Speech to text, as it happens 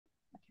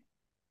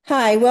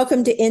Hi,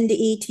 welcome to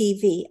NDE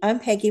TV. I'm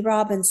Peggy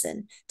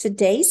Robinson.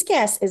 Today's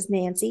guest is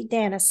Nanci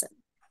Danison,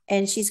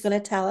 and she's going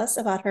to tell us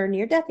about her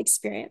near-death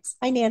experience.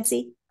 Hi,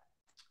 Nanci.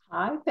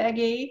 Hi,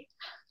 Peggy.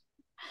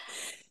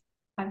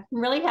 I'm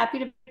really happy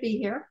to be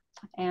here,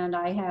 and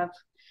I have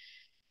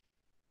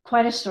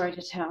quite a story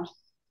to tell.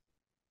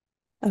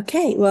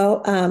 Okay,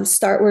 well,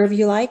 start wherever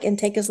you like and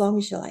take as long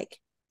as you like.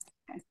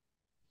 Okay.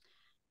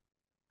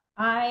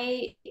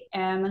 I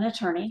am an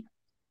attorney.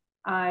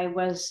 I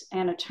was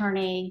an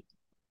attorney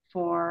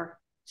for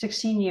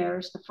 16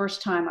 years. The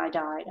first time I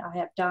died, I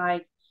have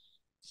died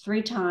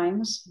three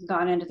times,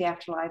 gone into the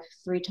afterlife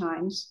three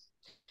times.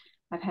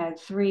 I've had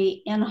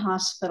three in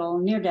hospital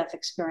near death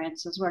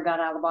experiences where I got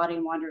out of the body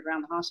and wandered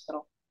around the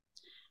hospital.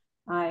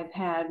 I've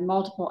had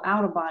multiple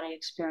out of body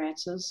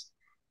experiences,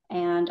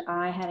 and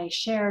I had a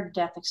shared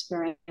death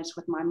experience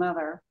with my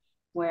mother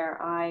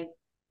where I,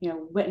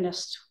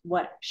 witnessed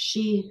what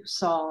she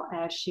saw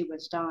as she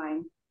was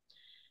dying.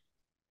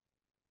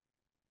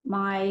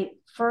 My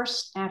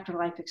first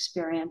afterlife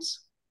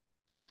experience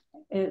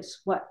is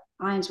what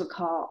Einstein would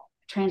call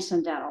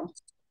transcendental.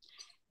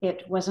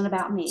 It wasn't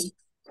about me,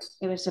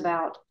 it was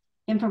about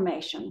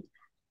information.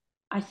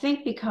 I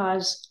think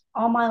because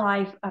all my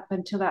life up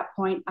until that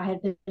point, I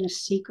had been a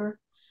seeker.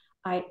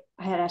 I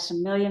had asked a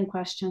million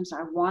questions.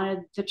 I wanted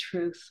the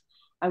truth.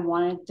 I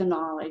wanted the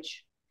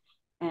knowledge.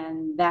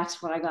 And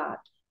that's what I got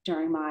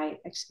during my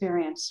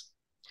experience.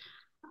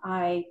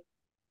 I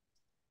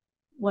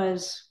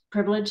was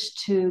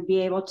privileged to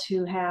be able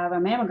to have a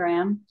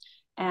mammogram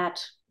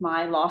at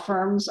my law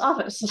firm's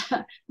office.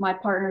 I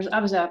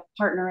was a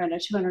partner in a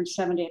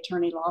 270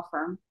 attorney law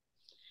firm,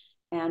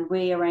 and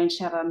we arranged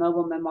to have a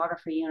mobile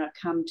mammography unit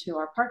come to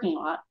our parking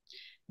lot.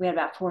 We had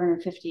about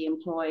 450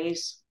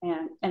 employees,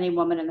 and any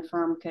woman in the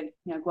firm could,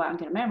 go out and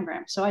get a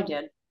mammogram. So I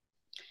did.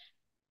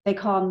 They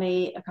called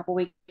me a couple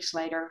weeks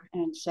later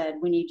and said,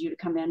 "We need you to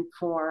come in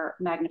for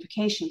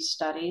magnification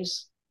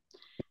studies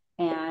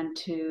and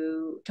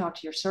to talk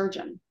to your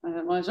surgeon." I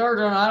said, "My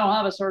surgeon? I don't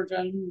have a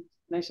surgeon."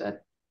 They said,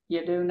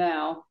 "You do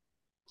now."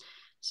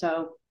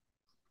 So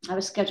I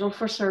was scheduled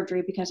for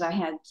surgery because I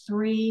had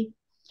three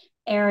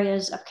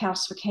areas of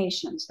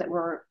calcifications that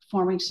were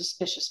forming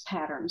suspicious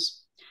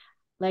patterns.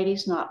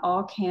 Ladies, not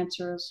all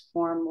cancers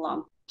form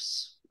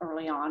lumps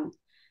early on.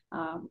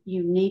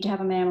 You need to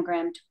have a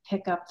mammogram to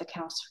pick up the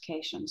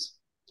calcifications.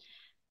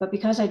 But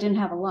because I didn't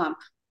have a lump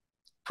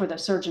for the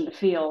surgeon to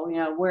feel,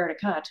 where to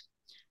cut,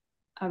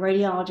 a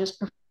radiologist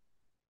performed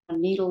a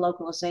needle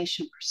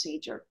localization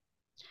procedure.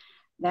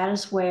 That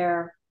is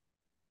where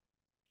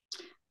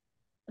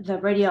the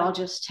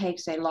radiologist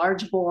takes a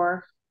large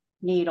bore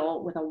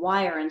needle with a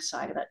wire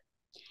inside of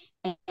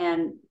it,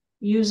 and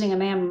using a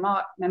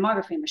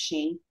mammography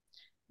machine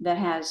that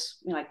has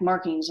like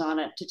markings on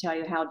it to tell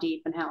you how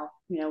deep and how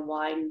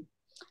wide.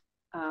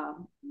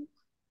 Um,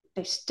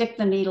 they stick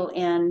the needle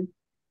in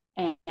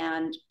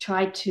and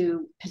try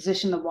to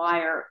position the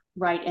wire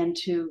right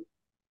into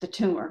the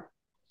tumor.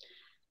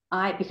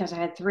 Because I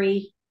had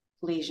three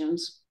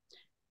lesions,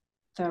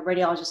 the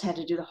radiologist had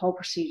to do the whole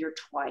procedure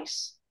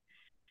twice.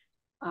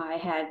 I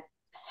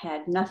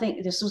had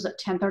nothing. This was at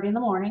 10:30 in the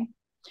morning.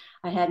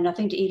 I had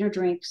nothing to eat or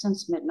drink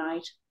since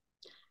midnight.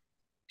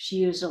 She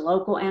used a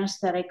local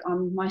anesthetic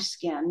on my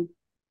skin.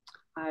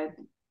 I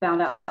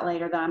found out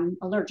later that I'm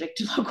allergic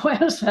to local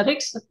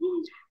anesthetics.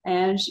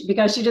 And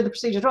because she did the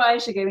procedure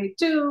twice, she gave me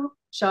two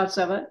shots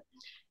of it.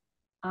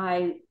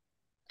 I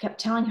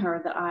kept telling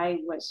her that I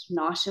was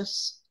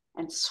nauseous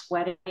and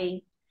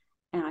sweaty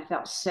and I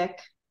felt sick.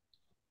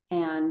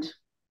 And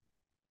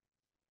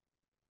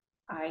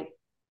I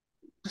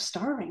was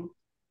starving.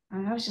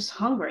 I was just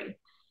hungry.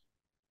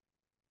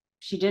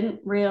 She didn't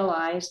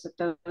realize that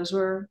those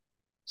were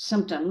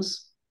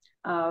symptoms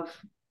of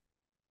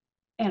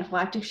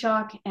anaphylactic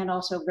shock and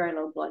also very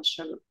low blood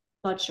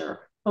sugar,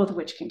 both of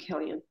which can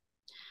kill you.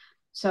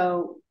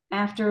 So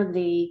after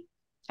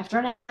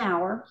an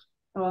hour,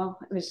 well,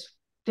 it was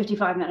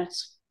 55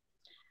 minutes,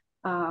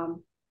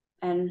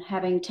 and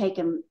having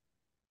taken,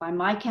 by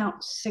my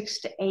count,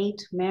 6 to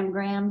 8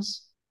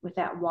 mammograms with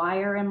that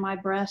wire in my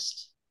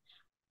breast,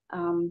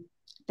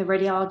 the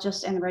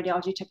radiologist and the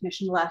radiology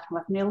technician left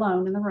me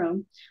alone in the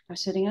room. I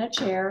was sitting in a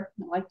chair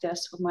like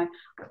this with my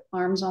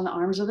arms on the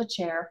arms of the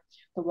chair,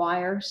 the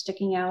wire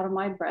sticking out of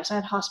my breast. I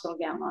had a hospital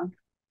gown on.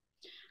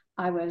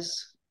 I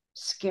was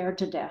scared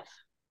to death.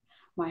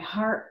 My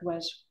heart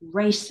was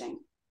racing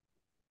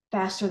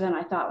faster than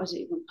I thought was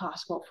even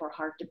possible for a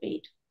heart to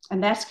beat.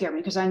 And that scared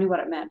me because I knew what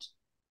it meant.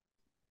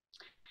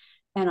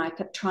 And I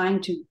kept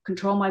trying to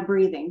control my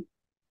breathing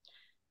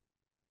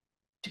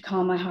to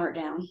calm my heart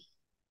down.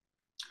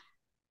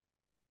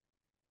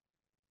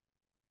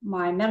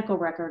 My medical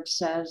record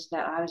says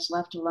that I was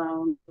left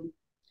alone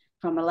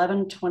from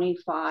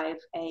 11:25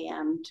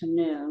 a.m. to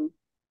noon.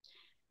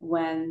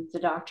 When the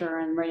doctor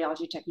and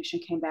radiology technician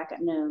came back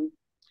at noon,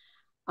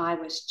 I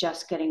was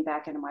just getting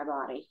back into my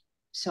body.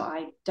 So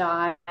I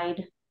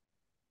died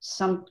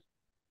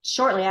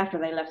shortly after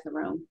they left the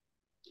room.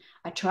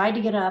 I tried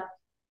to get up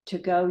to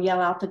go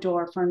yell out the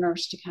door for a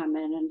nurse to come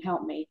in and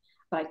help me,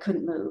 but I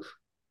couldn't move.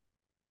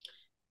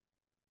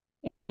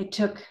 it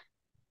took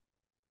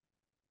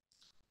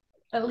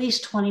at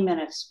least 20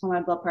 minutes for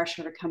my blood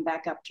pressure to come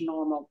back up to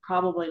normal,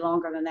 probably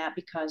longer than that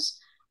because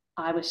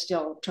I was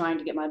still trying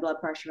to get my blood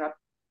pressure up,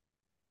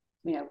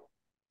 you know,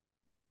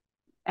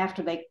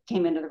 after they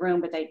came into the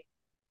room, but they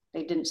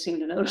didn't seem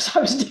to notice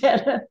I was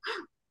dead.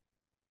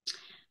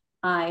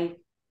 I,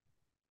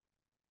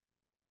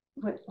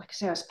 like I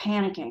say, I was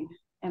panicking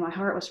and my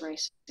heart was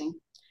racing.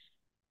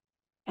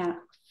 And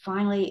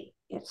finally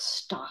it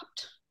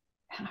stopped.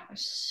 And I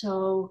was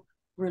so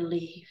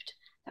relieved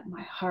that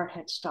my heart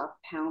had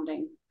stopped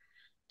pounding.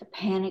 The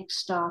panic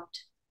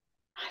stopped.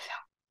 I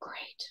felt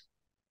great.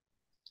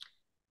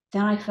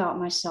 Then I felt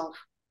myself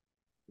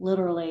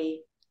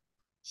literally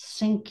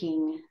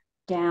sinking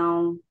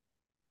down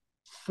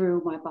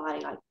through my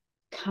body, like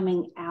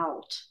coming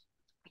out,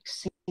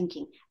 like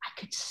sinking. I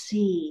could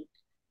see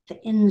the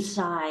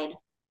inside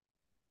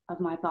of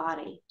my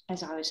body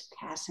as I was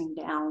passing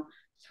down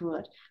through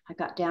it. I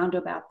got down to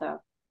about the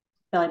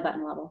belly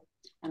button level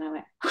and I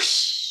went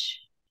whoosh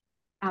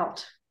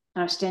out.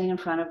 And I was standing in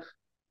front of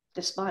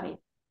this body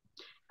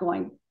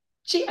going,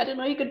 gee, I didn't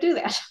know you could do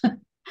that.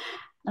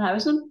 And I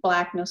was in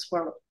blackness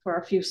for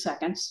a few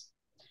seconds.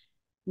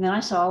 And then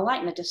I saw a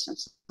light in the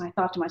distance. I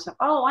thought to myself,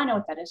 oh, I know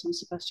what that is. I'm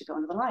supposed to go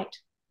into the light.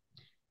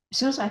 As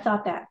soon as I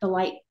thought that, the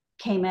light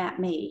came at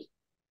me.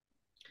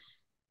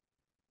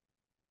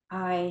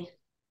 I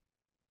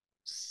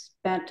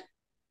spent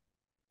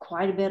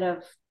quite a bit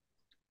of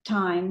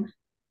time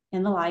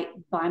in the light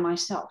by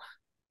myself.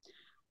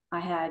 I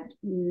had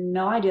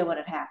no idea what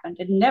had happened.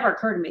 It never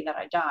occurred to me that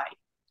I died.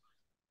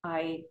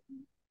 I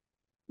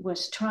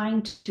was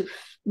trying to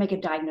make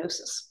a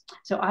diagnosis.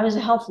 So I was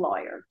a health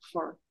lawyer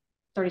for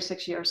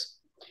 36 years,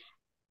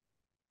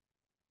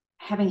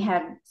 having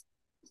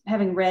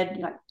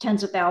read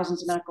tens of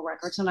thousands of medical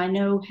records, and I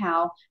know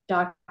how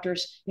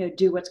doctors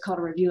do what's called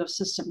a review of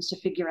systems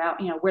to figure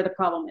out where the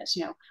problem is,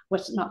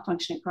 what's not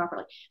functioning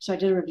properly. So I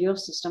did a review of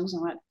systems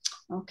and went,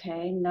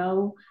 okay,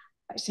 no,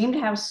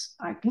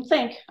 I can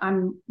think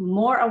I'm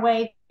more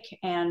awake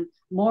and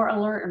more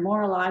alert and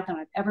more alive than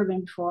I've ever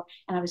been before,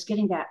 and I was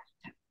getting that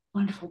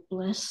wonderful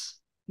bliss,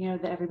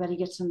 that everybody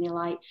gets in the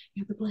light.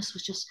 The bliss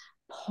was just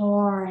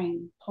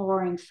pouring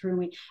through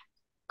me,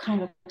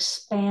 kind of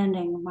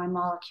expanding my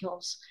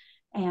molecules.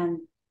 And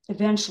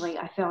eventually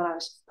I felt I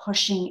was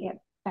pushing it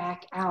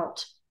back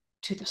out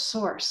to the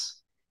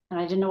source. And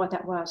I didn't know what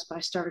that was, but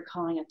I started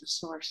calling it the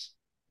source.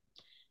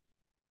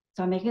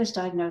 So I'm making this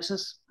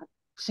diagnosis. I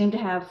seem to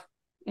have,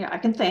 I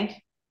can think.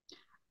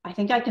 I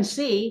think I can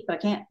see, but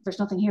I can't, there's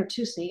nothing here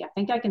to see. I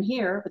think I can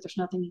hear, but there's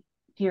nothing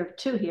here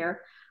to hear.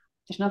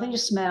 There's nothing to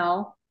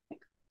smell. I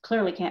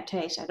clearly can't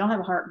taste. I don't have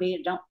a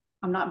heartbeat.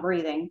 I'm not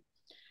breathing.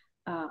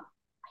 I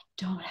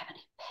don't have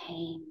any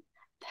pain.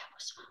 That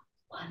was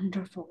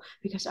wonderful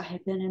because I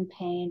had been in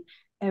pain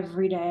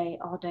every day,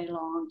 all day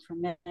long for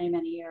many,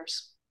 many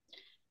years.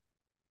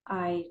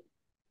 I,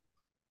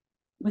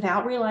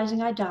 without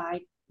realizing I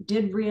died,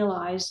 did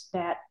realize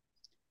that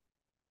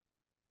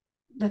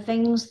the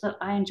things that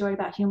I enjoyed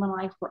about human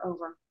life were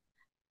over.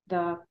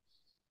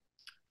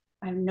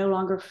 I no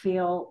longer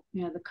feel,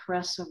 the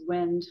caress of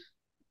wind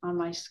on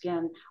my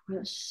skin or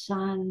the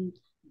sun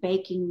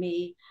baking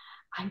me.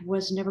 I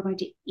was never going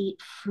to eat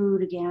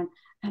food again,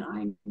 and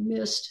I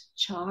missed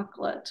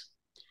chocolate.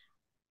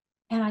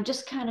 And I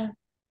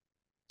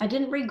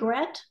didn't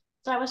regret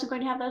that I wasn't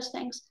going to have those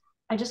things.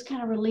 I just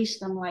kind of released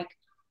them like,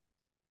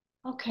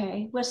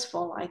 okay,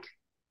 wistful, like.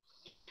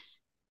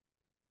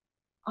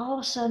 All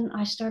of a sudden,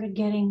 I started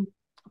getting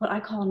what I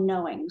call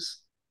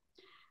knowings,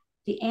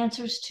 the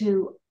answers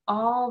to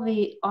all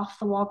the off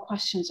the wall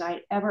questions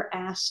I'd ever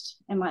asked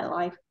in my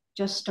life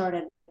just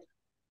started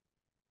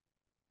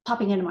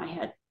popping into my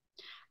head.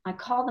 I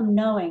call them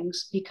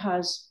knowings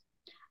because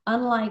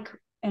unlike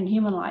in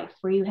human life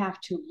where you have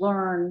to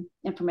learn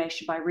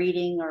information by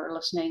reading or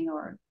listening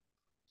or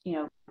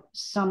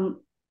some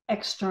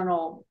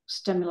external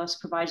stimulus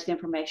provides the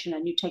information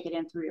and you take it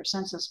in through your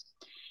senses,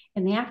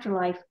 in the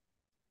afterlife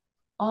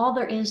all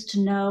there is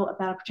to know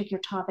about a particular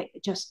topic,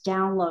 it just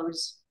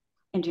downloads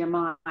into your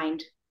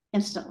mind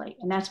instantly.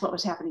 And that's what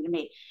was happening to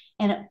me.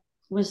 And it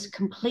was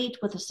complete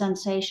with the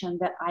sensation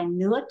that I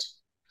knew it,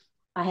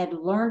 I had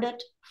learned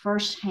it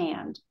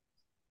firsthand.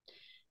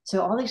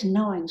 So all these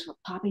knowings were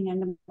popping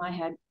into my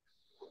head,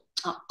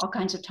 all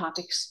kinds of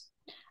topics.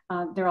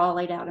 They're all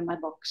laid out in my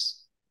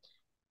books.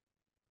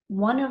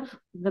 One of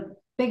the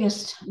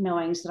biggest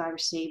knowings that I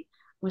received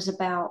was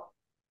about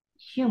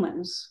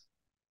humans,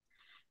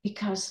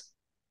 because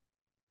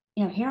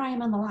here I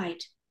am in the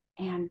light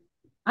and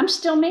I'm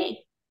still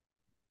me.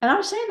 And I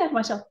was saying that to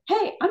myself,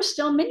 hey, I'm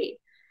still me.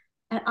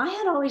 And I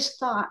had always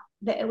thought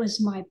that it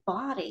was my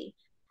body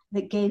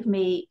that gave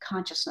me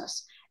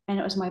consciousness. And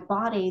it was my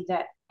body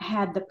that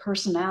had the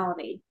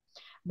personality.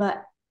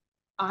 But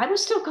I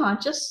was still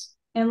conscious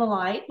in the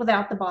light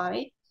without the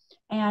body.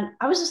 And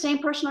I was the same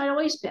person I'd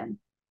always been.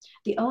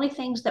 The only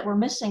things that were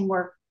missing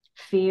were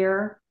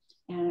fear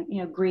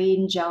and, greed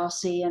and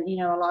jealousy and,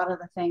 a lot of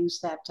the things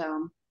that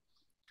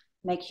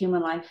make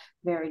human life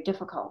very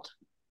difficult.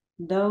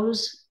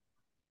 Those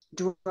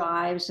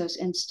drives, those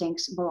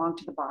instincts belong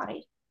to the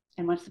body.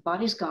 And once the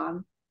body's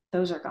gone,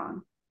 those are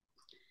gone.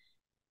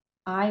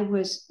 I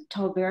was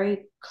told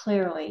very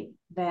clearly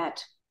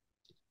that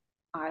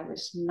I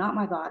was not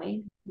my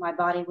body. My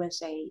body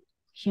was a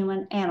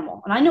human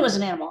animal. And I knew it was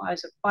an animal. I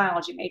was a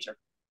biology major.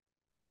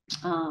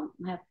 I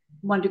have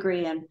one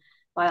degree in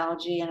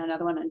biology and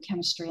another one in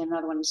chemistry and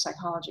another one in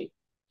psychology.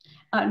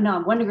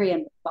 No, one degree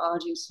in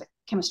biology and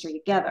chemistry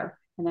together,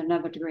 and then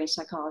another degree in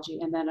psychology,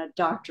 and then a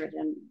doctorate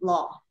in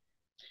law.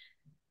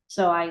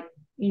 So I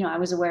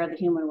was aware the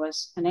human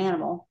was an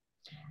animal.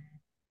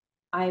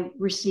 I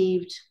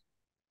received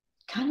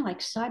kind of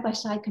like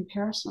side-by-side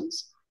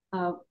comparisons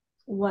of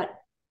what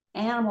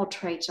animal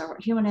traits are,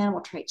 what human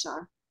animal traits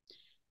are,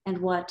 and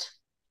what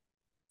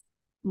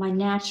my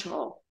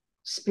natural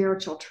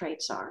spiritual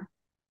traits are.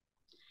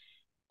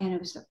 And it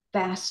was a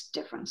vast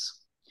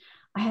difference.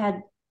 I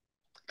had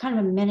kind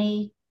of a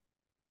mini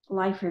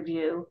life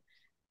review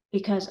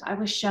because I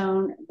was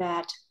shown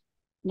that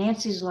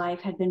Nanci's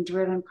life had been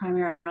driven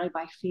primarily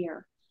by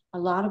fear. A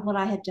lot of what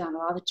I had done, a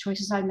lot of the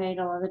choices I made,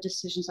 a lot of the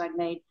decisions I'd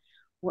made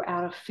were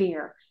out of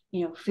fear.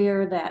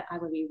 Fear that I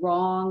would be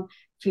wrong,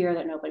 fear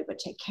that nobody would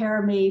take care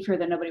of me, fear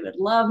that nobody would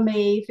love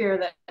me, fear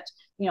that,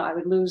 I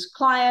would lose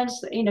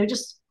clients,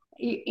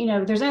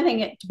 if there's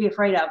anything to be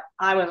afraid of,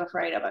 I was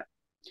afraid of it.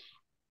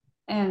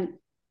 And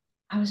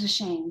I was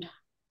ashamed.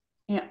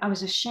 I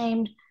was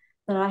ashamed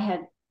that I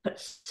had put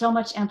so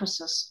much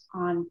emphasis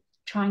on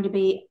trying to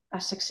be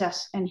a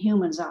success in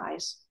humans'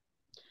 eyes.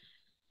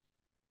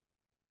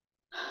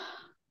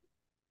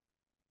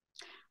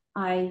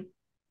 I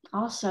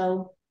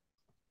also,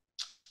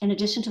 in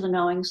addition to the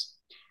knowings,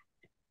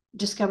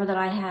 discovered that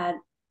I had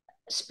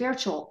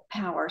spiritual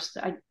powers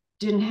that I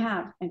didn't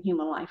have in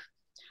human life.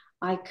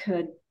 I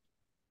could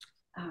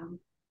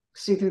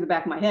see through the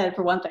back of my head,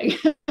 for one thing.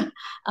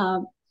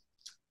 And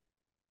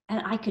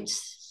I could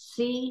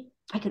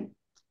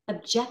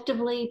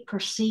objectively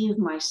perceive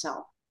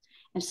myself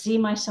and see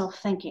myself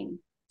thinking,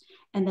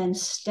 and then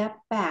step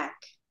back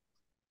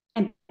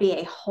and be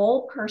a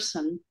whole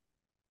person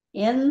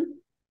in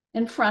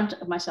front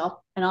of myself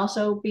and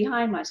also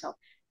behind myself,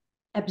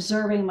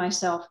 observing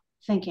myself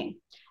thinking.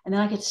 And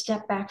then I could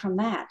step back from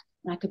that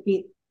and I could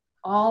be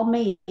all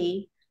me,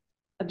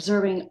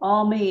 observing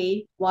all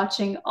me,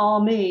 watching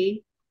all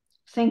me,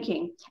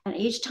 thinking. And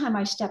each time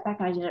I stepped back,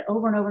 and I did it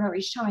over and over and over,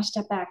 each time I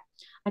stepped back,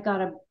 I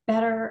got a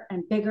better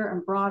and bigger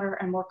and broader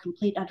and more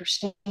complete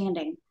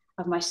understanding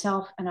of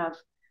myself and of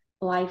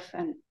life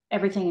and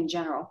everything in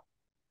general.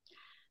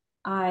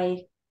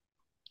 I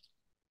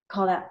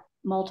call that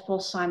multiple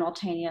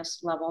simultaneous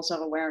levels of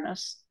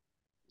awareness.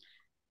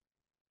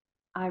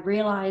 I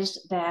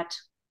realized that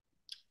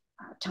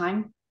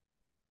time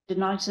did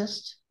not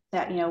exist,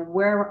 that,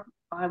 where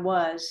I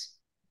was,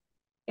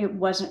 it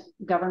wasn't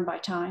governed by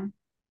time.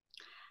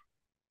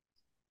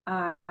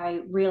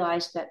 I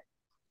realized that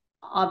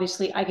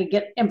obviously I could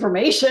get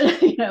information,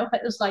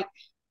 it was like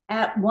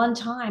at one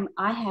time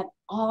I had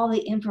all the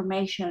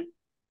information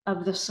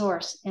of the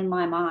source in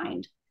my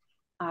mind.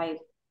 I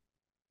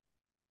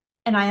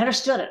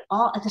understood it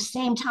all at the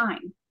same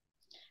time.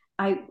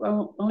 I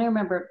only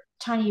remember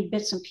tiny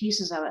bits and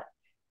pieces of it,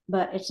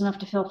 but it's enough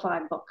to fill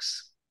 5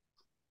 books.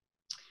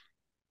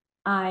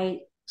 I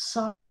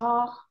saw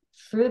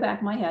through the back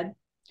of my head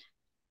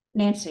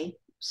Nanci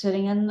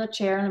sitting in the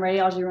chair in the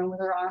radiology room with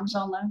her arms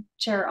on the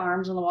chair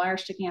arms and the wire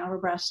sticking out of her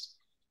breast.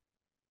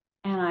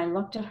 And I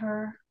looked at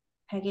her,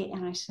 Pegi,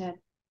 and I said,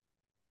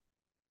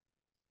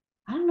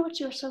 I don't know what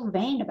you were so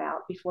vain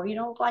about before. You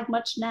don't look like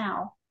much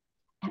now.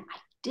 And I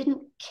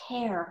didn't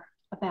care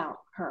about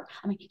her.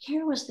 I mean,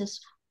 here was this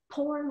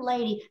poor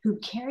lady who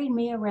carried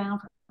me around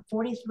for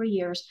 43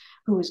 years,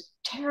 who was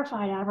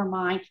terrified out of her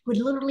mind, who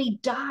had literally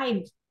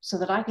died so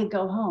that I could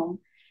go home.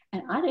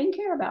 And I didn't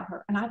care about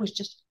her. And I was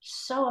just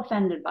so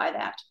offended by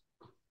that.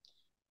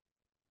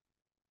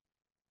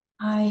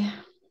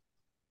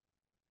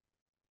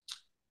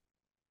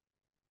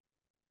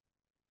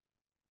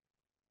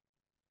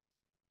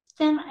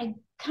 Then I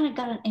kind of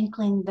got an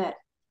inkling that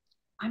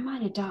I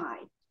might have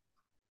died,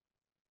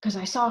 because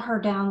I saw her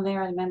down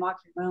there in the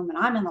mammography room and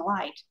I'm in the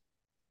light.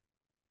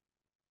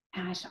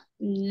 And I said,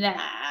 nah,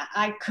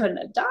 I couldn't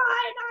have died.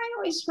 I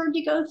always heard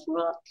you go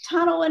through a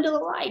tunnel into the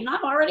light, and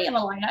I'm already in the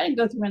light. I didn't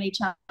go through any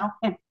tunnel.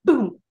 And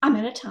boom, I'm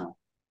in a tunnel.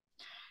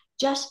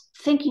 Just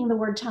thinking the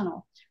word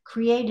tunnel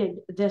created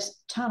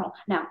this tunnel.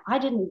 Now, I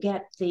didn't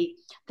get the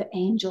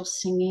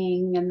angels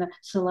singing and the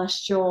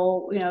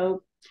celestial,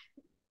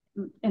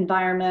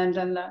 environment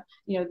and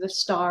the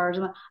stars.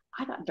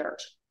 I got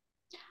dirt.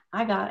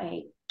 I got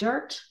a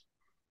dirt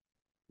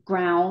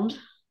ground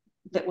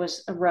that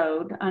was a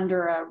road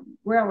under a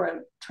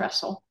railroad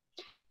trestle,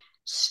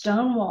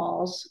 stone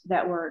walls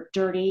that were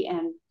dirty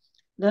and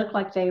looked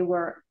like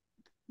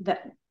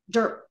that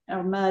dirt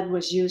or mud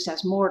was used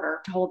as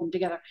mortar to hold them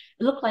together.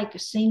 It looked like a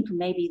scene from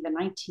maybe the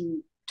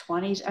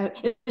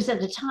 1920s. It was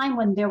at the time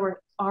when there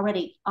were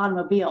already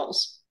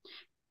automobiles,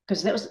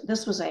 because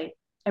this was a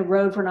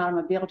road for an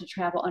automobile to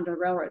travel under the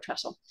railroad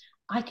trestle.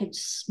 I could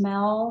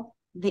smell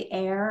the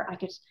air. I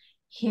could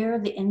hear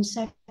the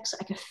insects.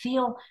 I could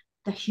feel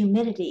the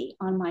humidity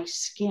on my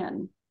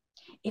skin.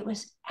 It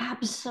was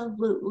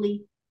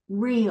absolutely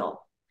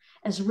real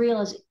as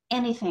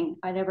anything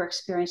I'd ever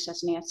experienced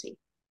as Nanci.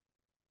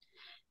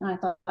 And I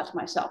thought to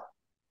myself,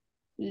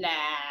 nah.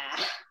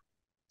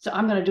 So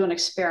I'm going to do an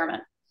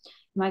experiment.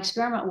 My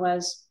experiment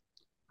was,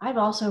 I've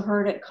also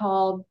heard it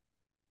called,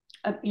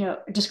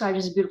 described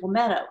as a beautiful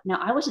meadow. Now,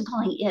 I wasn't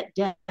calling it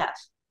death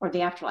or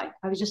the afterlife.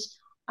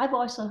 I've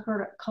also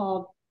heard it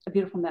called a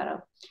beautiful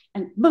meadow.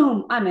 And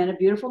boom, I'm in a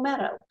beautiful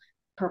meadow.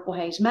 Purple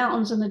haze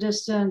mountains in the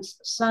distance,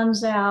 the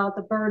sun's out,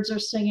 the birds are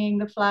singing,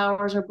 the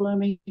flowers are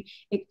blooming.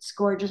 It's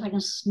gorgeous. I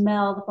can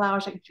smell the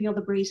flowers. I can feel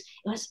the breeze.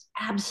 It was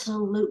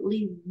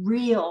absolutely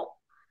real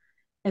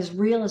as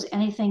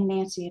anything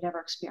Nanci had ever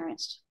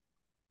experienced.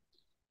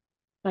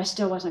 But I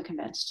still wasn't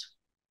convinced.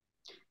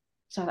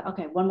 So I thought,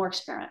 okay, one more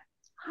experiment.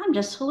 I'm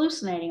just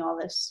hallucinating all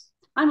this.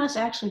 I must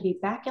actually be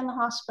back in the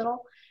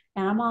hospital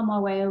and I'm on my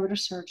way over to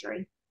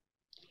surgery.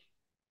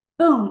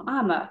 Boom,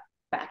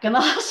 back in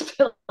the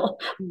hospital,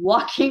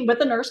 walking with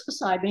the nurse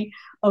beside me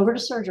over to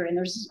surgery. And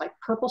there's this like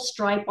purple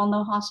stripe on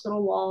the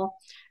hospital wall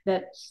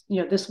that,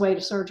 this way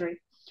to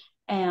surgery.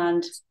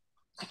 And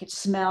I could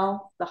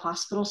smell the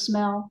hospital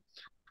smell.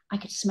 I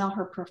could smell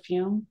her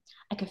perfume.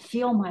 I could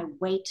feel my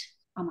weight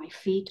on my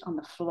feet on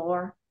the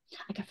floor.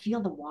 I could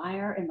feel the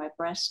wire in my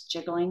breast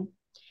jiggling.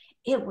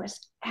 It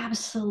was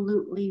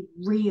absolutely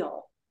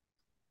real.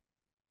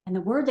 And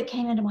the word that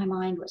came into my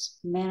mind was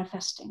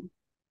manifesting.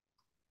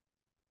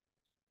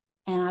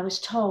 And I was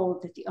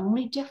told that the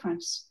only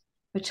difference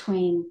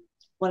between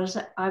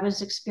I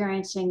was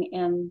experiencing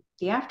in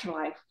the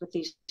afterlife with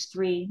these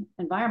three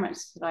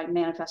environments that I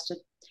manifested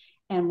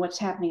and what's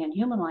happening in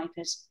human life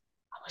is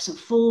I wasn't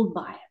fooled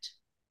by it.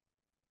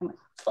 I'm like,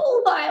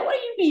 fooled by it? What do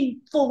you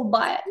mean fooled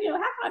by it? How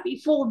can I be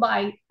fooled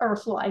by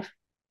Earth life?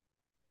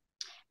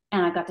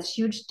 And I got this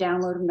huge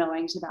download of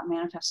knowings about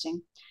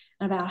manifesting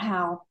and about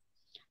how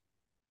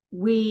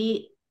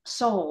we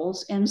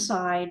souls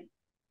inside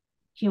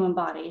human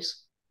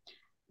bodies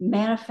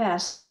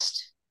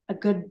manifest a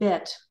good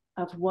bit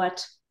of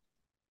what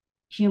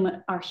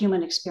our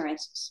human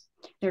experiences.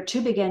 There are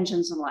two big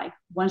engines in life.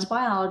 One's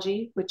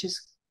biology, which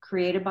is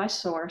created by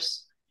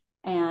source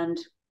and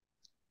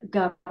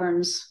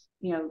governs,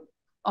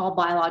 all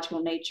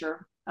biological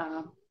nature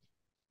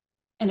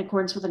in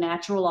accordance with the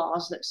natural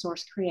laws that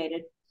source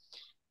created.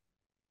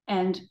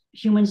 And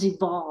humans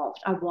evolved.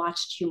 I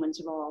watched humans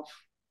evolve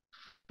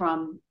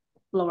from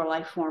lower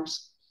life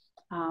forms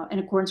in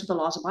accordance with the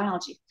laws of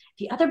biology.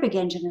 The other big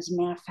engine is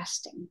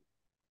manifesting.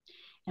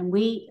 And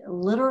we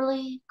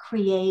literally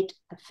create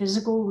the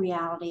physical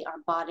reality our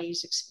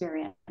bodies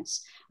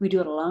experience. We do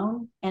it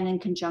alone and in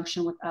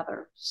conjunction with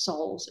other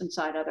souls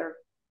inside other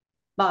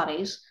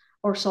bodies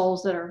or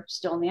souls that are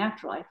still in the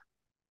afterlife.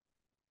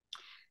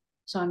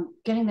 So I'm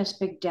getting this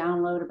big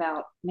download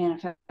about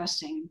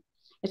manifesting.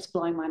 It's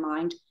blowing my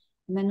mind.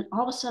 And then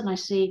all of a sudden I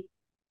see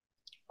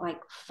like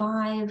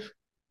 5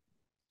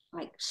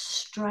 like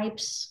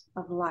stripes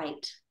of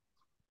light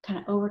kind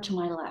of over to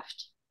my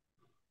left.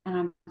 And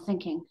I'm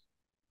thinking,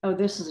 oh,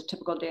 this is a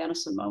typical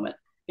Danison moment.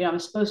 I'm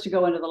supposed to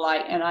go into the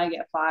light and I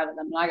get 5 of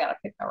them and I got to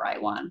pick the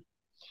right one.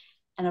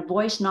 And a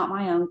voice not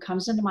my own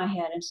comes into my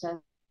head and says,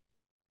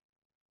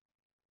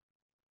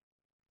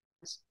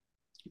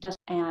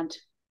 and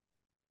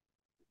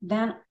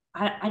then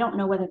I don't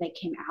know whether they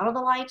came out of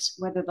the lights,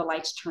 whether the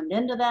lights turned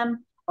into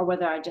them, or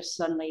whether I just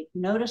suddenly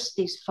noticed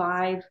these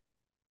 5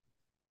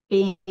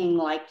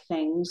 being-like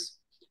things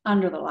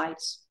under the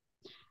lights.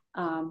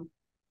 And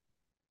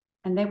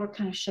they were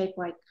kind of shaped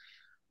like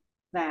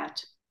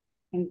that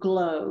and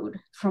glowed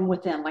from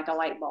within like a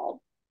light bulb.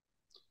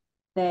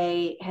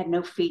 They had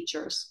no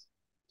features.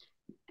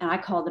 And I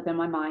called them in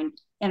my mind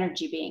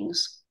energy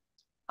beings.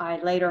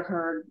 I later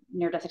heard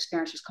near-death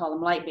experiencers call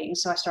them light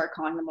beings. So I started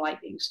calling them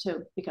light beings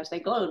too, because they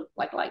glowed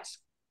like lights.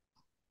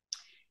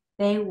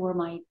 They were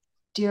my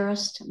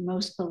dearest,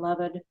 most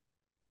beloved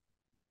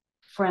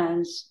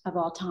friends of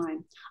all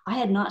time. I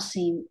had not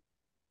seen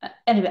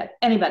anybody,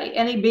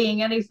 any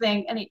being,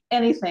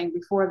 anything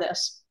before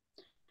this.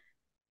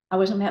 I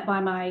wasn't met by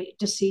my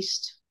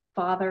deceased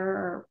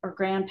father or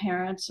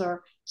grandparents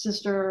or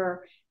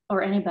sister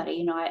or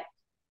anybody.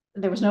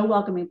 There was no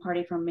welcoming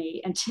party from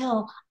me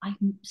until I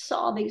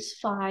saw these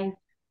 5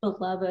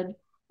 beloved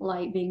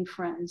light being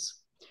friends.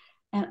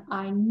 And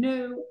I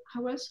knew I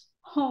was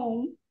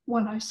home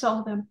when I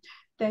saw them.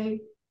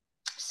 They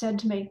said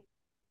to me,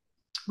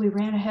 we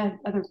ran ahead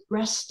of the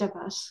rest of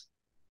us.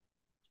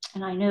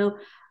 And I knew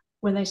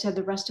when they said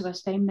the rest of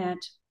us, they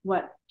meant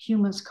what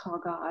humans call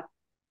God.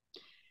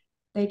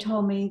 They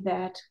told me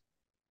that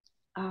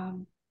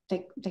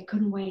they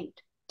couldn't wait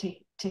to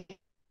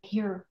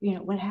hear,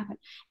 what happened.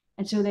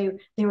 And so they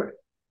were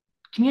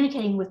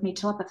communicating with me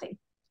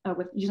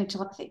using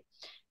telepathy.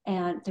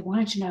 And they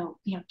wanted to know,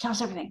 tell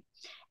us everything.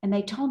 And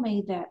they told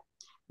me that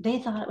they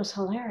thought it was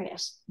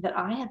hilarious that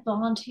I had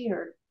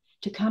volunteered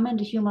to come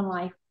into human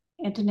life,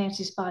 into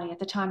Nanci's body at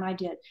the time I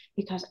did,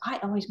 because I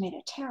always made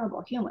a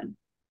terrible human.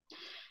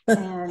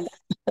 And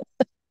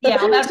yeah,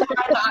 that's what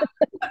I thought.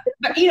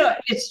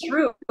 it's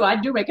true. I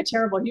do make a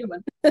terrible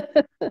human.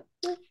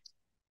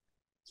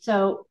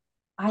 So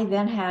I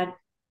then had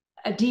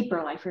a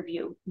deeper life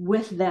review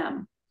with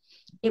them.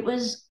 It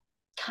was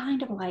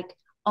kind of like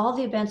all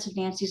the events of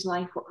Nanci's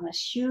life were on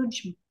this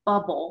huge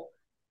bubble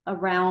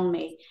around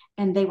me,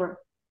 and they were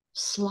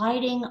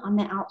sliding on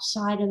the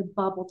outside of the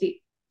bubble.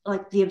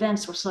 The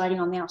events were sliding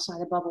on the outside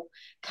of the bubble,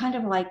 kind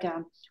of like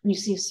when you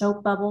see a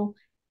soap bubble,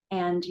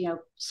 and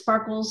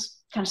sparkles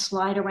kind of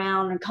slide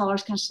around and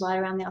colors kind of slide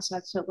around the outside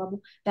of the soap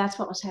bubble. That's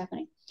what was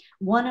happening.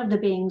 One of the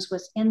beings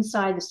was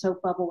inside the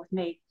soap bubble with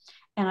me,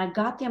 and I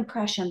got the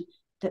impression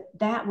that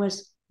that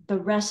was the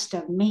rest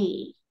of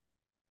me,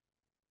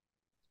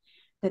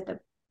 that the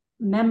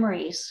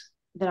memories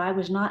that I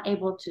was not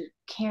able to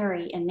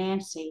carry in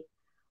Nanci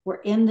were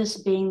in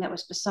this being that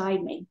was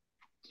beside me.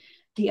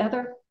 The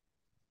other,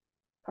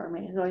 pardon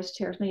me, it always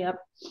tears me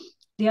up.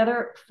 The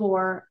other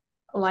four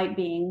light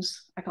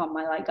beings, I call them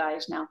my light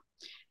guys now.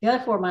 The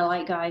other four of my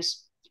light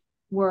guys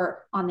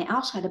were on the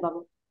outside of the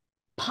bubble,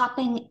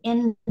 popping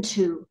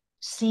into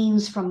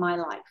scenes from my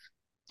life.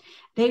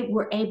 They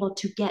were able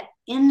to get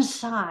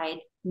inside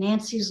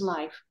Nanci's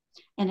life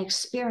and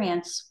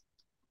experience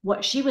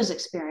what she was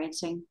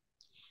experiencing.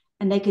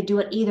 And they could do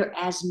it either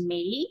as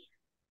me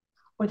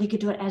or they could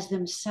do it as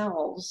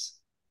themselves.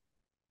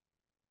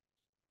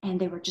 And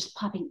they were just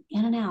popping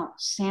in and out,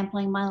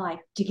 sampling my life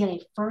to get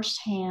a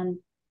firsthand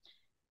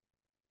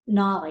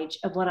knowledge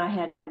of what I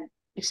had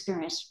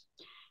experienced.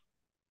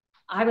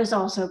 I was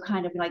also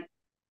kind of like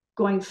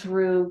going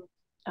through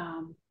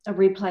a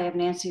replay of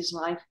Nanci's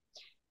life,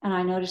 and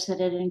I noticed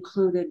that it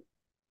included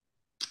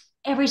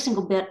every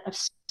single bit of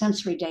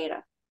sensory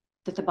data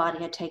that the body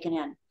had taken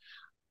in.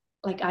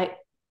 Like I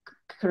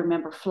could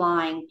remember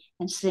flying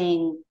and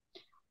seeing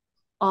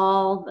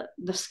all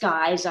the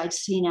skies. I'd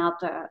seen out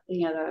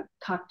the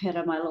cockpit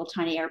of my little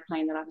tiny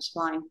airplane that I was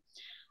flying.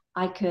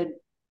 I could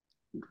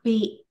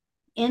be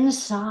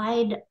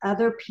inside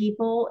other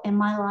people in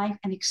my life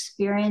and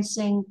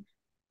experiencing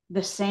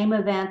the same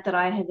event that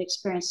I had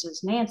experienced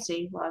as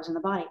Nanci while I was in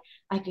the body.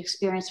 I could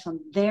experience from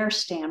their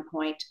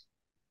standpoint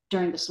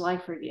during this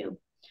life review.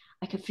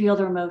 I could feel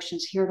their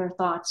emotions, hear their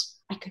thoughts.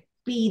 I could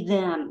be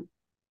them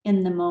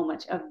in the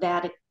moment of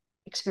that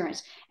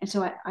experience. And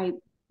so I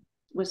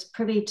was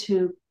privy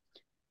to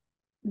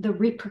the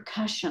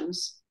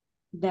repercussions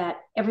that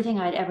everything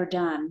I'd ever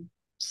done,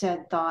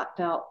 said, thought,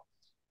 felt,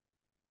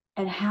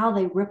 and how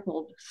they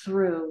rippled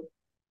through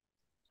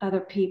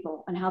other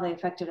people and how they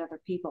affected other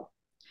people.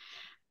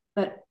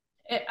 But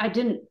I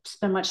didn't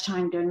spend much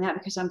time doing that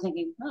because I'm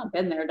thinking, oh, I've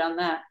been there, done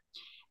that.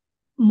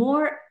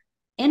 More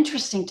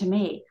interesting to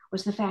me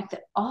was the fact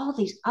that all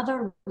these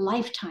other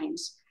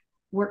lifetimes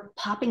were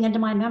popping into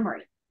my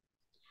memory.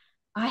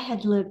 I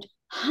had lived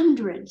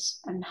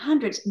hundreds and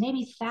hundreds,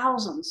 maybe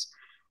thousands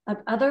of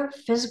other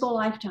physical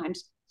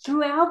lifetimes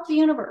throughout the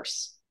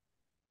universe,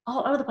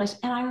 all over the place.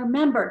 And I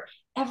remembered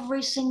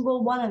every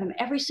single one of them,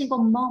 every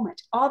single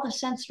moment, all the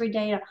sensory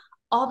data,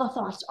 all the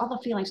thoughts, all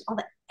the feelings, all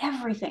the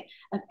everything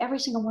of every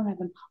single one of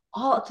them,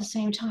 all at the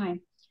same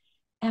time.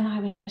 And I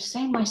was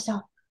saying to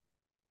myself,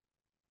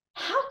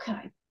 how could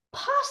I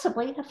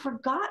possibly have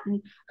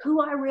forgotten who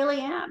I really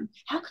am?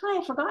 How could I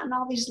have forgotten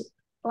all these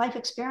life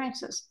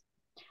experiences?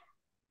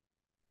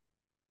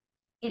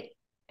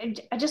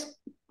 I just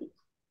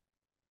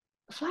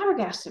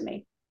flabbergasted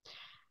me.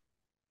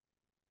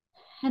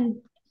 And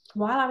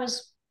while I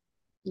was,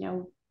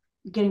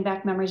 getting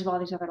back memories of all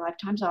these other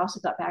lifetimes, I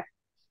also got back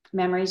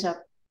memories of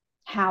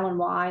how and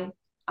why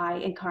I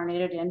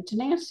incarnated into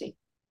Nanci,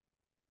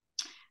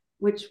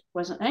 which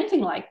wasn't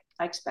anything like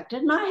I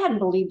expected. And I hadn't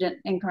believed in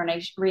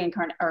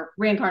reincarnation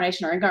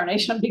or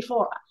incarnation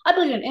before. I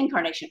believed in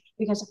incarnation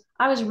because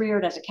I was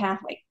reared as a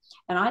Catholic.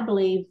 And I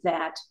believe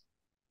that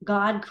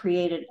God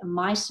created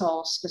my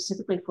soul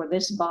specifically for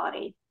this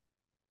body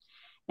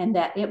and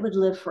that it would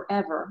live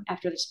forever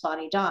after this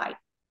body died.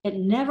 It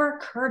never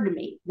occurred to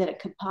me that it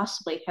could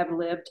possibly have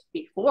lived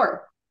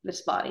before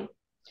this body.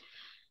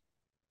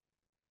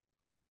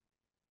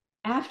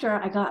 After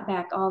I got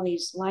back all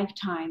these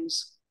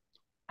lifetimes,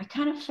 I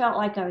kind of felt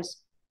like I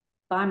was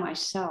by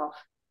myself.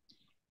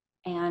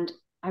 And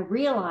I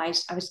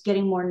realized I was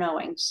getting more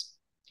knowings,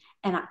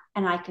 and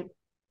I could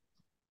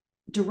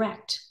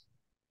direct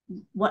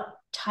what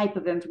type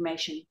of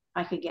information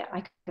I could get.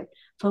 I could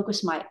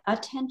focus my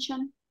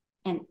attention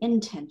and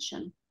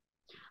intention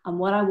on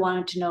what I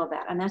wanted to know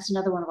about. And that's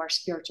another one of our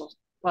spiritual,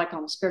 what I call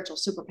them spiritual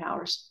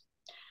superpowers.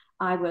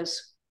 I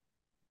was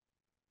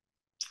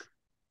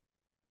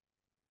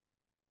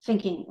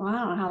thinking, well, I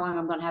don't know how long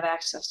I'm going to have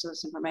access to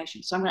this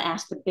information. So I'm going to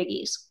ask the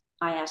biggies.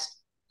 I asked,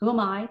 who am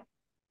I?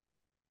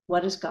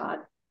 What is God?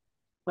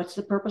 What's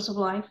the purpose of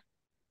life?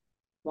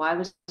 Why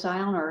was I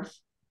on earth?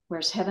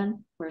 Where's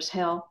heaven? Where's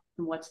hell?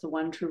 And what's the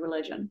one true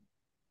religion?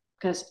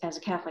 Because as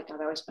a Catholic, I've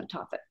always been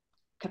taught that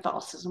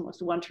Catholicism was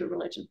the one true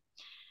religion.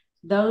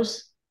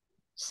 Those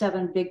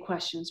 7 big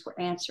questions were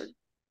answered.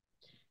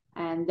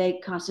 And they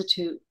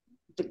constitute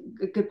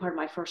a good part of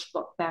my first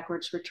book,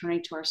 Backwards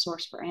Returning to Our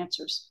Source for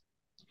Answers.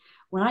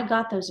 When I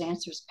got those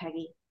answers,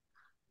 Peggy,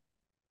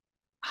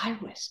 I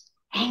was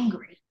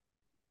angry.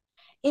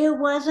 It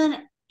wasn't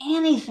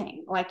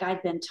anything like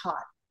I'd been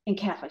taught in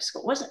Catholic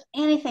school. It wasn't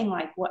anything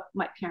like what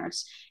my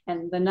parents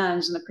and the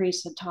nuns and the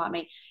priests had taught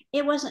me.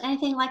 It wasn't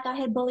anything like I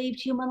had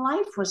believed human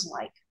life was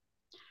like.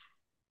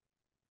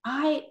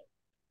 I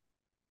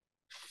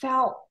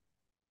felt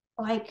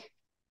like,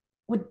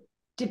 would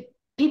did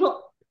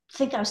people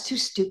think I was too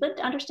stupid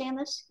to understand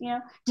this?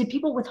 Did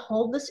people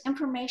withhold this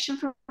information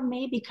from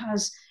me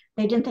because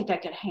they didn't think I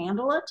could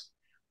handle it?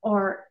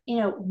 Or,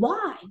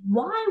 why?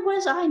 Why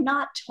was I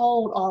not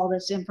told all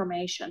this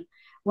information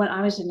when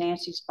I was in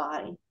Nanci's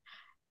body?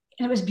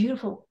 And it was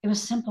beautiful. It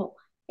was simple.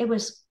 It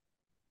was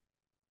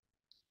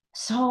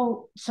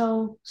so,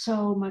 so,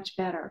 so much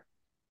better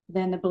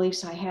than the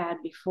beliefs I had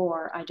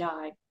before I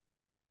died.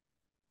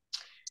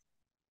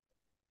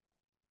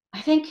 I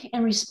think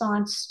in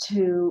response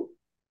to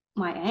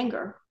my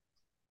anger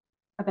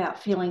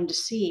about feeling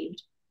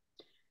deceived,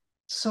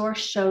 Source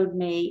showed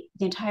me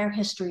the entire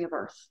history of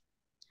Earth,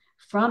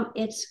 from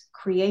its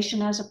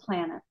creation as a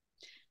planet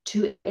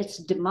to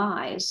its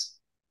demise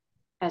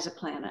as a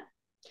planet.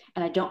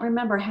 And I don't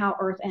remember how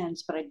Earth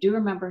ends, but I do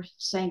remember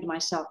saying to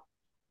myself,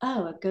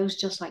 oh, it goes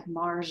just like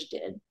Mars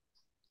did.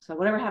 So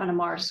whatever happened to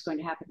Mars is going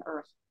to happen to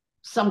Earth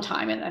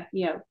sometime in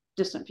the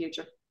distant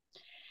future.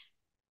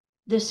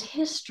 This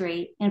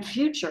history and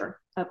future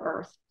of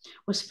Earth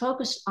was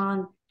focused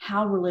on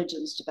how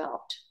religions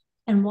developed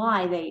and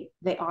why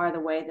they are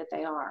the way that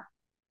they are.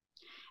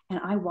 And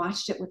I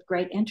watched it with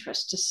great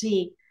interest to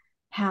see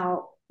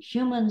how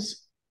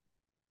humans,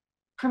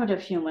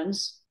 primitive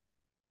humans,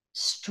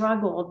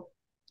 struggled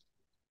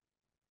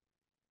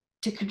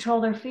to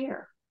control their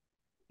fear.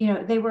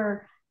 They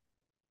were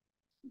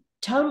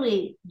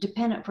totally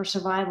dependent for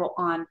survival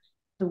on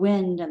the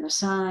wind and the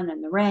sun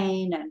and the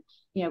rain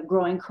and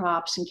growing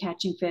crops and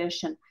catching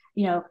fish,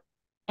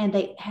 and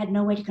they had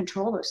no way to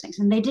control those things,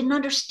 and they didn't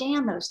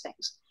understand those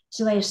things,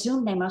 so they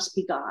assumed they must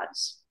be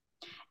gods,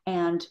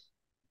 and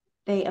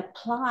they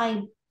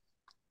applied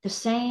the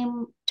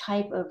same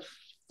type of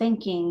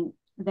thinking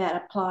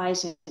that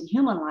applies in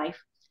human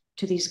life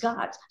to these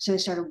gods. So they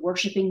started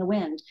worshiping the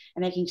wind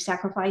and making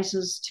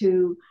sacrifices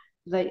to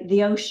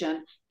the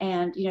ocean,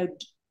 and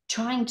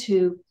trying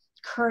to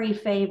curry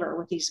favor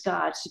with these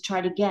gods to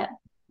try to get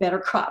better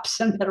crops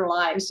and better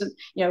lives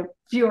and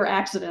fewer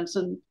accidents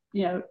and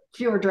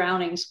fewer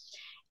drownings.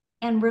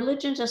 And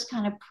religion just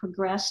kind of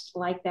progressed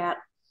like that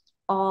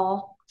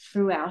all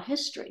throughout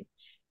history.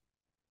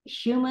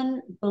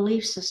 Human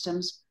belief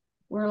systems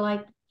were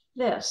like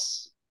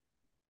this: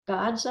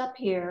 God's up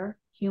here,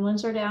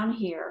 humans are down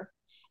here,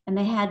 and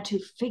they had to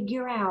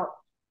figure out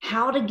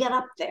how to get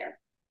up there,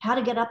 how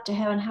to get up to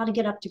heaven, how to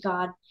get up to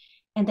God.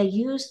 And they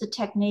used the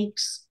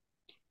techniques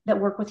that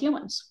work with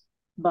humans: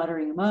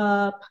 buttering them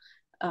up,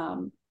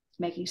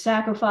 making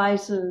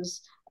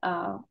sacrifices,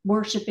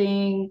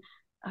 worshiping,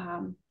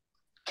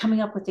 coming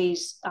up with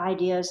these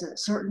ideas that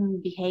certain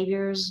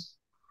behaviors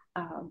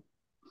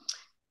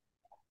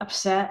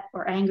upset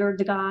or angered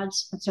the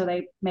gods. And so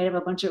they made up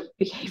a bunch of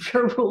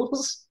behavior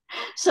rules,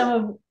 some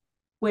of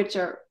which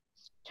are,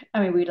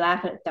 we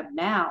laugh at them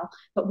now,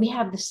 but we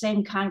have the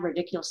same kind of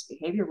ridiculous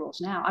behavior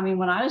rules now.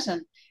 When I was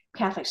in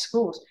Catholic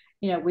schools,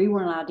 we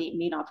weren't allowed to eat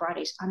meat on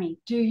Fridays.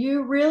 Do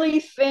you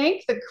really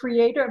think the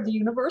creator of the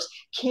universe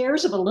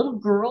cares if a little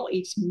girl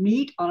eats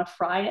meat on a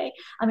Friday?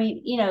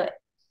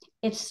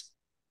 It's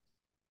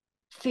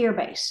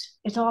fear-based.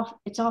 It's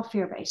all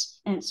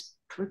fear-based, and it's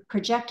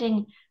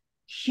projecting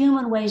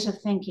human ways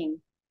of thinking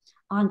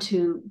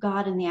onto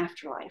God in the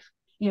afterlife.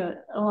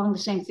 Along the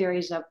same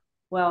theories of,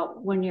 well,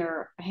 when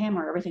you're a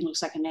hammer, everything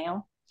looks like a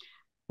nail.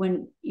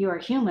 When you're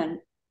a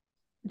human,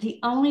 the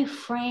only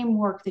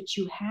framework that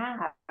you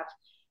have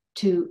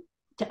to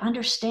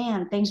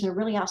understand things that are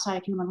really outside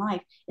of human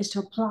life is to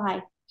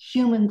apply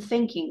human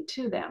thinking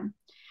to them.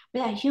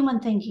 But that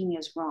human thinking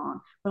is wrong.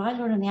 What I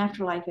learned in the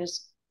afterlife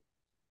is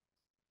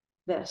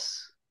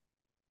this,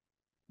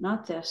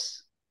 not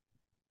this,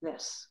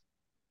 this.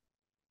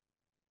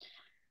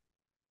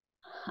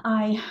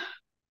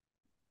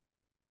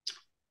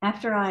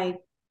 After I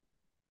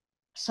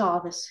saw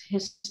this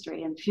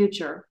history and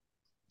future,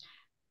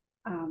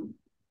 I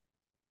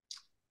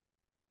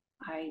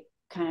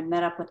kind of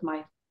met up with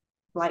my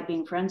light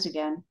being friends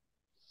again,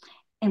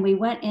 and we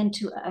went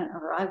into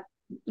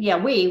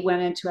we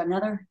went into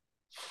another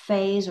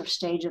phase or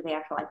stage of the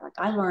afterlife. Like,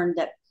 I learned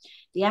that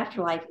the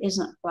afterlife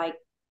isn't like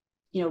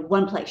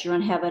one place, you're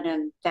in heaven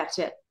and that's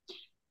it.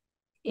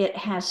 It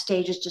has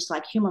stages, just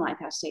like human life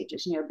has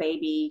stages.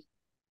 Baby,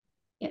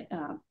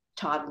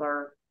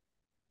 toddler,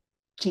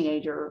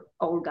 teenager,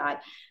 old guy.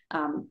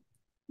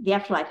 The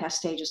afterlife has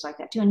stages like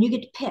that too, and you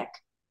get to pick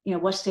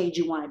what stage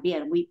you want to be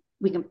in. We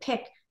can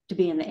pick to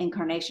be in the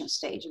incarnation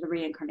stage or the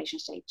reincarnation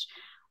stage.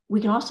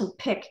 We can also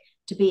pick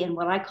to be in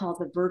what I call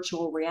the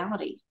virtual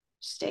reality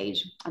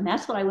stage, and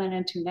that's what I went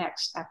into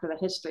next after the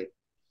history.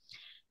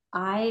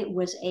 I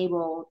was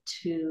able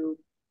to,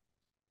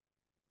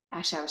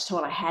 actually, I was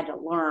told I had to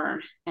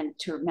learn and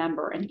to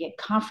remember and get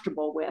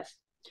comfortable with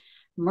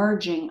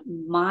merging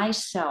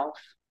myself,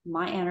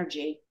 my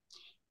energy,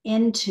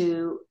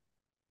 into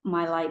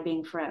my light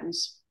being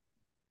friends.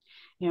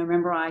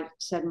 Remember I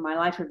said in my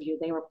life review,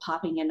 they were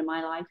popping into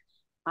my life.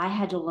 I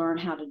had to learn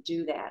how to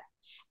do that.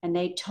 And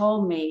they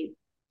told me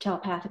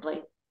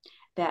telepathically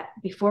that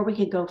before we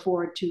could go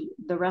forward to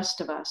the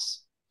rest of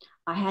us,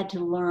 I had to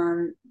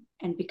learn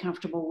and be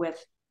comfortable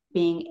with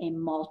being a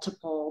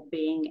multiple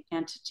being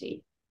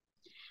entity.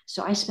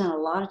 So I spent a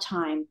lot of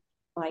time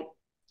like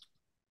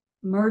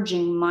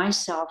merging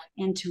myself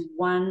into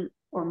one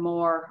or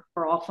more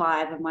or all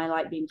five of my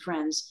light being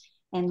friends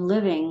and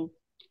living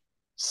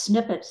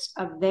snippets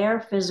of their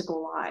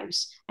physical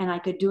lives. And I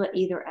could do it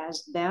either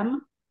as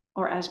them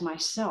or as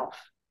myself.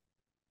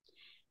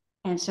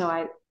 And so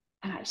I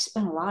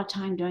spent a lot of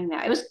time doing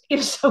that. It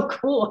was so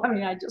cool. I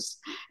mean, I just,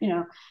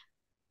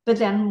 but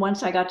then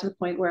once I got to the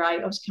point where I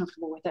was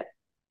comfortable with it,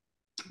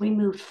 we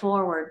moved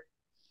forward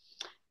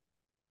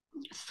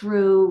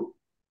through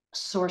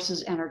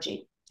Source's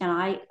energy.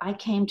 And I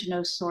came to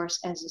know Source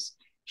as this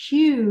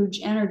huge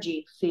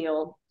energy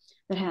field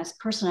that has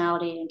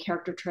personality and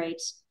character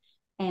traits.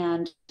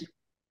 And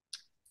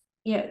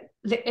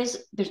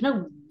there's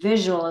no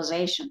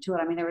visualization to it.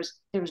 I mean,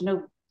 there was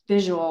no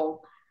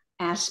visual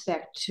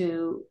aspect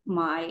to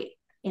my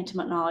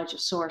intimate knowledge of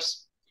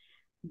Source,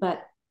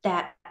 but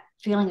that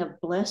feeling of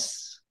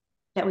bliss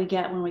that we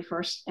get when we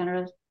first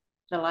enter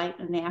the light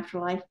and the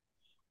afterlife,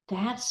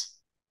 that's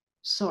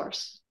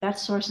Source.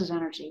 That's Source's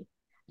energy.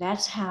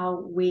 That's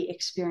how we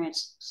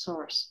experience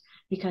Source,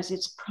 because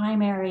its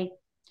primary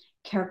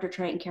character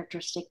trait and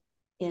characteristic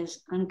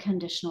is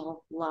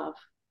unconditional love.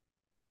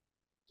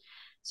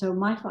 So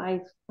my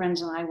five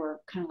friends and I were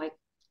kind of like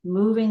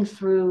moving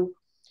through,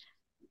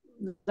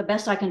 the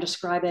best I can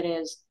describe it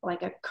is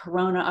like a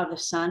corona of the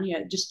sun,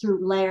 just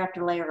through layer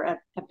after layer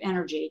of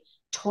energy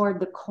toward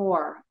the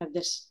core of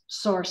this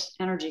source,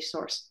 energy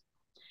source.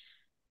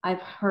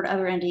 I've heard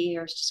other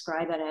NDEers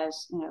describe it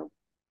as,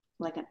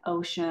 like an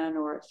ocean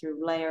or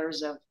through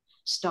layers of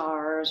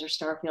stars or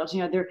star fields.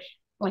 There,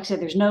 like I said,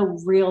 there's no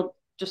real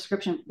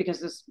description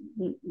because it's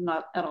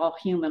not at all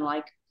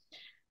human-like.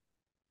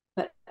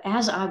 But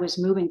as I was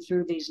moving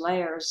through these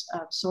layers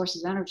of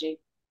Source's energy,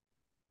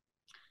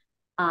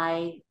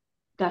 I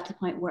got to the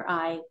point where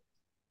I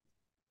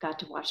got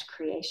to watch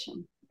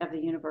creation of the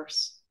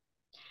universe.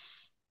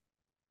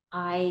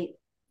 I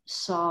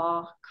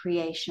saw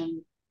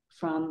creation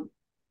from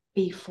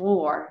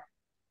before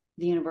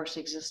the universe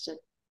existed.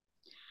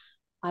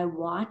 I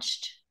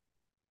watched,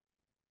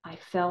 I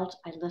felt,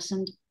 I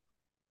listened,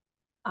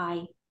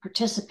 I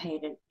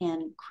participated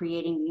in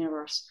creating the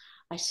universe.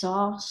 I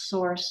saw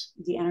Source,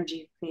 the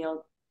energy field,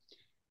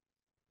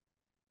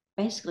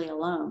 basically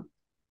alone,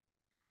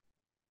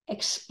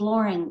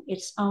 exploring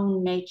its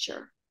own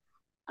nature,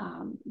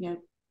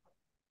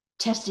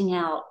 testing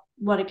out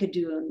what it could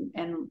do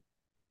and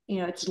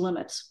its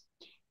limits.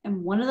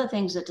 And one of the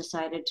things it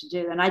decided to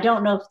do, and I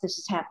don't know if this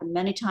has happened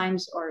many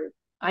times or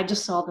I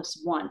just saw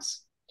this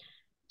once,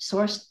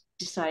 Source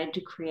decided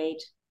to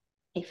create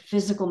a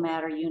physical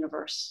matter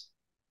universe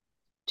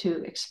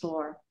to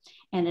explore.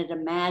 And it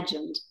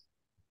imagined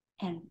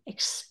and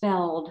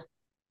expelled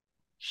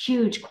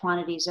huge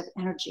quantities of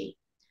energy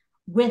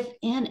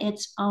within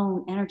its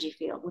own energy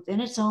field, within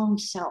its own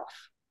self,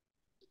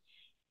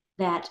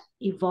 that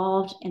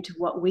evolved into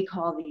what we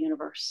call the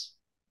universe.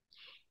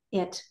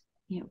 It,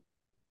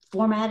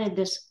 formatted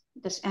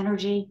this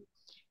energy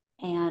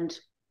and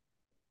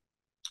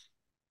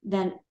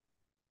then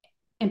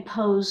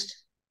imposed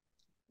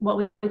what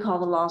we call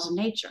the laws of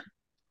nature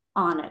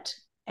on it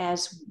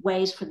as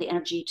ways for the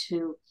energy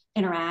to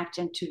interact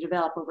and to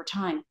develop over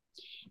time.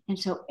 And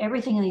so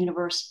everything in the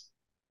universe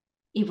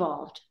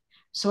evolved.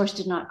 Source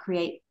did not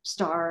create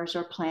stars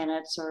or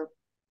planets or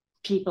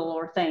people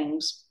or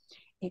things.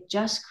 It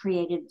just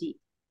created the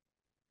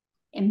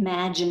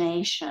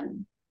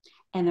imagination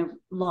and the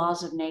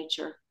laws of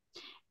nature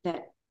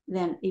that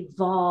then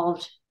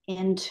evolved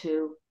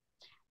into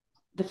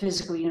the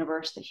physical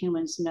universe that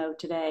humans know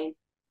today.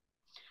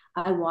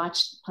 I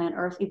watched planet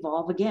Earth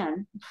evolve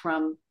again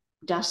from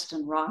dust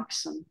and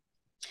rocks, and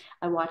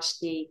I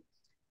watched the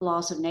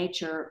laws of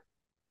nature,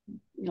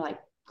 like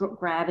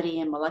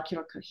gravity and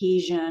molecular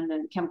cohesion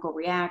and chemical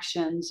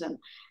reactions and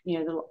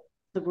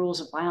the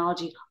rules of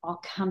biology all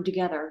come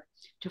together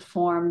to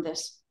form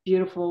this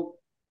beautiful,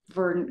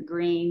 verdant,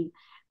 green,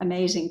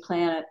 amazing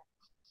planet.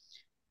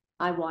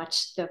 I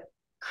watched the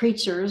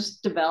creatures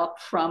develop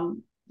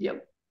from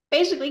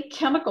basically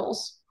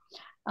chemicals.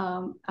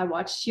 I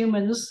watched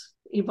humans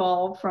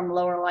evolve from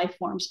lower life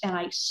forms, and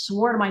I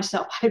swore to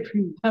myself I'd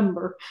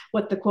remember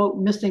what the quote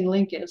missing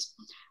link is.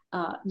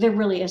 There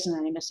really isn't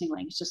any missing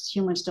link. It's just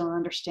humans don't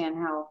understand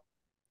how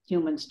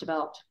humans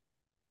developed.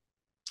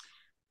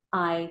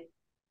 I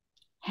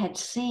had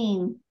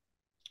seen,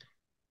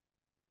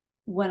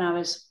 when I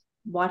was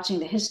watching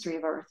the history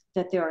of Earth,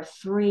 that there are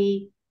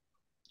three.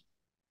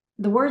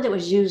 The word that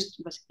was used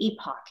was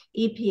epoch,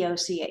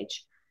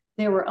 E-P-O-C-H.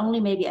 There were only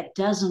maybe a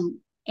dozen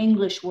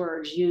English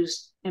words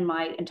used in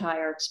my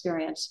entire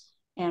experience,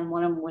 and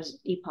one of them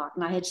was epoch.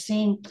 And I had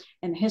seen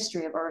in the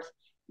history of Earth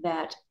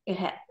that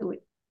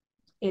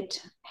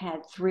it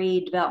had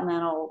three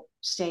developmental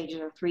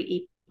stages or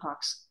three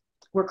epochs.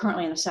 We're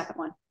currently in the second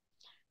one.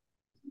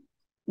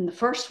 And the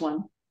first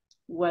one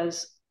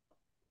was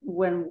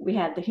when we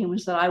had the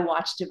humans that I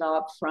watched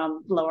develop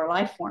from lower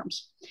life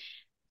forms.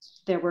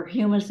 There were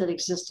humans that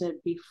existed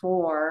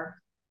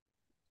before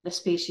the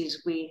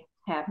species we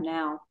have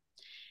now.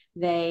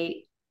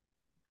 They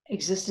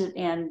existed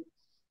in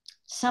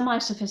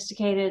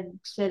semi-sophisticated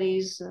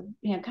cities,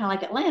 kind of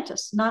like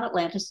Atlantis, not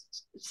Atlantis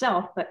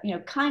itself, but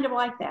kind of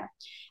like that.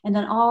 And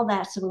then all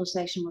that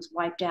civilization was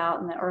wiped out,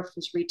 and the Earth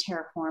was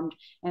re-terraformed,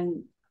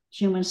 and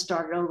humans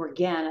started over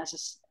again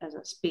as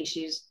a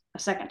species a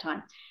second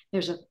time.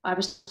 I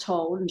was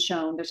told and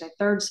shown there's a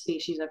third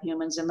species of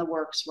humans in the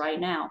works right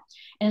now,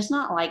 and it's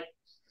not like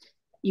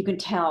you can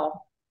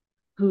tell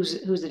who's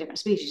the different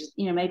species.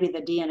 Maybe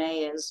the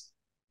DNA is,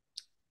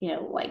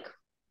 like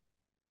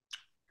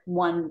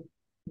one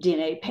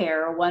DNA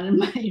pair or one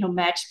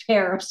matched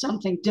pair of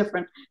something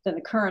different than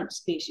the current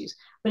species,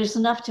 but it's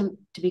enough to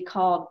be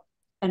called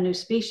a new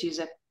species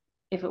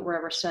if it were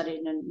ever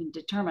studied and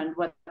determined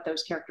what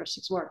those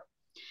characteristics were.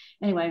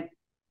 Anyway,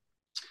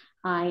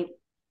 I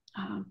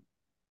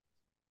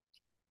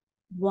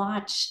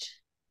watched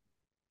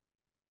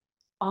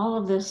all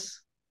of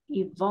this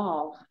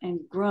evolve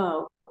and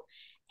grow,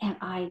 and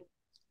I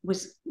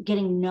was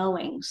getting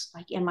knowings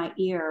like in my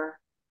ear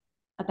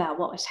about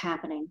what was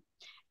happening.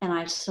 And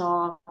I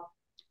saw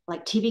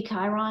like TV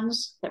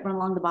chyrons that run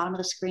along the bottom of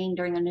the screen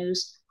during the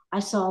news. I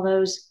saw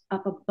those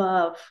up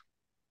above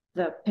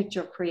the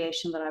picture of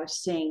creation that I was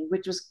seeing,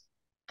 which was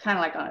kind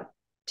of like on a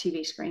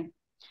TV screen.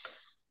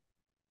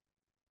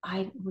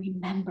 I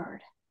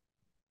remembered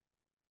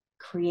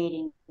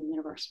creating the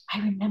universe.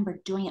 I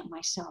remembered doing it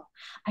myself.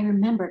 I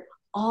remembered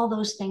all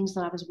those things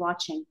that I was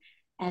watching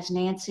as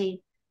Nanci,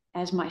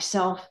 as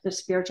myself, the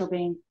spiritual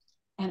being,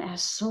 and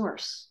as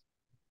source.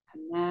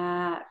 And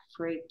that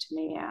freaked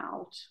me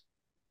out.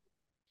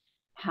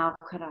 How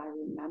could I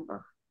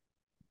remember?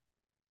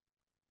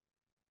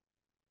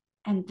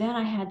 And then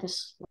I had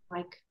this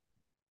like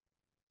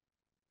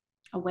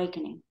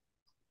awakening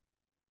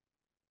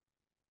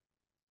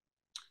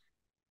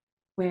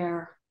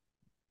where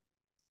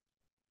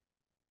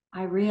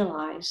I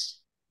realized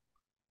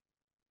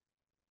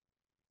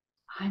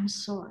I'm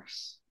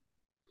source.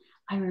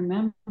 I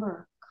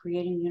remember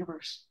creating the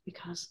universe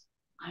because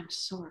I'm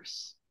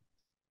source.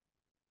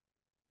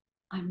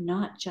 I'm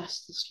not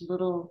just this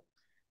little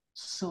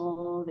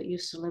soul that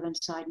used to live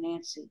inside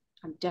Nanci.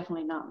 I'm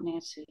definitely not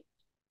Nanci.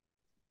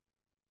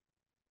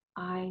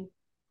 I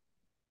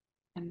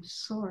am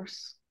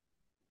source.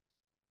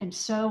 And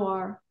so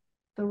are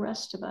the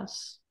rest of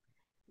us.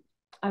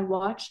 I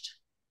watched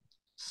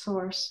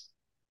source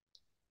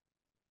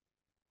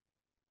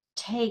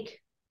take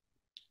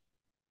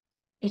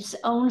its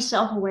own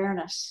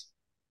self-awareness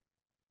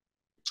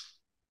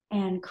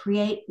and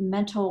create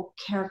mental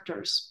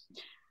characters.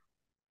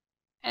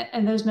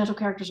 And those mental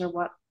characters are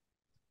what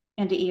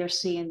NDE or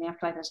C in the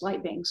afterlife as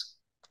light beings.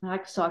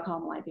 So I call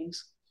them light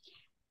beings.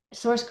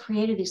 Source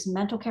created these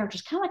mental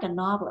characters, kind of like a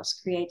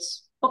novelist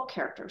creates book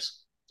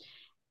characters.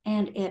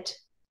 And it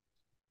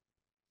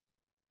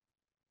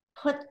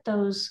put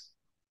those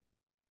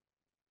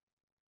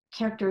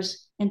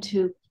characters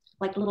into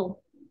like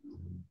little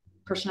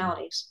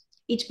personalities.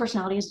 Each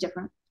personality is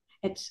different.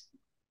 It's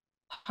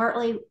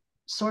partly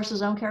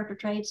Source's own character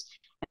traits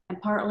and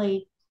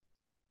partly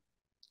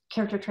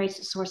character traits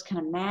that Source can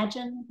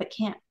imagine but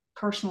can't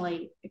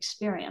personally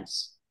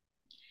experience.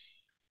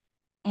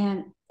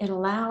 And it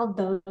allowed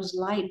those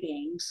light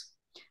beings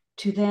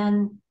to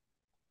then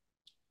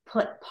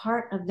put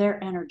part of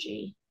their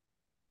energy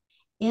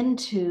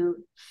into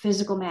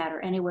physical matter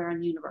anywhere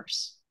in the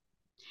universe.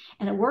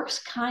 And it works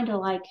kind of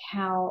like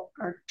how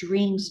our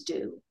dreams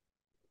do.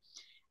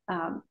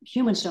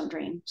 Humans don't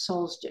dream,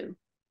 souls do.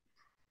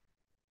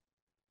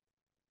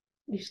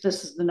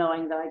 This is the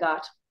knowing that I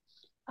got.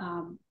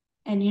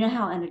 And you know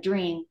how in a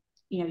dream,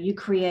 you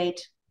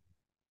create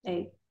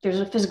there's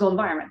a physical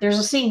environment, there's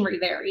a scenery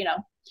there,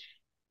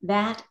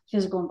 that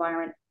physical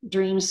environment,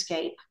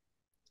 dreamscape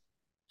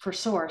for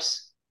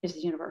Source is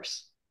the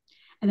universe.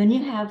 And then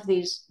you have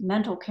these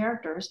mental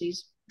characters,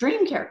 these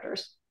dream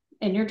characters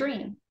in your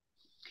dream.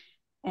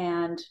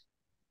 And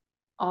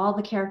all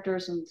the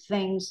characters and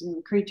things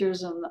and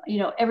creatures and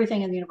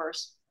everything in the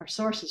universe are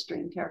Source's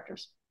dream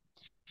characters.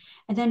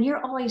 And then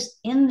you're always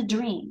in the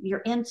dream. You're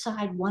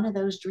inside one of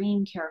those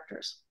dream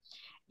characters.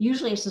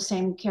 Usually it's the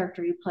same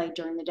character you play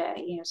during the day.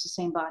 It's the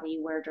same body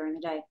you wear during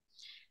the day.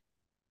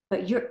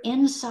 But you're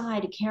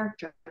inside a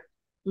character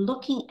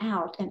looking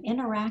out and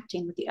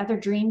interacting with the other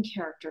dream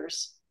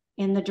characters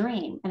in the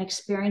dream and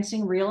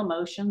experiencing real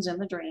emotions in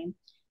the dream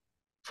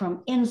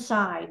from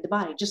inside the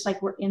body, just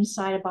like we're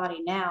inside a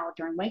body now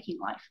during waking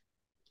life.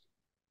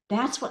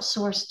 That's what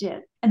Source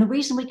did. And the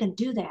reason we can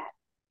do that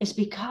is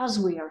because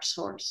we are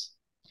Source.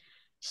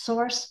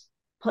 Source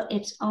put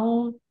its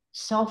own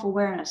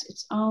self-awareness,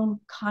 its own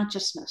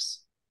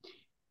consciousness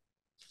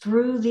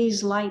through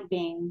these light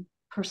being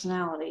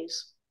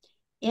personalities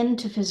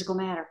into physical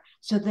matter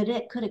so that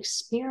it could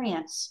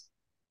experience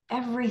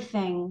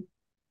everything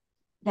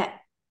that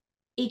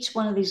each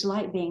one of these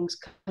light beings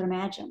could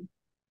imagine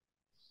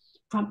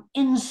from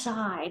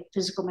inside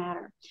physical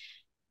matter.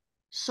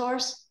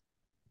 Source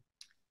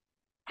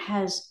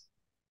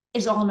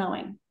is all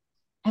knowing,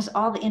 has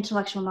all the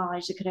intellectual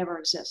knowledge that could ever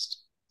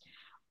exist.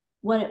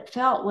 What it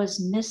felt was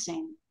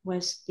missing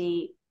was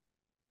the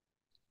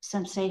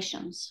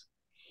sensations.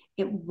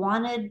 It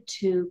wanted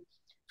to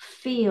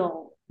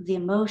feel the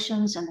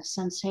emotions and the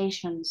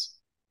sensations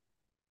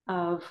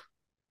of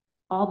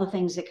all the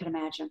things it could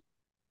imagine.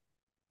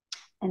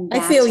 And I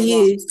feel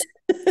used.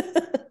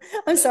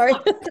 I'm sorry.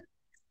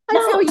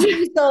 I feel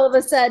used all of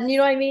a sudden. You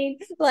know what I mean?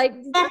 Like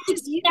that's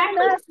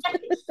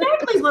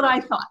exactly what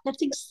I thought.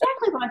 That's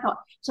exactly what I thought.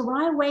 So when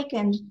I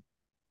awakened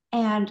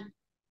and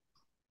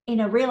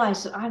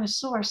realized that I was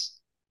source,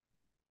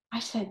 I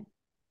said,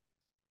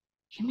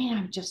 "You mean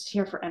I'm just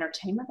here for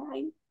entertainment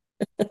value?"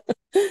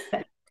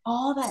 That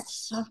all that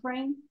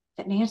suffering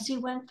that Nanci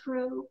went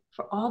through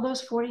for all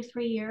those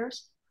 43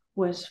 years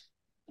was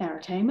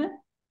entertainment.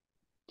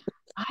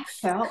 I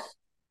felt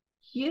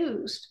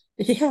used.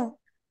 Yeah.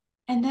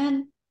 And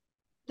then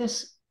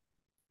this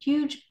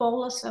huge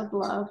bolus of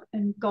love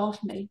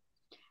engulfed me.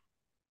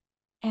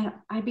 And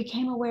I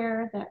became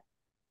aware that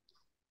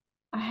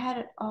I had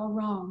it all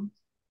wrong,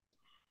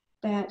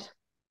 that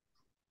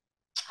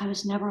I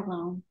was never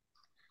alone.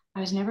 I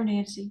was never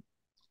Nanci.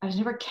 I was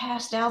never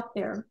cast out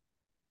there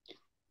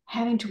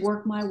having to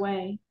work my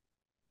way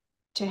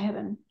to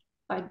heaven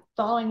by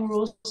following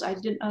rules I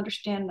didn't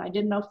understand and I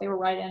didn't know if they were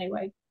right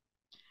anyway.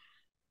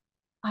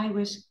 I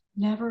was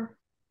never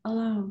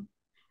alone,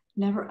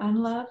 never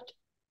unloved,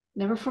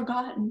 never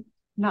forgotten,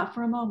 not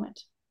for a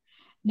moment,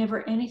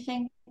 never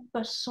anything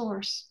but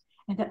source,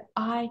 and that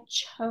I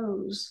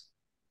chose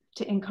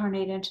to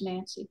incarnate into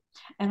Nanci.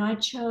 And I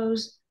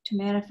chose to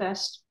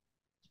manifest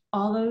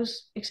all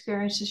those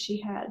experiences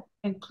she had,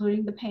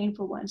 including the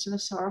painful ones and the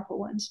sorrowful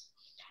ones.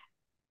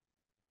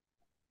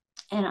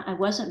 And I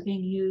wasn't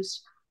being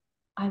used,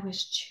 I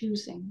was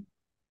choosing.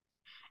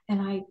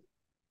 And I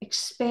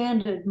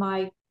expanded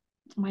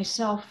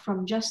myself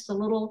from just the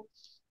little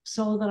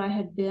soul that I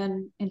had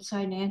been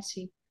inside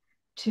Nanci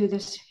to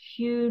this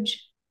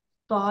huge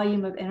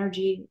volume of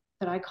energy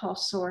that I call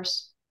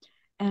source.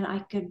 And I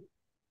could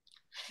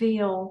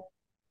feel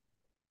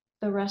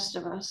the rest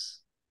of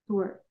us who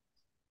were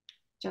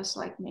just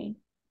like me.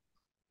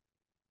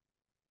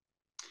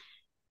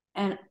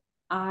 And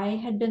I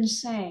had been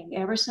saying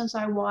ever since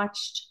I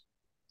watched,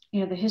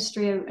 the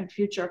history and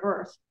future of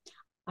Earth,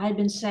 I had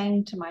been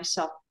saying to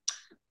myself,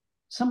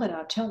 somebody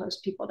ought to tell those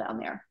people down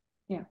there.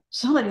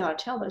 Somebody ought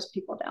to tell those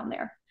people down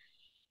there.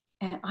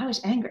 And I was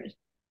angry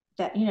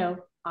that,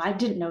 I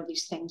didn't know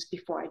these things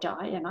before I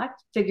died. And I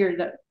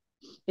figured that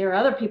there are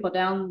other people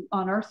down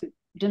on Earth who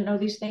didn't know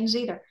these things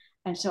either.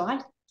 And so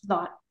I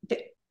thought the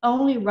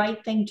only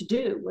right thing to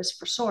do was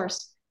for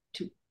Source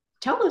to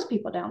tell those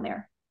people down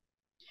there.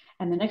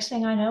 And the next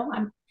thing I know,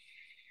 I'm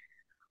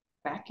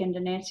back into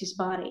Nanci's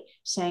body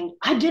saying,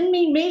 I didn't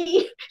mean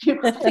me.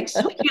 I think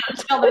somebody got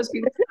to tell those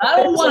people. I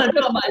don't want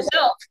to tell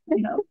myself,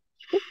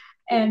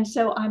 And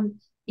so I'm,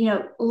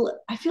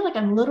 I feel like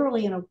I'm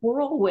literally in a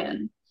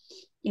whirlwind,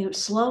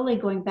 slowly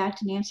going back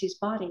to Nanci's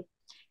body.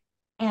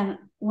 And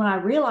when I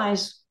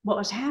realized what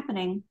was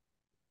happening,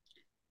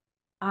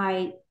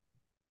 I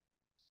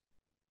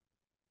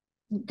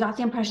got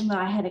the impression that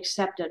I had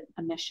accepted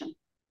a mission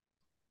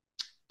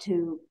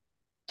to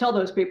tell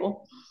those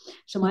people.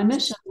 So my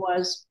mission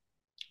was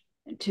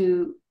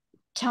to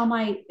tell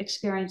my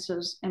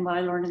experiences and what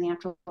I learned in the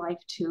afterlife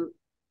to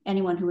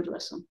anyone who would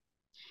listen,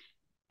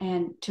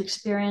 and to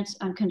experience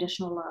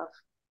unconditional love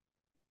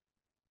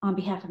on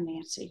behalf of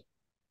Nanci,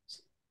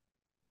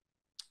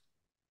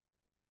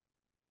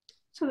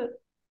 so that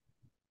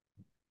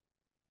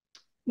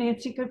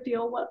Nanci could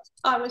feel what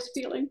I was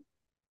feeling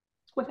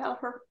without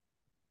her.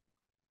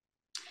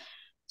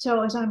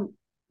 So as I'm,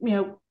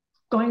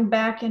 going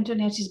back into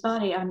Nanci's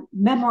body, I'm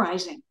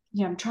memorizing.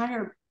 I'm trying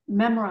to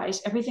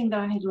memorize everything that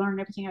I had learned,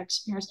 everything I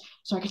experienced,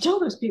 so I could tell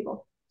those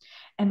people.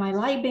 And my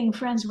light being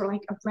friends were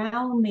like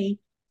around me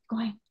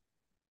going,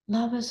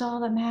 love is all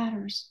that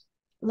matters.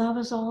 Love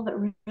is all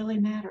that really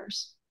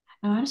matters.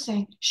 And I'm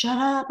saying, shut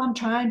up, I'm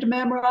trying to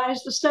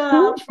memorize the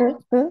stuff.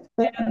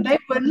 And they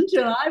wouldn't,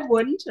 and I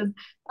wouldn't. And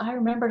I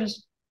remembered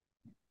as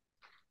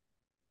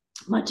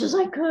much as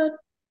I could.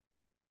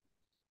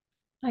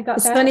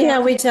 It's funny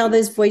how we tell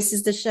those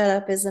voices to shut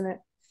up, isn't it?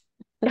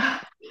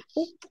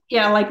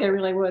 Yeah, like they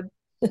really would.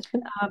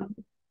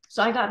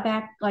 So I got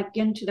back like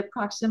into the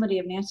proximity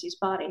of Nanci's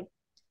body,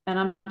 and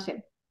I'm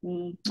saying,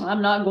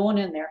 I'm not going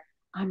in there.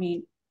 I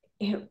mean,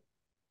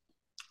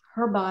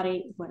 her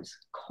body was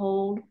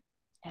cold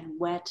and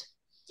wet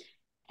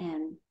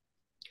and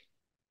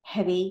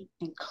heavy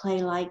and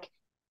clay-like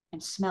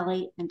and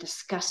smelly and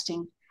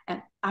disgusting,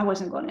 and I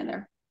wasn't going in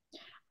there.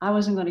 I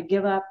wasn't going to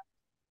give up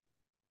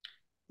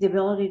the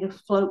ability to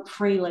float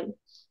freely.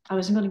 I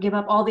wasn't going to give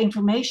up all the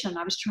information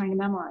I was trying to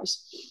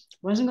memorize. I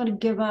wasn't going to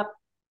give up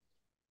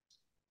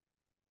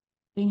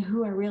being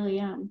who I really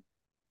am,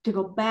 to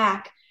go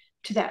back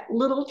to that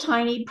little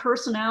tiny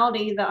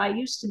personality that I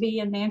used to be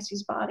in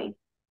Nanci's body.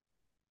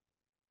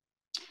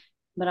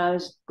 But I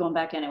was going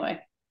back anyway.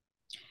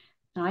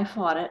 And I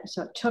fought it.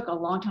 So it took a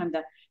long time.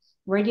 The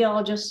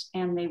radiologist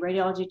and the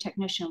radiology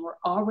technician were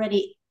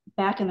already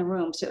back in the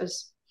room. So it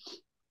was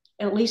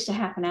at least a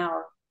half an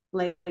hour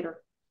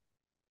later.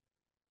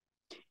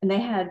 And they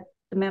had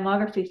the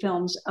mammography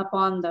films up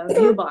on the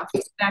view box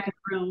back in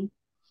the room,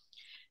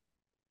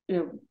 you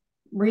know,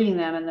 reading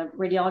them. And the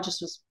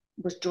radiologist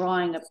was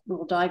drawing a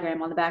little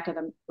diagram on the back of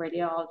the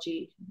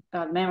radiology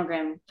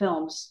mammogram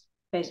films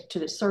to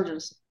the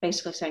surgeons,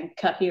 basically saying,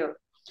 cut here.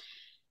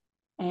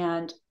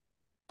 And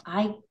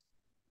I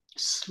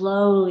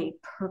slowly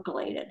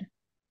percolated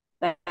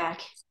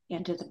back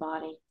into the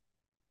body.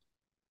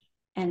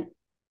 And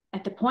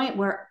at the point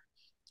where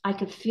I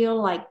could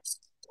feel like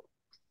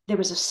there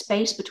was a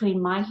space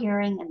between my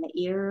hearing and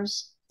the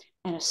ears,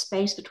 and a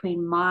space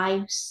between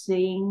my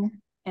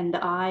seeing and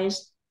the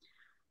eyes,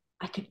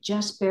 I could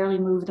just barely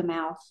move the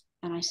mouth.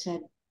 And I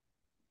said,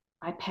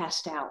 I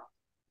passed out.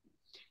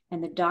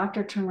 And the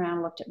doctor turned around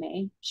and looked at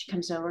me. She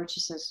comes over and she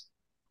says,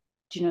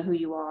 do you know who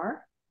you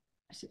are?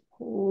 I said,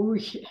 oh,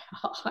 yeah,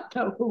 I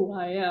know who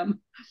I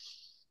am.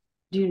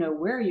 Do you know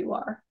where you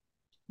are?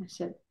 I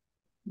said,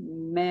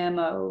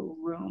 mammo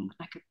room.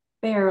 I could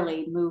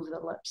barely move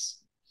the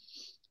lips.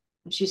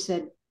 And she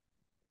said,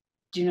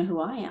 do you know who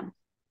I am?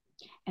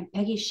 And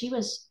Peggy, she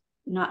was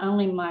not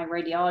only my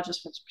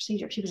radiologist for this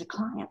procedure, she was a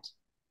client.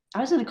 I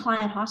was in a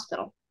client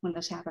hospital when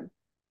this happened.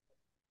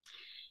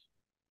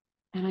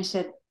 And I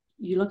said,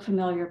 you look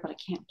familiar, but I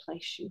can't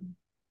place you.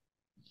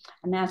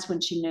 And that's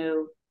when she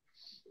knew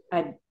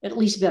I'd at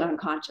least been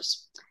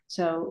unconscious.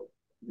 So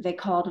they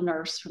called a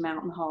nurse from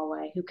out in the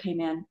hallway who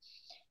came in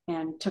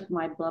and took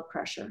my blood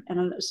pressure.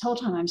 And this whole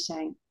time I'm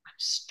saying, I'm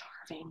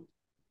starving.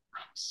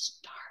 I'm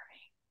starving.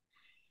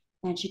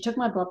 And she took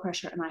my blood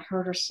pressure and I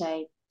heard her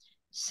say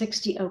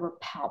 60 over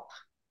palp.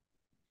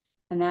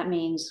 And that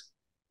means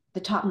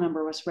the top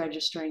number was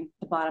registering,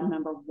 the bottom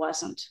number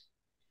wasn't.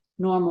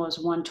 Normal is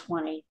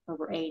 120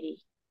 over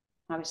 80.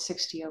 I was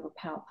 60 over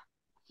palp.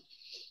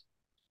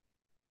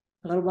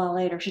 A little while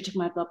later, she took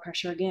my blood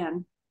pressure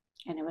again,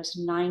 and it was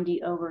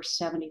 90 over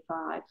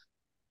 75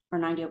 or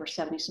 90 over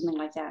 70, something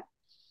like that.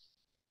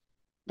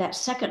 That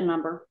second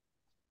number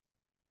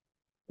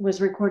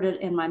was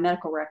recorded in my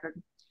medical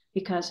record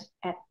because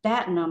at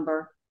that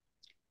number,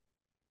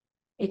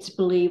 it's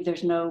believed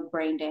there's no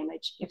brain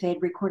damage. If they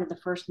had recorded the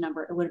first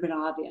number, it would have been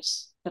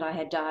obvious that I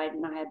had died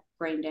and I had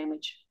brain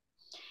damage.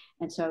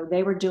 And so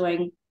they were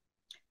doing,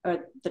 or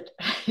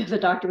the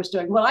doctor was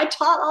doing, what I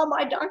taught all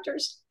my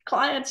doctors'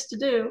 clients to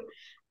do: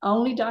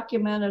 only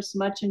document as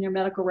much in your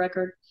medical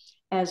record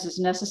as is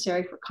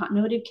necessary for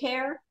continuity of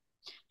care,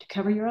 to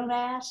cover your own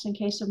ass in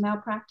case of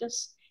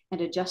malpractice, and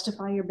to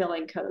justify your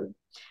billing code.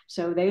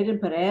 So they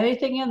didn't put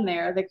anything in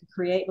there that could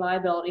create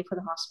liability for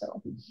the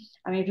hospital.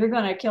 I mean, if you're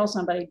going to kill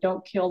somebody,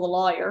 don't kill the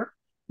lawyer.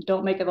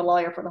 Don't make it the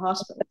lawyer for the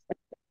hospital.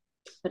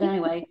 But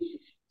anyway,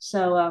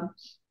 so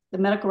the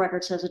medical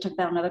record says it took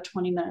about another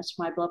 20 minutes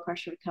for my blood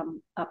pressure to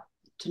come up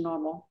to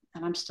normal.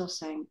 And I'm still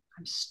saying,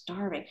 I'm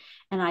starving.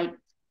 And I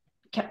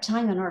kept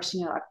telling the nurse,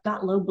 you know, I've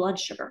got low blood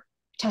sugar.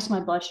 Test my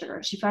blood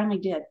sugar. She finally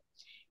did.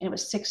 And it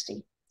was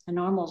 60. And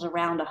normal is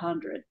around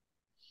 100.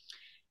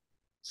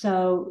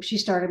 So she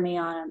started me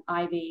on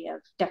an IV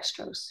of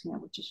dextrose, you know,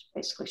 which is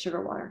basically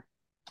sugar water.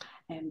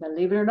 And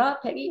believe it or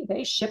not, Peggy,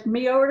 they shipped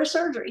me over to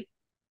surgery.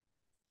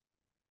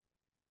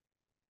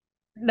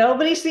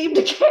 Nobody seemed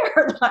to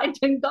care that I'd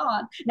been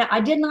gone. Now, I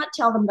did not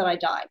tell them that I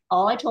died.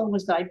 All I told them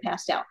was that I'd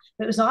passed out.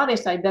 But it was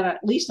obvious I'd been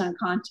at least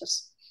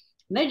unconscious.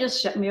 And they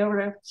just shipped me over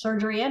to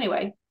surgery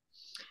anyway.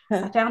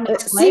 I found out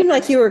it seemed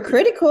like you were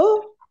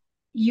critical.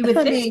 You would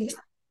think.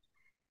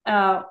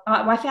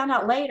 I found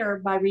out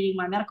later by reading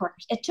my medical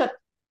records. It took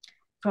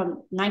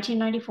from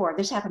 1994,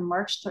 this happened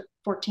March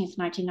 14th,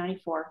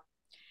 1994,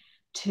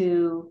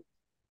 to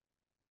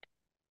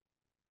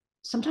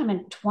sometime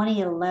in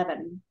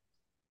 2011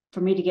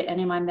 for me to get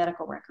any of my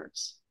medical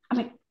records. I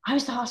mean, I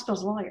was the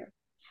hospital's lawyer.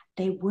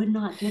 They would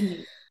not give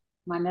me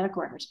my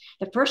medical records.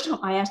 The first time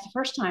I asked,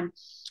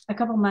 a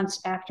couple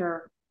months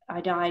after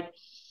I died,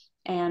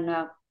 and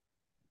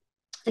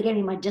they gave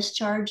me my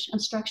discharge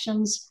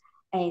instructions,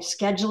 a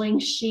scheduling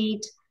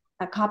sheet,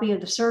 a copy of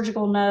the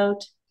surgical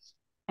note,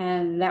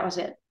 and that was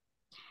it.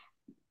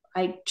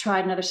 I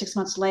tried another 6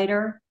 months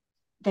later.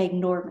 They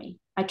ignored me.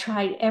 I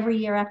tried every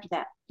year after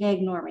that. They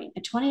ignored me.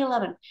 In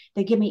 2011,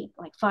 they give me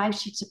like 5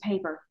 sheets of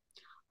paper,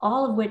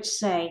 all of which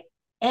say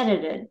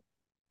edited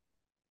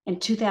in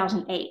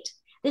 2008.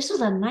 This was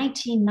a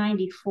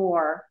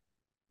 1994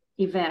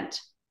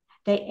 event.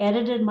 They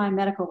edited my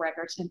medical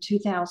records in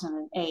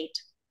 2008.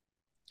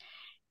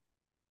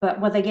 But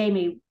what they gave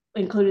me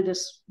included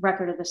this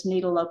record of this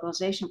needle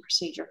localization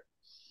procedure.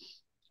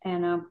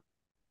 And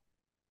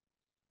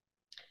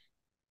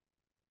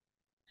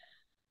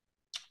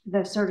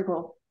the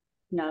surgical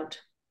note.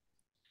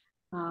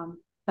 But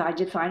I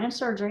did fine in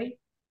surgery.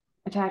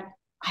 In fact,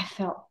 I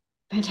felt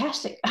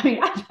fantastic. I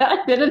mean,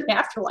 I've been in the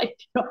afterlife.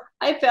 You know,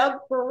 I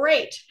felt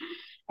great.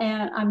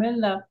 And I'm in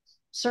the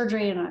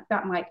surgery and I've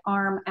got my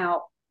arm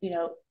out,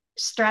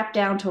 strapped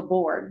down to a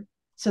board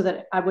so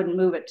that I wouldn't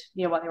move it,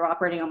 while they were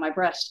operating on my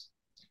breast.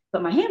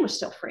 But my hand was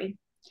still free.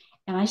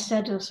 And I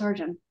said to the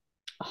surgeon,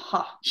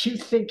 aha, you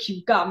think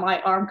you've got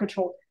my arm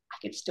control? I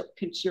can still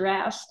pinch your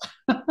ass.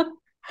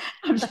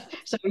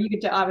 So you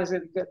could tell I was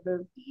in a good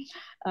mood.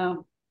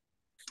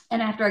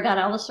 And after I got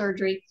out of the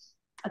surgery,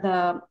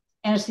 the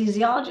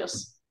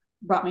anesthesiologist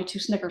brought me 2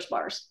 Snickers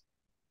bars.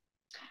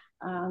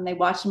 They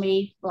watched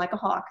me like a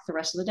hawk the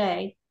rest of the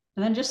day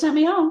and then just sent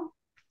me home.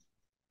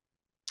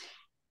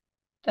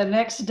 The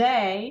next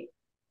day,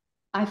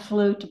 I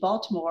flew to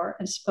Baltimore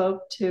and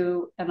spoke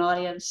to an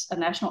audience, a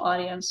national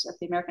audience at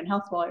the American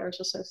Health Lawyers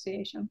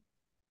Association.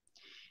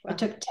 Wow. It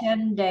took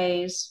 10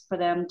 days for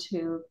them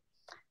to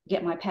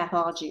get my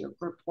pathology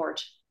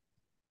report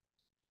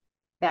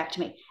back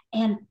to me.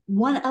 And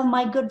one of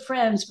my good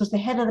friends was the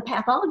head of the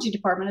pathology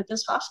department at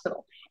this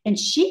hospital, and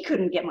she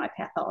couldn't get my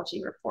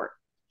pathology report.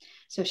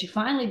 So she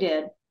finally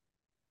did.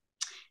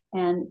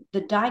 And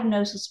the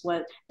diagnosis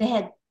was, they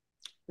had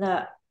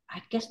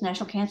I guess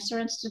National Cancer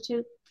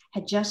Institute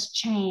had just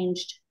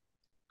changed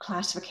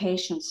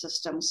classification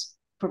systems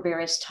for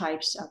various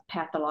types of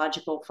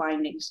pathological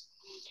findings.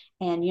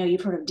 And,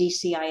 you've heard of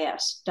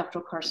DCIS,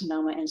 ductal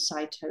carcinoma in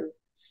situ.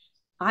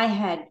 I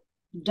had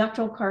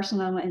ductal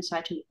carcinoma in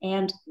situ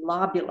and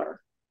lobular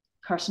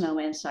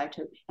carcinoma in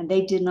situ, and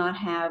they did not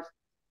have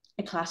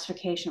a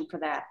classification for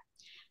that.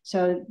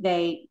 So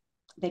they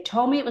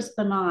told me it was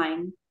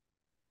benign,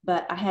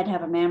 but I had to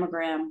have a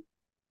mammogram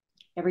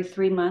every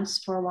 3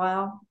 months for a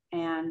while.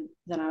 And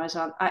then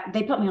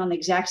they put me on the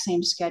exact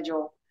same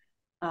schedule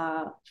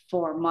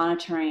for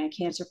monitoring a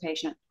cancer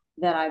patient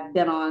that I've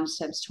been on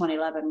since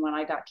 2011 when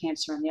I got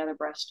cancer in the other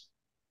breast.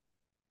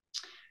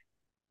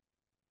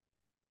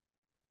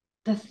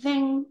 The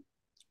thing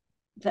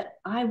that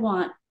I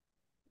want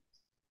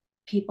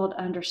people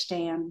to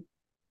understand,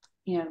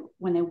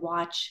 when they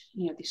watch,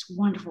 these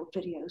wonderful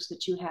videos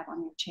that you have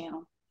on your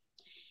channel,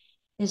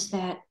 is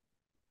that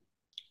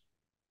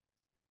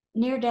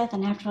near-death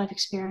and afterlife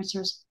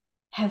experiencers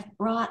have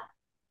brought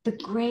the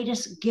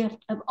greatest gift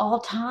of all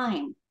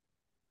time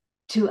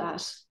to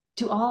us,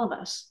 to all of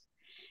us.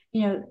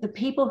 The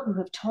people who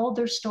have told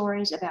their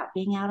stories about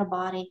being out of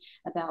body,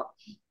 about,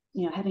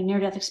 having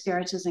near-death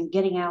experiences and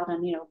getting out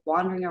and,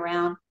 wandering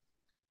around,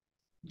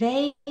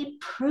 they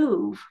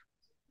prove,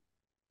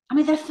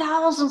 there are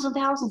thousands and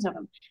thousands of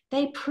them.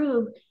 They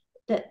prove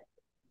that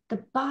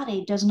the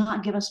body does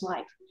not give us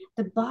life.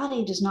 The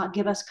body does not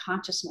give us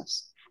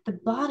consciousness. The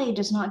body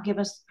does not give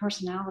us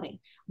personality.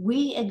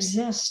 We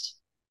exist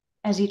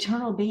as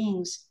eternal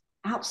beings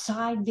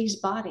outside these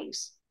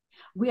bodies.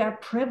 We are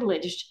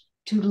privileged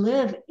to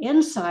live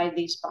inside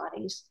these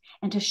bodies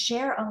and to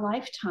share a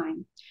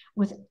lifetime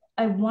with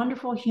a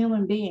wonderful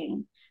human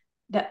being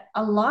that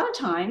a lot of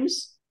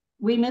times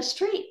we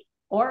mistreat,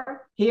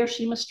 or he or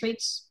she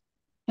mistreats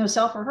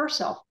himself or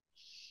herself,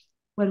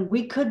 when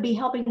we could be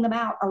helping them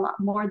out a lot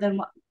more than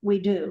what we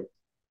do.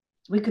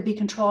 We could be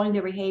controlling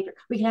their behavior.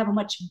 We could have a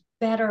much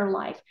better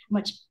life,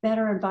 much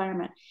better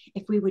environment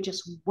if we would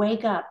just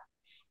wake up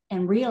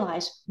and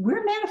realize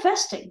we're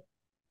manifesting.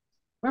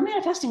 We're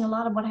manifesting a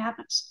lot of what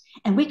happens,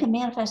 and we can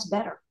manifest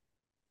better.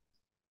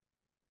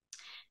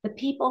 The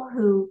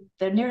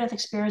near-death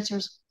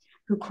experiencers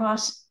who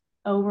cross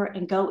over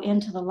and go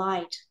into the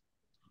light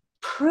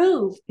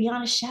prove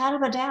beyond a shadow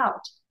of a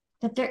doubt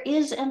that there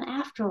is an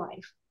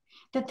afterlife,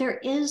 that there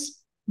is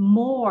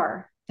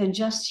more than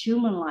just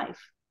human life,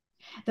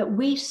 that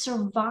we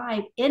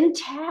survive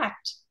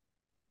intact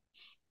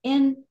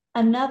in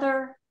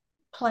another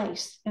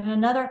place, in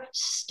another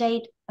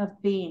state of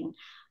being.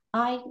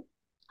 I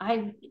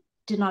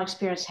did not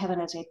experience heaven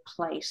as a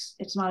place.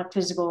 It's not a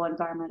physical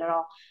environment at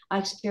all. I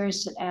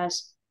experienced it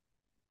as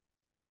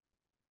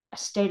a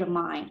state of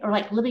mind, or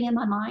like living in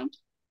my mind.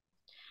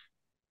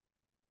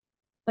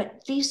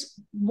 But these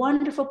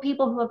wonderful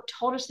people who have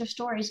told us their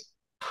stories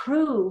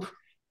prove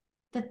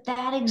that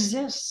that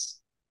exists.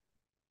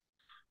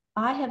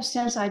 I have,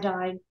 since I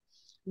died,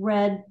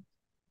 read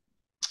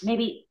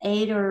maybe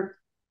 8 or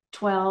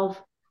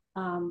 12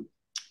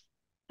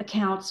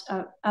 accounts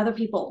of other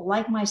people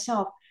like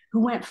myself who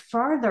went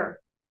further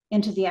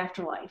into the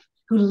afterlife,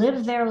 who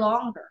lived there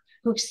longer,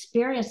 who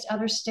experienced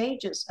other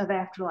stages of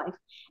afterlife,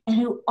 and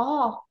who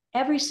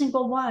every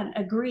single one,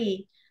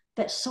 agree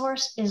that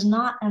Source is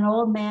not an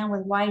old man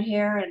with white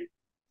hair and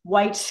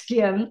white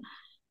skin,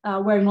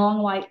 wearing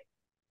long white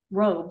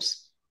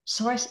robes.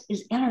 Source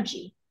is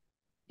energy.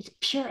 It's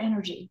pure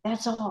energy.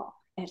 That's all.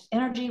 It's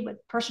energy with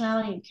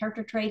personality and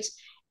character traits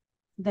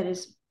that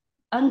is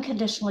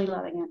unconditionally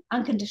loving and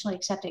unconditionally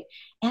accepting,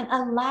 and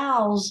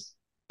allows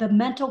the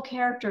mental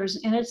characters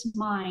in its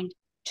mind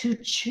to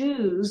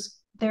choose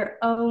their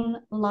own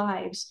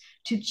lives,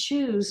 to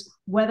choose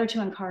whether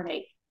to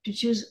incarnate, to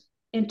choose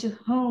into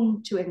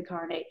whom to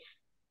incarnate,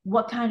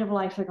 what kind of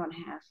life they're going to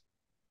have.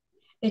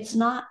 It's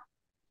not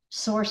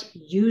Source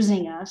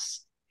using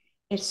us.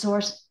 It's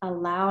Source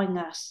allowing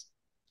us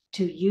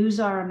to use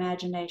our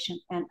imagination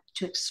and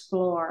to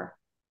explore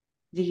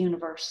the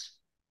universe.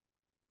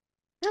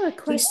 I have a He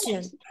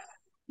question. says,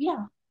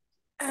 yeah,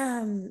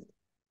 Um,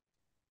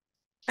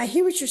 I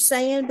hear what you're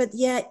saying, but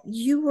yet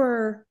you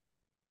were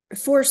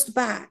forced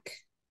back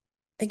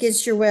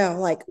against your will.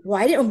 Like,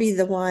 why didn't be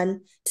the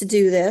one to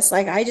do this?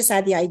 Like, I just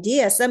had the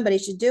idea somebody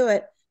should do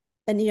it.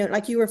 And,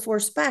 like you were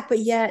forced back, but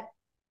yet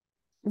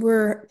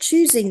we're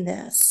choosing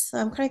this. So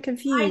I'm kind of I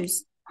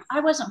confused. I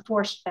wasn't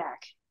forced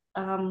back.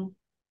 Um,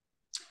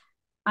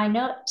 I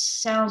know it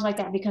sounds like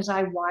that because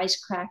I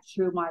wisecracked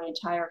through my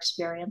entire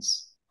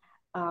experience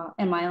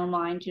in my own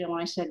mind. When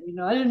I said,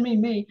 I didn't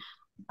mean me.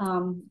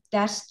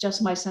 That's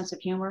just my sense of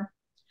humor.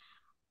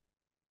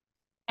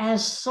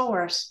 As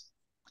source,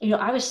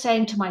 I was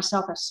saying to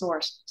myself as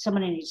source,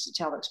 somebody needs to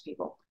tell those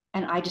people.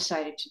 And I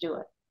decided to do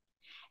it.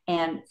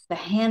 And the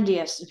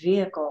handiest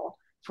vehicle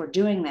for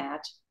doing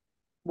that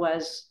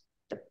was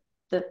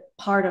the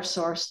part of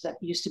source that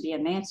used to be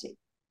in Nanci,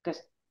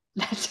 because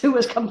that's who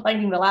was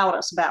complaining the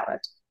loudest about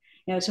it.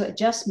 So it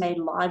just made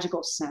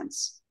logical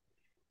sense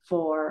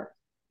for,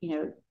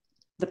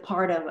 the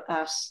part of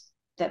us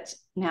that's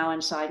now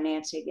inside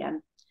Nanci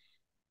again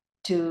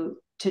to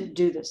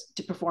do this,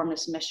 to perform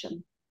this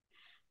mission.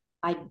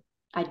 I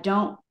I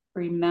don't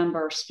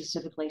remember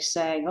specifically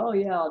saying, "Oh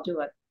yeah, I'll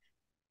do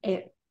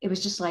it." It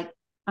was just like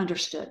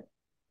understood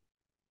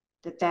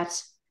that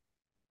that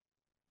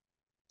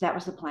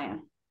was the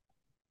plan,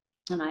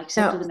 and I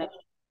accepted Now, the mission.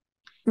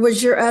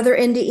 was your other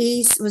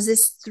NDEs, was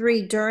this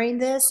three during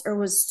this or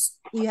was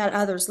you had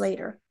others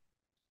later?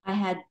 I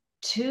had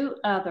two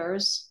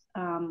others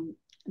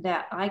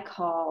that I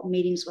call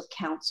meetings with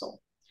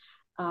counsel.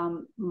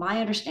 My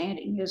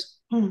understanding is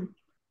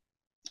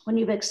when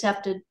you've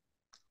accepted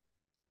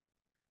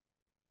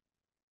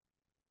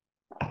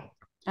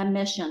a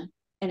mission,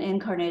 an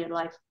incarnated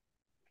life,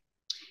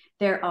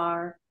 there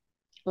are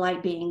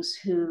light beings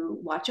who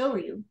watch over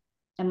you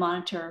and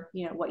monitor,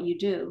 what you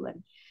do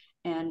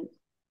and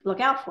look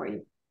out for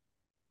you.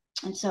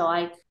 And so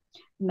I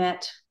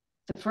met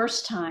the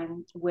first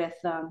time with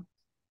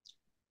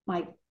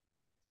my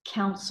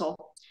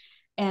counsel.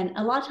 And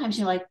a lot of times,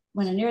 like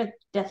when a near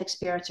death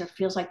experiencer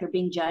feels like they're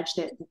being judged,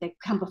 that they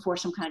come before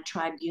some kind of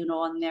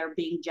tribunal and they're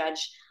being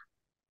judged,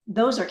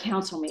 those are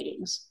council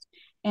meetings.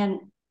 And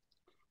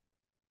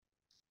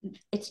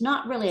it's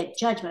not really a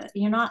judgment.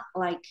 You're not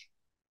like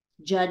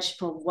judged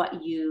for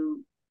what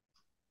you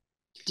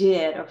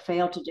did or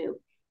failed to do.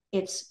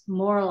 It's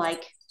more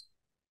like,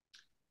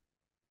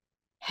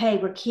 hey,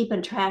 we're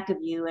keeping track of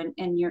you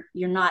and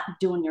you're not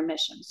doing your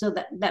mission. So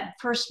that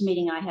first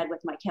meeting I had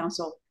with my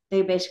council,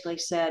 they basically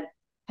said,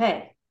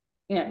 hey,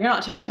 you're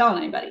not telling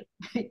anybody.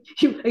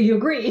 you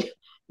agreed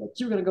that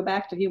you're going to go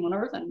back to human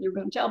earth and you're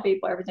going to tell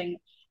people everything.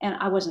 And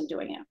I wasn't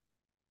doing it.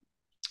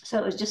 So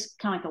it was just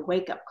kind of like a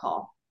wake up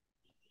call.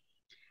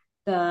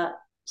 The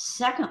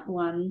second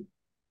one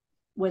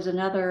was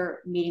another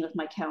meeting with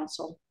my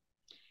council.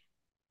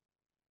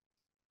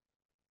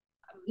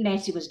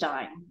 Nanci was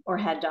dying or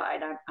had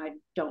died. I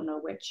don't know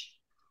which.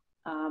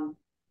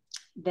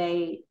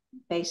 They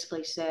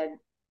basically said,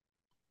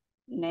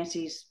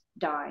 Nanci's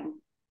dying.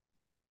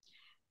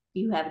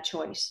 You have a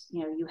choice.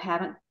 You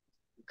haven't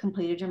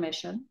completed your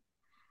mission,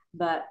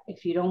 but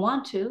if you don't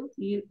want to,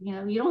 you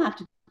don't have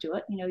to do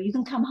it. You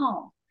can come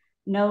home.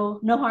 No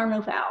harm,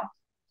 no foul.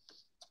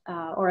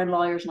 Or in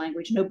lawyers'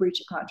 language, no breach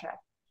of contract.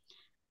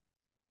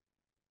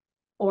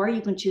 Or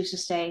you can choose to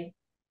stay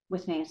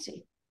with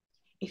Nanci.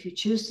 If you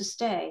choose to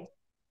stay,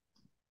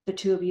 the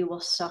two of you will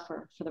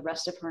suffer for the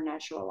rest of her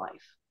natural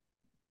life.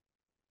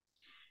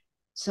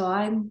 So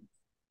I'm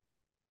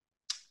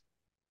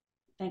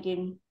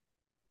thinking,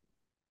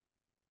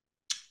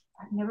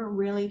 I've never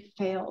really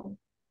failed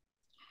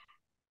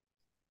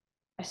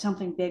at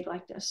something big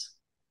like this.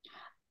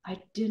 I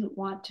didn't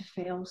want to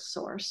fail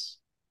Source.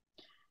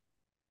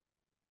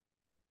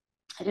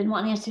 I didn't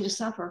want Nanci to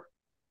suffer.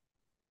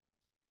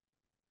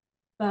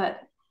 But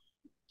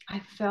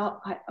I felt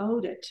I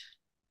owed it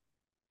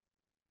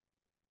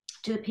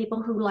to the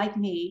people who, like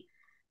me,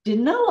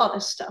 didn't know all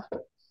this stuff.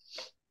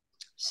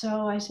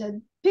 So I said,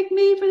 pick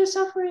me for the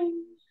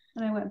suffering.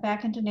 And I went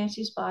back into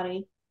Nanci's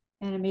body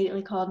and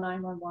immediately called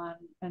 911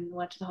 and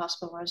went to the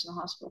hospital. I was in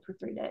the hospital for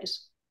 3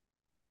 days.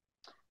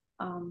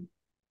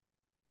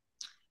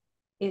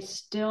 It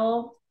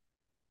still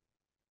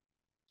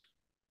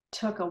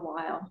took a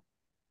while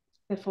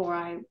before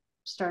I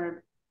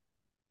started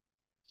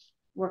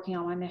working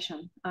on my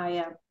mission.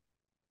 I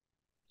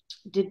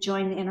did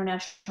join the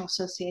International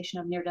Association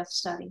of Near Death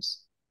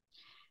Studies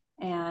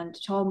and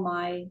told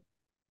my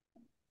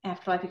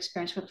afterlife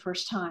experience for the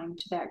first time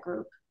to that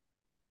group.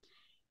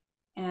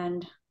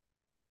 And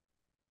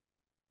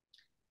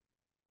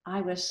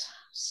I was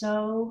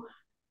so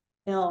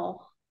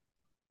ill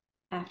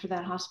after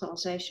that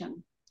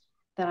hospitalization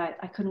that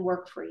I couldn't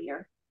work for a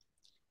year.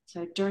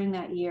 So during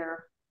that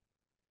year,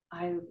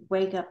 I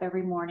wake up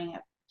every morning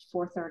at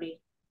 4:30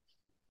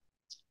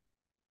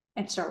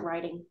 and start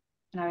writing.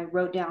 And I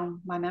wrote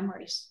down my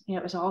memories.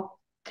 It was all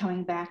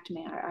coming back to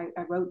me.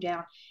 I wrote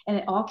down, and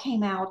it all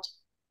came out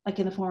like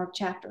in the form of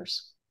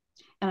chapters.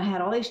 And I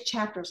had all these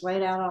chapters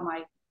laid out on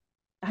I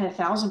had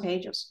 1,000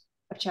 pages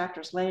of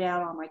chapters laid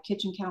out on my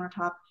kitchen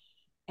countertop.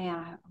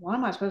 And what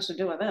am I supposed to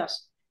do with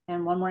this?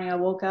 And one morning I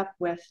woke up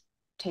with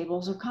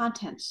tables of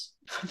contents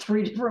for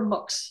 3 different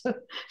books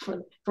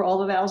for all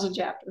the 1,000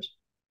 chapters.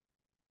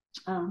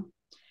 And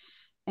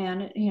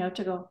it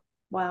took a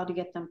while to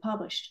get them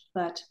published.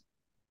 But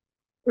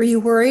Were you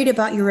worried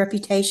about your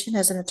reputation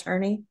as an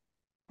attorney?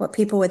 What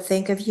people would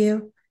think of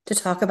you to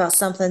talk about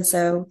something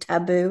so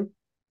taboo?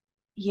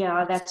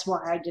 yeah, that's why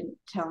I didn't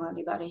tell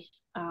anybody.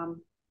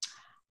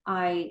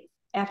 I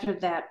After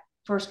that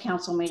first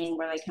council meeting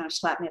where they kind of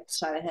slapped me up the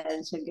side of the head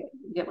and said,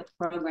 get with the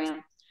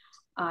program,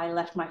 I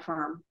left my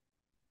firm.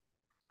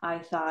 I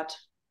thought,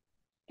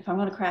 if I'm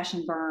going to crash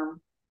and burn,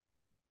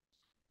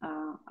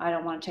 I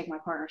don't want to take my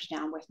partners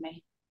down with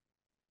me.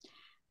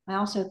 I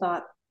also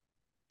thought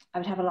I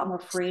would have a lot more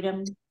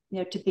freedom,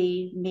 to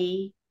be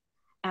me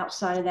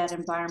outside of that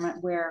environment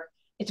where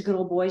it's a good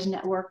old boys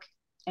network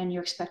and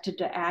you're expected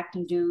to act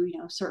and do,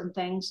 certain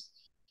things.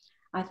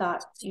 I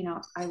thought,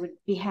 I would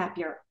be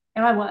happier.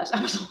 And I was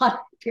a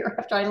lot happier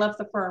after I left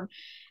the firm.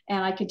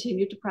 And I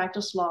continued to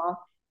practice law.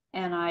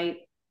 And I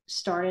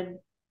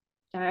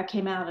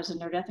came out as a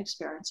near death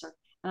experiencer.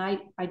 And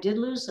I did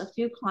lose a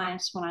few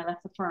clients when I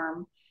left the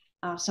firm,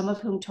 some of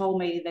whom told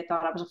me they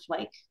thought I was a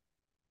flake.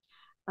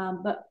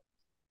 But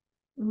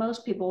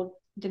most people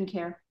didn't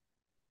care.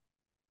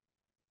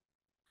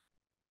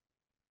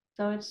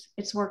 So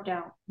it's worked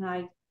out. And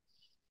I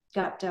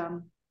got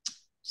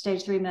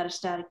stage 3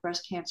 metastatic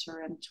breast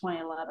cancer in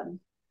 2011.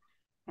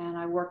 And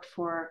I worked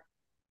for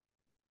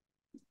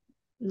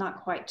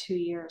not quite 2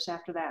 years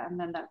after that. And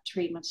then the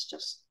treatments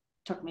just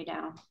took me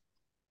down.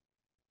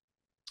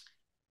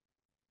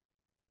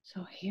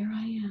 So here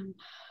I am,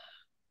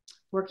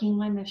 working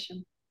my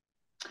mission,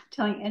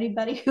 telling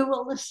anybody who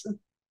will listen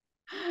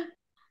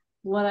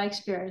what I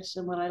experienced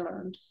and what I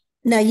learned.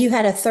 Now, you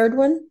had a third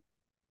one?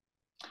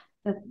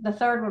 The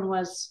third one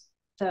was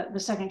the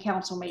second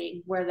council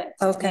meeting where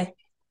Okay.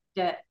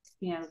 that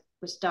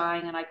was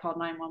dying, and I called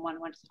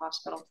 911, went to the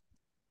hospital.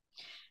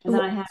 And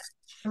then I had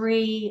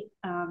 3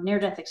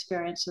 near-death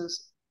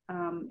experiences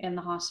in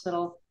the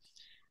hospital.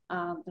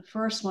 The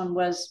first one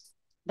was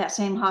that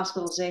same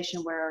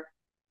hospitalization where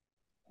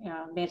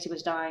Nanci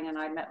was dying, and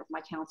I met with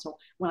my counsel.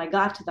 When I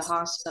got to the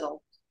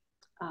hospital,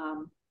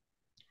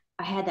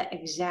 I had that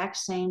exact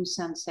same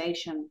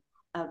sensation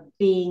of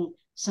being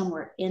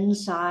somewhere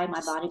inside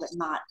my body, but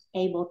not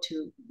able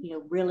to,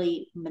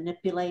 really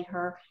manipulate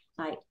her.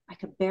 I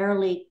could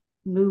barely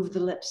move the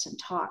lips and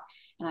talk.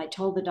 And I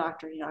told the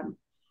doctor,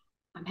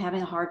 I'm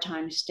having a hard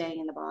time staying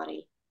in the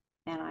body,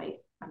 and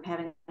I'm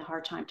having a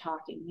hard time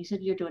talking. He said,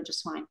 you're doing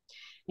just fine. And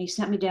he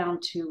sent me down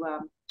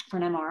for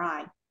an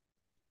MRI.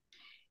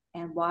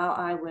 And while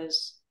I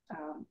was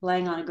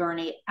laying on a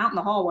gurney out in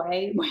the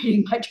hallway,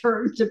 waiting my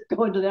turn to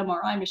go into the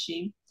MRI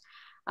machine,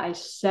 I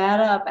sat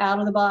up out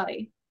of the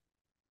body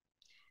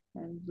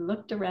and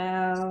looked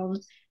around,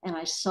 and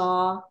I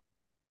saw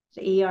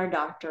the ER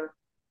doctor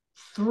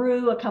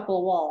through a couple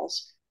of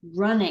walls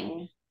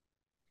running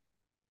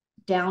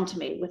down to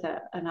me with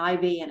an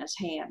IV in his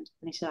hand.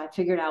 And he said, I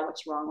figured out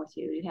what's wrong with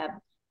you. You have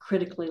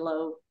critically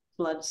low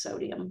blood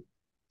sodium.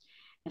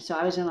 And so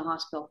I was in the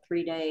hospital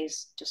 3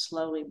 days to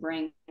slowly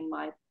bring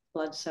my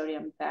blood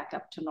sodium back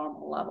up to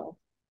normal level.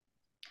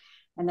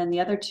 And then the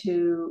other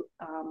 2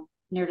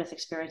 near-death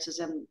experiences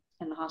in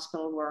the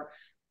hospital were,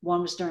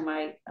 one was during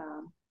my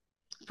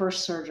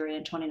first surgery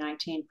in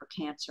 2019 for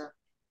cancer,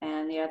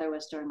 and the other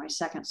was during my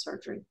second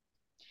surgery.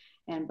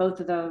 And both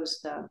of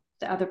those, the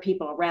other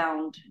people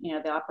around,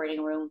 the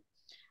operating room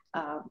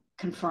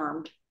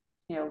confirmed,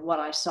 what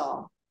I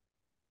saw.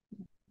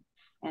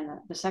 And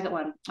the second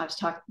one,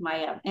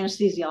 my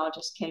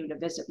anesthesiologist came to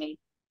visit me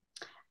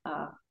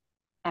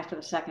after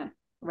the second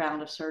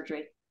round of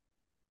surgery.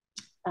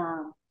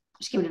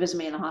 She came to visit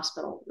me in the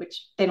hospital,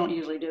 which they don't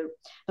usually do.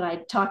 But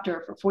I talked to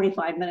her for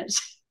 45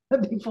 minutes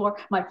before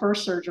my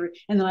first surgery.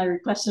 And then I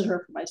requested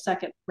her for my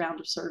second round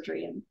of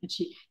surgery. And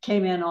she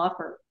came in off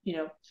her,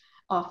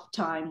 off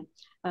time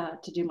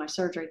to do my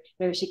surgery.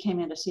 Maybe she came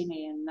in to see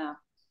me, and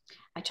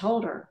I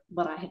told her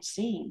what I had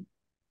seen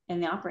in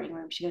the operating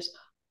room. She goes,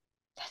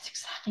 that's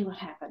exactly what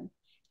happened.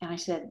 And I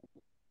said,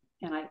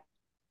 and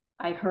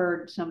I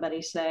heard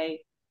somebody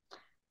say,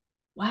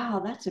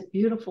 wow, that's a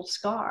beautiful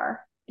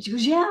scar. And she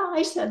goes, yeah,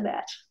 I said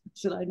that. I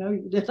said, I know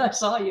you did. I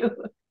saw you.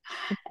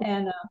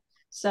 And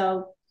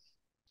so,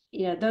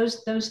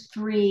 those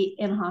 3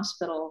 in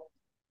hospital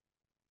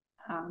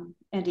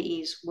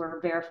NDEs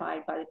were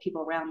verified by the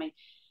people around me.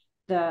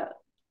 The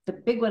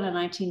big one in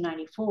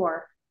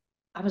 1994,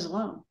 I was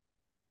alone.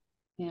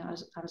 I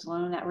was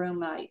alone in that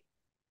room. I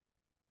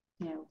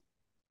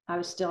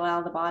was still out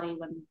of the body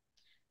when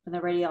the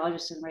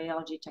radiologist and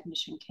radiology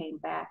technician came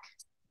back,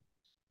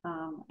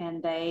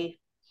 and they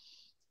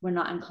were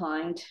not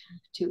inclined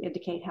to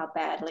indicate how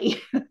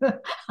badly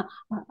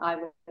I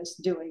was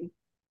doing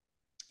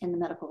in the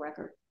medical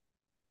record.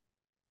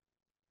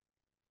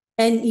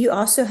 And you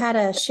also had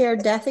a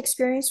shared death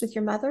experience with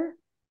your mother?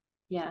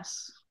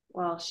 Yes.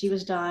 While she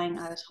was dying,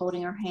 I was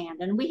holding her hand,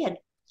 and we had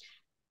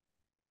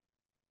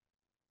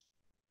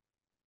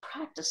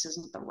practice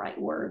isn't the right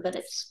word, but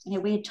it's,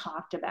 we had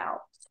talked about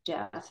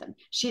death, and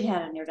she'd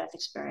had a near-death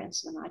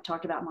experience, and I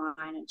talked about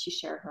mine, and she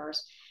shared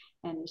hers.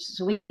 And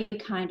so we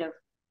kind of,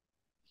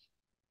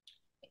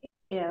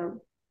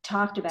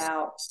 talked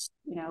about,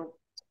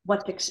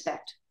 what to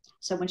expect.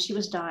 So when she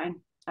was dying,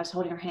 I was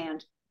holding her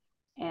hand,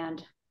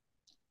 and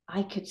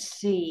I could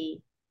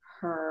see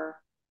her,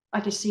 I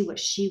could see what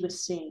she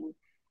was seeing.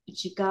 And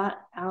she got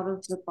out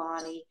of the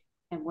body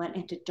and went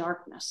into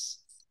darkness.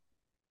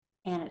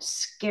 And it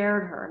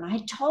scared her. And I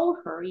told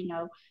her,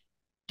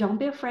 don't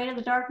be afraid of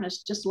the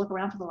darkness. Just look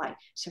around for the light.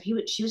 So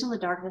she was in the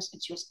darkness,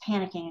 and she was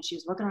panicking, and she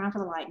was looking around for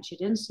the light, and she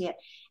didn't see it.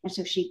 And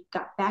so she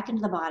got back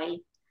into the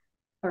body,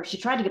 or she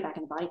tried to get back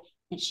in the body,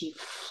 and she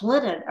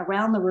flitted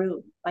around the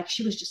room. Like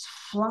she was just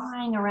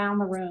flying around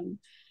the room.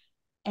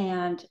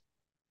 And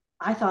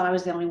I thought I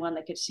was the only one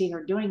that could see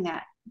her doing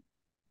that.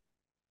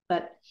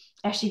 But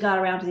as she got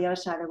around to the other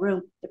side of the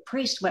room, the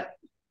priest went,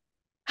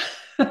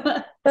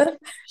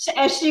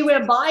 as she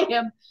went by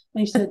him, and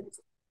he said,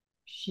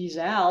 "She's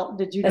out.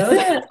 Did you know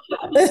that?"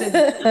 I said,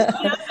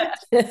 "I know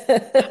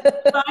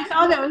that." But I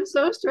thought that was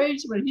so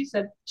strange when he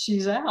said,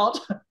 "She's out."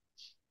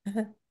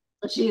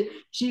 She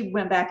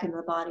went back into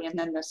the body, and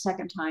then the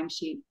second time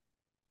she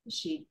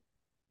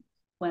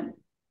went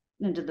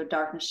into the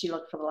darkness, she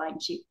looked for the light,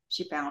 and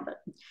she found it.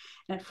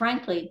 And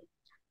frankly,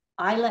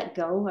 I let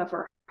go of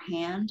her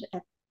hand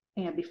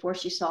before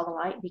she saw the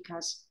light,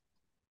 because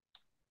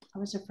I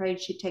was afraid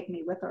she'd take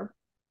me with her,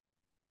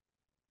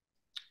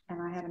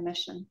 and I had a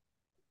mission.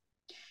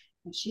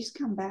 And she's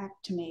come back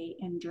to me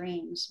in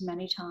dreams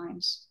many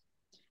times,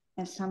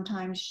 and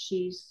sometimes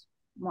she's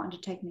wanting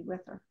to take me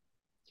with her.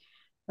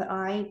 But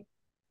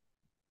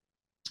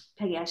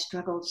Peggy, I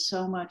struggled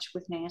so much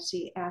with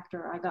Nanci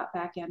after I got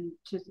back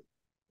into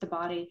the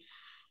body.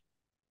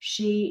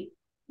 She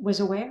was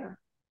aware.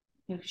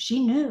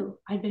 She knew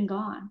I'd been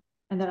gone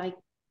and that I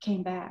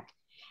came back.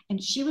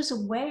 And she was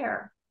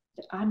aware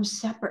that I'm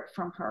separate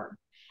from her.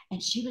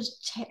 And she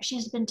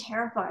has been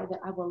terrified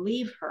that I will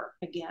leave her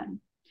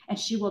again and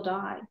she will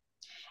die.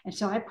 And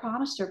so I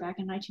promised her back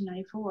in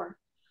 1994,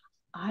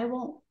 I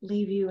won't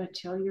leave you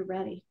until you're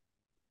ready.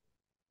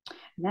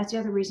 And that's the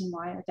other reason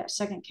why at that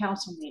second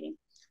council meeting,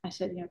 I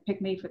said,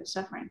 pick me for the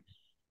suffering.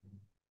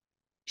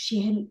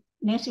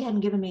 Nanci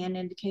hadn't given me an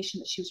indication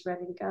that she was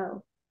ready to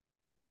go.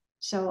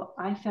 So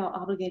I felt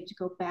obligated to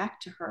go back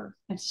to her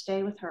and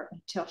stay with her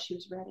until she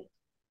was ready,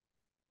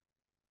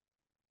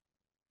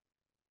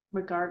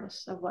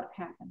 regardless of what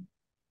happened.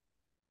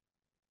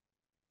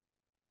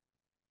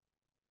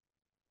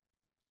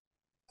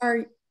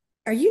 Are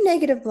you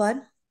negative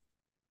blood?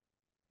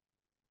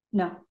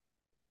 No.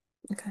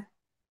 Okay.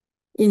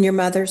 And your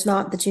mother's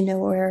not, that you know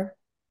where?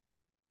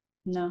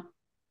 No.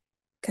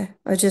 Okay.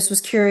 I just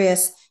was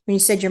curious when you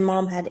said your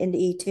mom had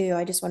NDE too.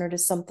 I just wondered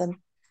if something,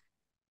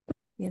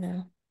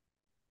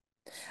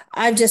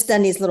 I've just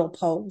done these little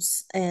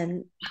polls,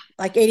 and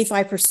like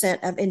 85%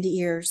 of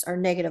NDEers are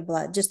negative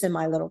blood, just in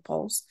my little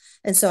polls.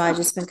 And so I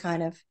just been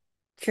kind of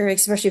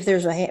curious, especially if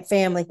there's a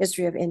family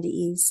history of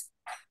NDEs.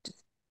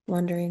 Just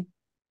wondering.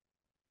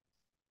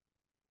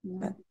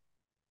 Yeah.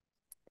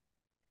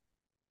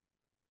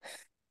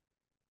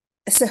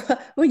 So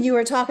when you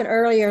were talking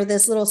earlier,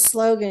 this little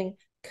slogan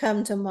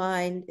come to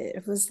mind.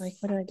 It was like,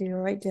 what do I do?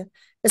 Right?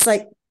 It's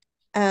like,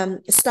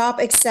 stop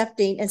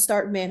accepting and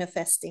start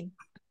manifesting.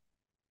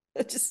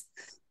 It's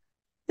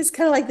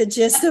kind of like the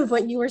gist of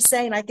what you were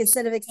saying. Like,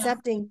 instead of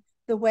accepting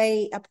the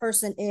way a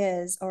person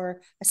is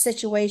or a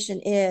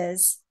situation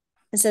is,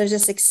 instead of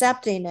just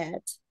accepting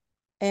it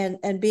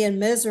and being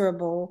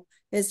miserable,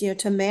 is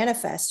to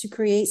manifest, to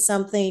create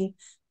something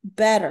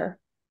better.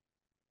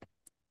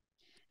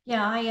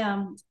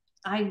 Yeah,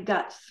 I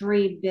got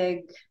three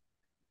big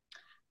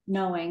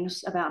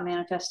knowings about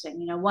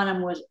manifesting. One of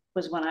them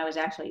was when I was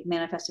actually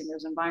manifesting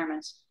those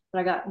environments, but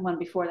I got one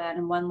before that,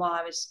 and one while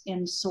I was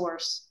in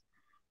source.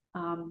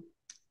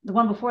 The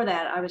one before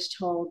that, I was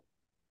told,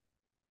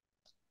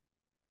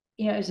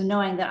 it was a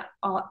knowing that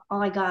all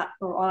I got,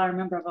 or all I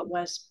remember of it,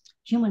 was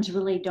humans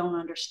really don't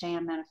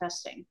understand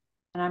manifesting.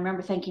 And I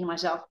remember thinking to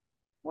myself,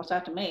 what's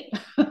that to me?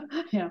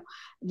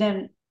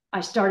 Then I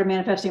started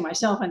manifesting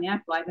myself in the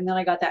afterlife, and then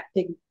I got that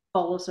big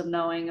bolus of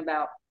knowing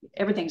about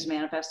everything's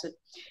manifested.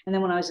 And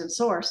then when I was in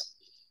source,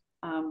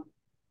 I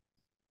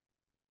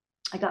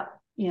got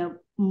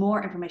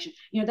more information.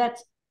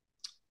 That's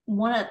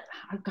one of,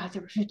 oh God,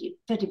 there were 50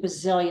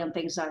 bazillion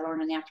things I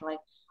learned in the afterlife.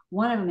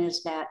 One of them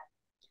is that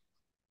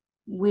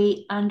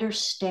we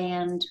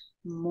understand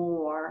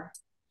more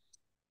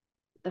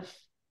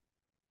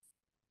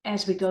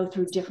as we go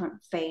through different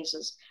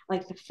phases.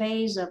 Like the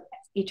phase of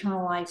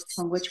eternal life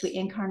from which we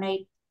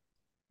incarnate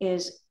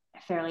is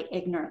a fairly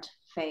ignorant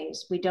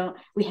phase. We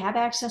have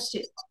access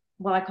to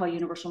what I call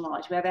universal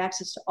knowledge. We have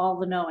access to all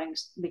the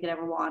knowings we could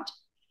ever want,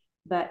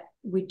 but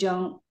we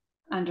don't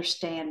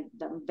understand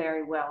them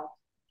very well.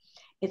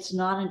 It's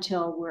not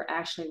until we're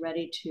actually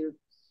ready to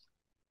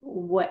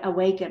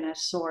awaken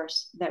as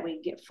source that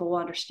we get full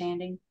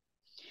understanding.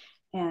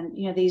 And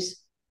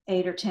these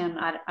 8 or 10,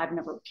 I've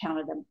never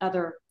counted them,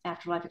 other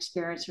afterlife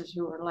experiencers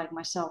who are like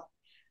myself,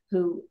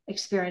 who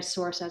experience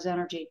source as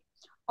energy,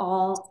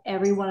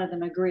 every one of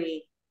them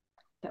agree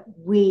that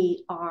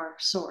we are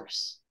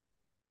source.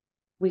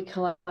 We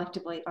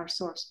collectively are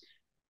source.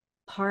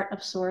 Part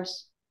of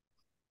source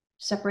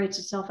separates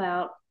itself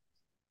out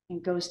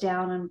and goes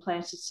down and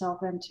plants itself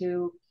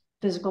into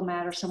physical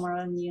matter somewhere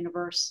in the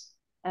universe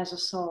as a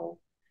soul.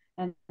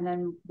 And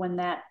then when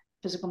that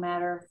physical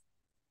matter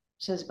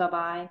says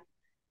bye-bye,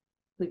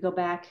 we go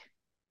back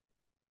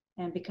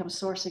and become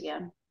source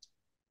again.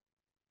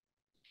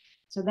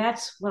 So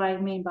that's what I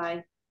mean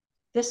by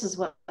this is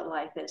what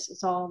life is.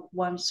 It's all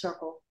one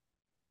circle.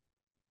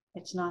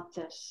 It's not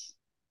this.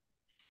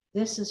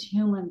 This is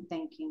human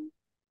thinking.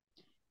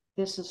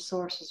 This is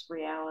source's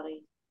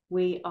reality.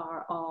 We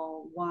are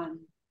all one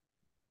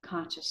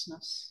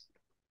consciousness.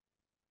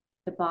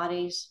 The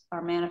bodies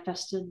are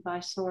manifested by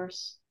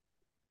source.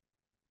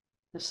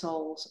 The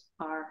souls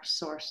are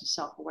source and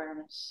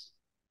self-awareness.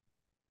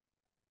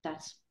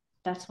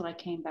 That's what I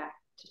came back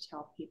to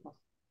tell people.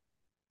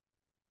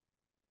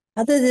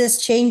 How did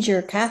this change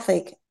your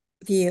Catholic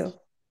view?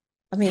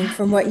 I mean,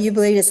 from what you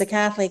believe as a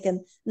Catholic,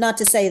 and not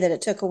to say that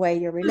it took away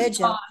your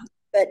religion,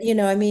 but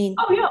I mean,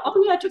 oh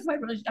yeah, I took my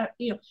religion.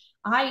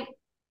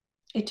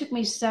 It took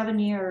me 7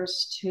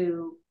 years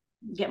to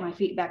get my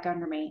feet back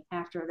under me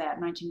after that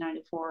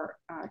 1994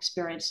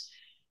 experience,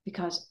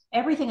 because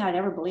everything I'd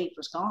ever believed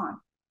was gone.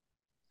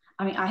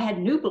 I mean, I had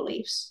new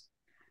beliefs,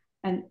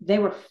 and they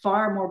were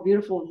far more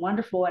beautiful and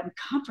wonderful and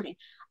comforting.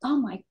 Oh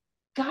my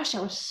gosh, I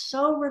was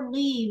so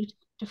relieved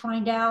to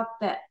find out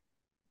that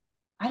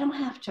I don't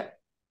have to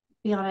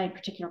be on any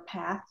particular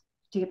path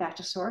to get back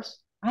to source.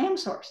 I am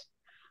source.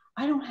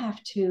 I don't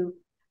have to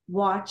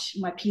watch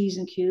my P's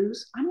and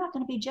Q's. I'm not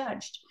going to be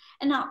judged.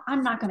 And now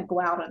I'm not going to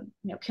go out and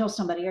kill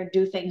somebody or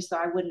do things that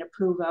I wouldn't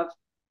approve of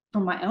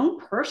from my own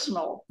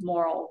personal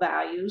moral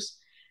values.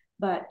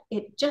 But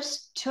it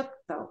just took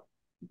the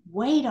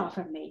weight off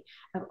of me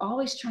of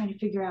always trying to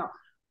figure out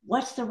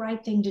what's the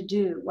right thing to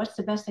do, what's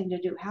the best thing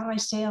to do, how do I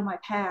stay on my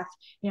path,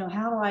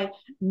 how do I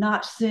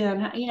not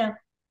sin,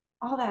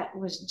 all that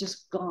was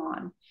just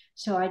gone.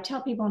 So I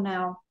tell people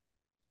now,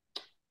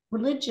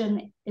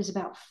 religion is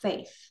about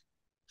faith.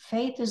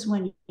 Faith is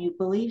when you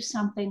believe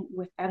something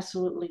with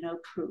absolutely no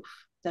proof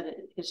that it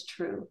is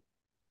true.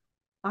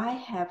 I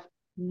have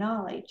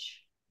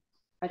knowledge.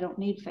 I don't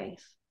need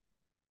faith.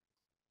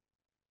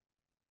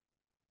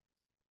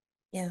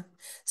 yeah.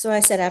 So I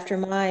said after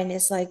mine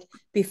is like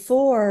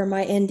before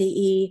my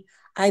NDE,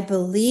 I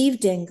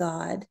believed in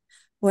God.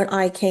 When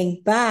I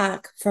came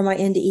back from my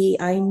NDE,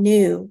 I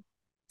knew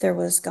there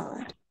was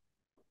God.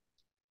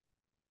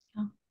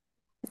 Oh.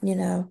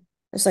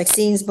 It's like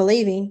seeing's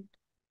believing.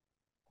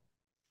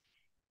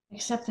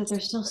 Except that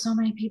there's still so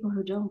many people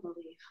who don't believe.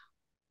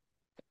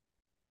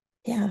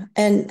 Yeah.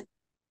 And,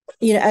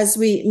 as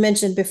we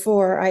mentioned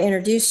before, I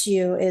introduced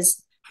you,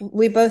 is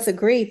we both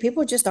agree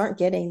people just aren't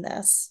getting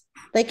this.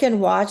 They can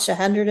watch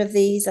 100 of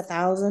these,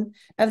 1,000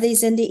 of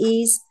these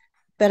NDEs,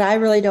 but I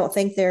really don't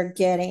think they're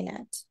getting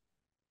it.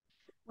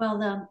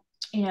 Well,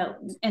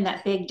 in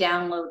that big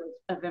download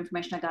of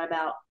information I got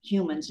about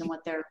humans and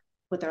what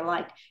they're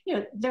like,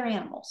 they're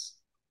animals.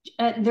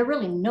 They're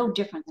really no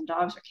different than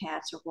dogs or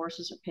cats or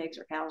horses or pigs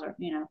or cows or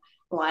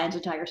lions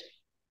and tigers.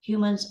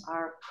 Humans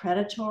are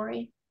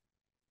predatory.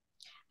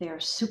 They are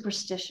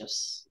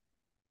superstitious.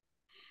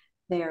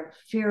 They are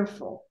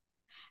fearful.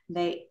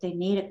 They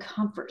need a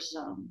comfort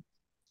zone,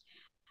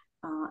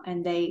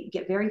 and they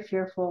get very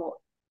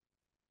fearful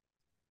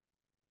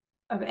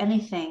of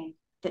anything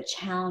that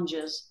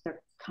challenges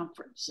their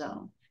comfort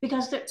zone,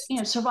 because they're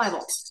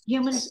survival.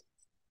 Humans,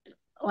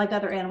 like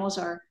other animals,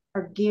 are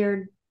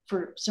geared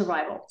for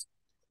survival.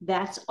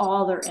 That's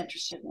all they're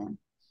interested in.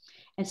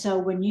 And so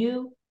when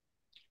you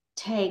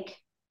take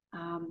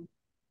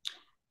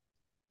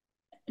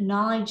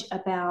knowledge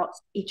about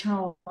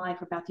eternal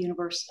life, about the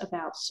universe,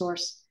 about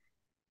source,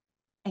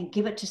 and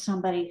give it to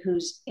somebody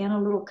who's in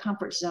a little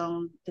comfort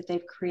zone that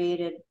they've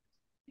created,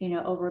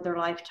 over their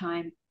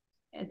lifetime,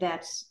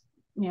 that's,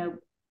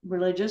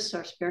 religious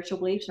or spiritual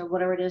beliefs or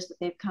whatever it is that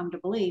they've come to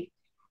believe,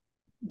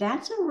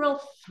 that's a real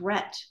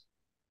threat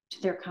to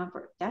their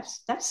comfort.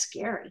 That's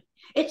scary.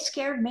 It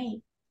scared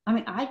me. I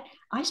mean,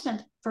 I spent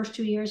the first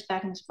 2 years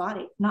back in this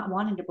body not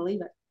wanting to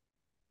believe it.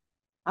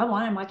 I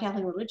wanted my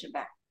Catholic religion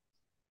back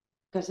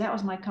because that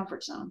was my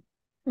comfort zone.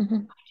 Mm-hmm.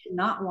 I did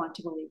not want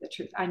to believe the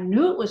truth. I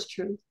knew it was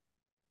truth,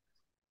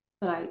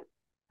 but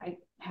I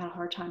had a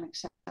hard time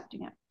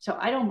accepting it. So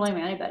I don't blame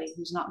anybody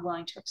who's not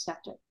willing to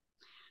accept it.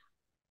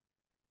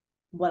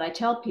 What I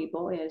tell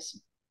people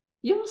is,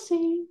 you'll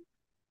see.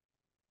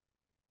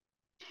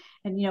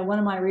 And one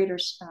of my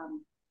readers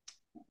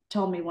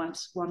told me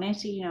once, well,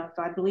 Nanci, if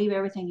I believe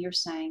everything you're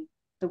saying,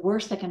 the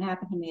worst that can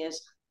happen to me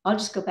is I'll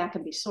just go back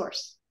and be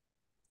source.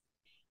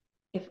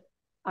 If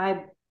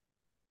I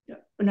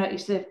no,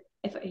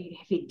 if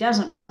he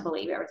doesn't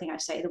believe everything I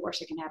say, the worst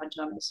that can happen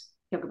to him is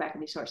he'll go back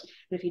and be source.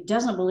 But if he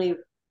doesn't believe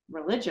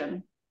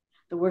religion,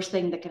 the worst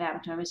thing that can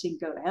happen to him is he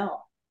can go to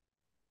hell.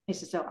 He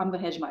says, so I'm going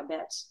to hedge my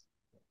bets.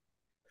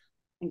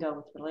 and go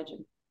with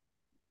religion.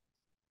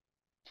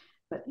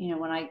 But,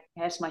 when I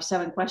ask my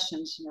 7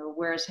 questions,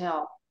 where's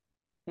hell?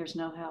 There's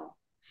no hell.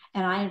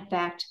 And I, in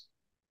fact,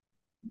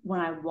 when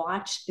I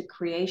watched the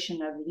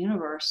creation of the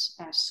universe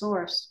as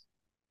source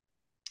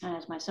and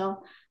as myself,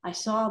 I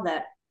saw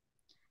that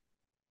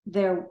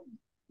there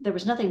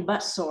was nothing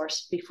but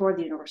source before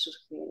the universe was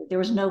created. There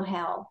was no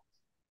hell.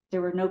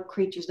 There were no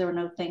creatures, there were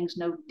no things,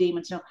 no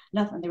demons, no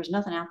nothing. There was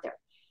nothing out there.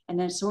 And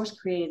then source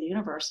created the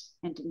universe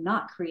and did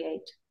not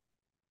create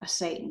a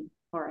Satan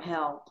or a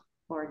hell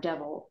or a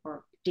devil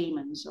or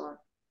demons or.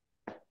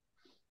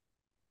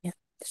 Yeah.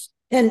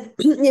 And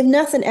if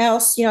nothing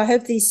else, I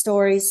hope these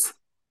stories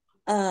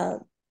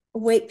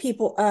wake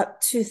people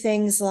up to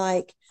things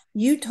like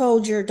you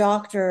told your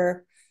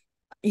doctor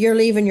you're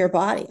leaving your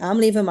body. I'm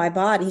leaving my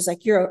body. He's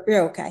like, you're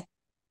okay.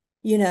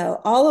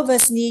 All of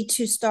us need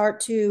to start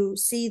to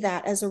see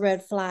that as a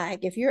red flag.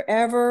 If you're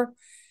ever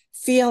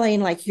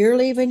feeling like you're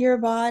leaving your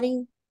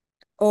body,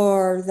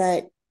 or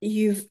that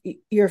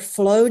you're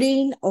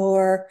floating,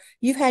 or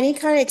you've had any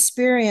kind of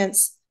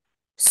experience,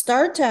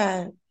 start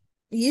to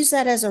use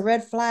that as a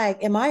red flag.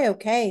 Am I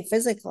okay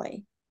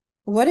physically?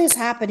 What is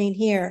happening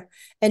here?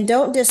 And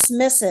don't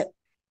dismiss it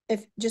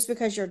if just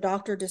because your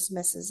doctor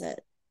dismisses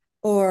it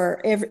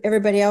or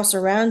everybody else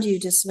around you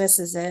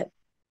dismisses it.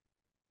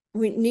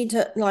 We need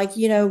to, like,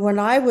 when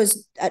I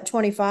was at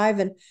 25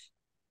 and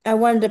I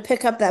wanted to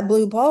pick up that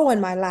blue ball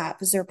in my lap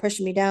as they're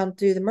pushing me down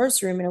through the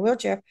emergency room in a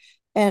wheelchair.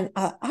 And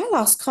I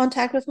lost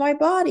contact with my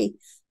body.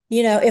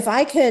 If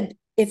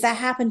that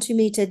happened to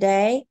me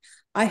today,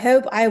 I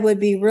hope I would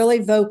be really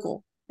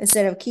vocal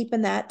instead of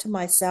keeping that to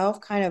myself,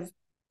 kind of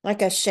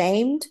like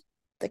ashamed,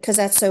 because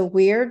that's so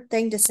weird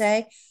thing to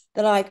say.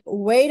 That like,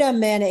 wait a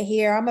minute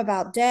here, I'm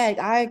about dead.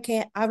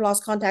 I've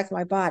lost contact with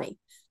my body.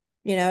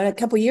 And a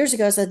couple of years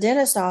ago, I was at the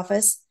dentist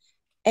office,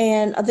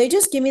 and they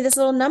just give me this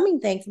little numbing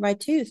thing for my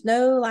tooth.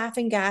 No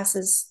laughing gas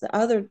as the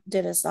other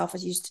dentist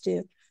office used to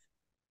do.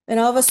 And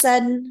all of a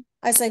sudden,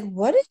 I was like,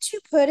 what did you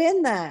put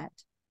in that?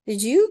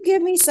 Did you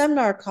give me some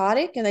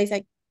narcotic? And they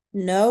like,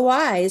 no,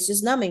 why? It's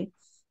just numbing.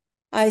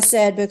 I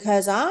said,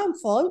 because I'm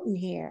floating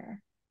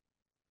here.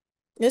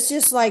 It's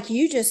just like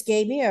you just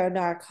gave me a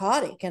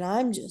narcotic and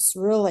I'm just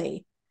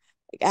really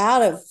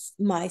out of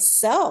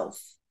myself.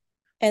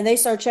 And they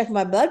started checking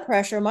my blood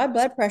pressure. My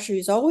blood pressure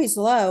is always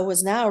low,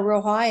 was now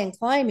real high and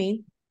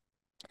climbing.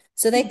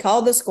 So they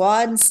called the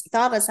squad and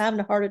thought I was having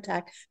a heart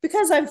attack.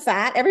 Because I'm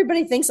fat,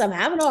 everybody thinks I'm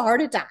having a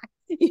heart attack.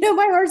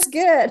 My heart's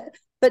good.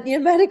 But in the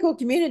medical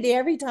community,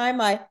 every time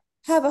I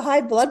have a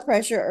high blood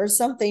pressure or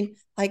something,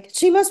 like,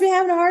 she must be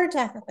having a heart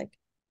attack. I'm like,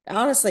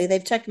 honestly,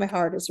 they've checked my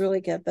heart. It's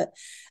really good. But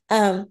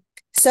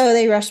so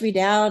they rushed me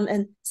down,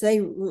 and so they,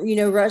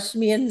 rushed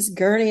me in this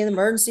gurney in the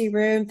emergency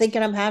room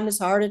thinking I'm having this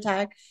heart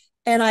attack.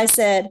 And I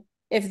said,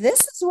 if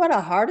this is what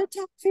a heart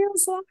attack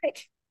feels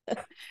like,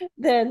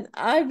 then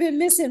I've been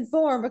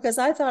misinformed, because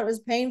I thought it was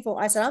painful.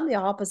 I said, I'm the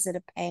opposite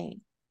of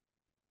pain.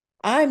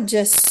 I'm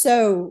just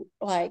so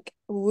like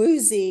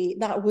woozy,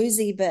 not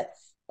woozy, but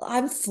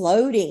I'm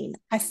floating.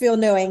 I feel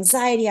no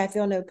anxiety. I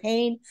feel no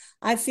pain.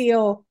 I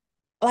feel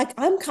like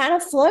I'm kind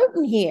of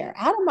floating here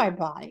out of my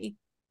body.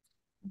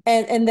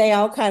 And they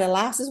all kind of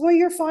laugh, says, well,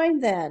 you're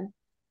fine then.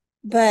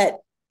 But,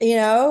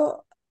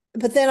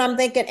 but then I'm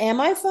thinking,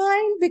 am I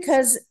fine?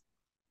 Because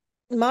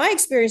my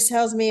experience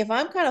tells me if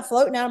I'm kind of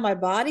floating out of my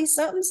body,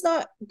 something's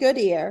not good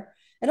here.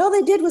 And all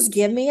they did was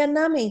give me a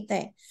numbing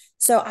thing.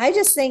 So I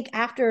just think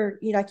after,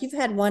 like, you've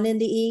had one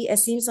NDE, it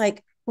seems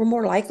like we're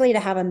more likely to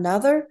have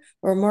another.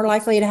 We're more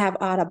likely to have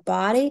out of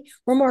body.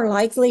 We're more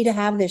likely to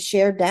have this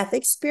shared death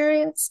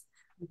experience.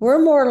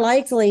 We're more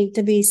likely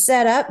to be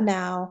set up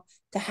now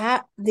to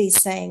have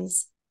these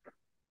things.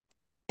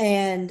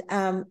 And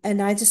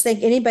I just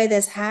think anybody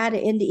that's had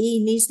an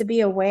NDE needs to be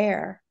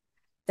aware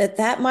that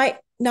that might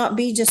not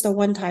be just a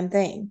one-time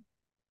thing.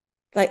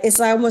 Like, it's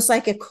almost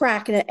like a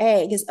crack in an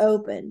egg is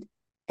opened,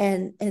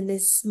 and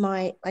this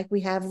might, like,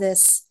 we have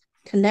this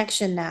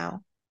connection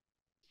now,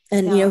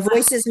 and Yeah,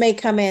 voices may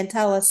come in and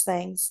tell us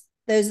things.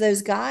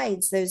 Those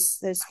guides, those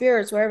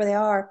spirits, wherever they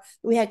are,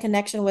 we had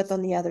connection with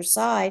on the other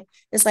side.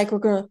 It's like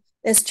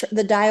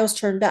the dial's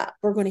turned up.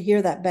 We're going to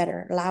hear that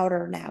better,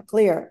 louder now,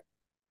 clearer.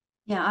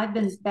 yeah, I've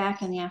been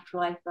back in the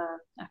afterlife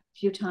a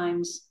few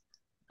times,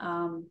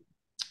 while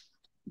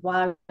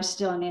I was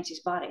still in Nanci's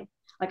body.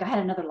 Like, I had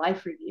another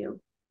life review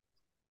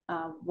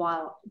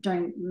while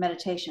during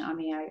meditation. I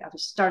mean, I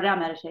started out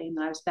meditating,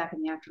 and I was back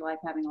in the afterlife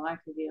having a life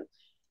review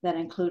that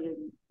included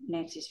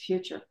Nanci's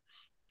future.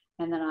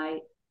 And then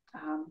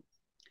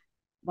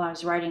when I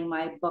was writing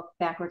my book,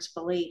 Backwards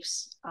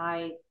Beliefs,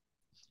 I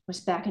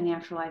was back in the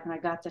afterlife, and I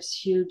got this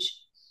huge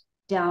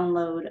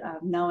download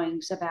of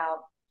knowings about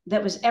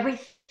that was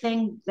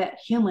everything that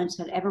humans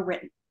had ever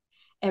written,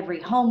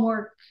 every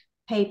homework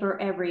paper,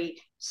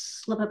 every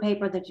slip of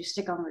paper that you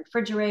stick on the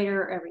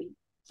refrigerator, every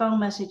phone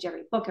message,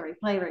 every book, every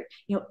play,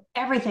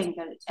 everything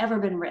that had ever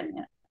been written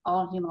in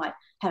all human life,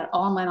 had it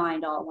all in my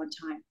mind all at one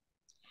time.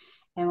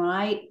 And when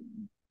I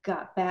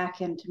got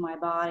back into my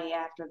body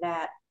after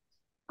that,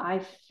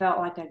 I felt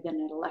like I'd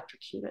been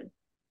electrocuted.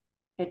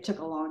 it took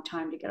a long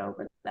time to get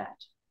over that.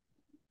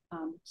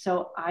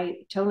 So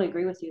I totally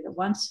agree with you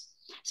that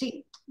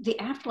the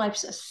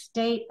afterlife's a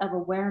state of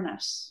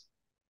awareness.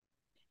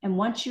 And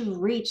once you've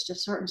reached a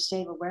certain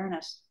state of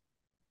awareness,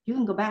 you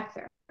can go back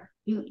there.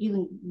 You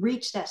can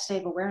reach that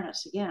state of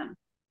awareness again.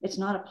 It's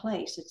not a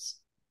place. It's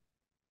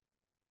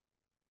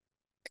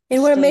a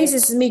And what state of.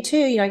 amazes me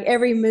too, like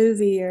every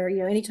movie or,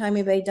 anytime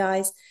anybody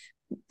dies,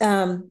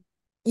 um,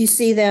 you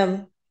see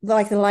them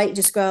like the light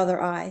just go out of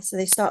their eyes. So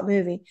they stop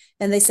moving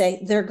and they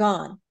say they're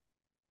gone.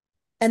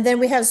 And then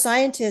we have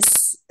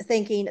scientists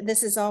thinking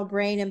this is all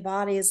brain and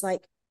body. Is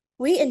like,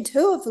 we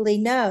intuitively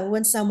know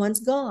when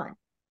someone's gone.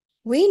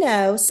 We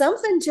know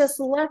something just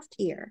left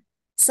here.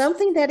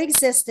 Something that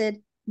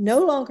existed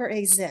no longer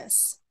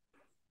exists.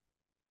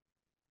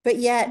 But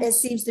yet it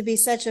seems to be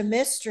such a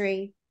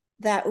mystery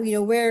that,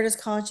 where does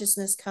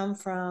consciousness come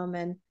from?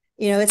 And,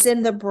 it's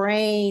in the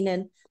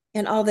brain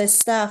and all this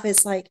stuff.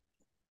 It's like,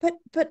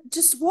 but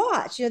just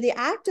watch, the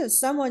act of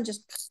someone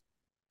just,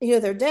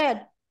 they're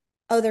dead.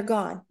 Oh, they're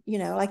gone.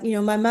 Like,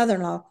 my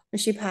mother-in-law, when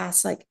she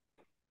passed, like,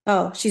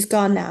 oh, she's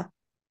gone now.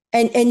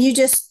 And you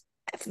just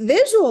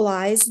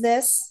visualize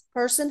this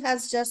person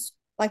has just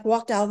like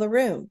walked out of the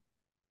room.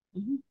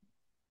 Mm-hmm.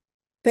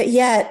 But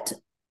yet,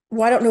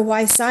 well, I don't know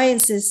why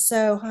science is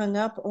so hung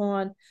up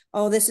on,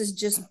 oh, this is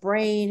just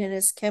brain and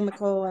it's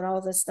chemical and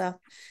all this stuff.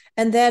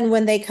 And then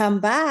when they come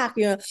back,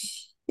 you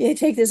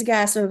take this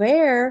gas of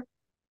air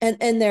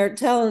and they're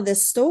telling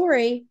this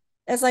story.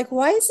 It's like,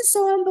 why is it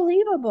so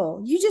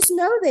unbelievable? You just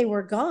know they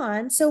were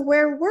gone. So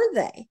where were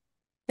they?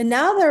 And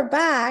now they're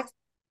back.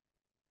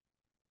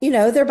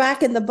 They're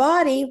back in the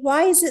body.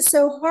 Why is it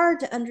so hard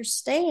to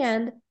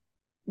understand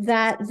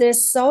that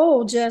this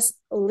soul just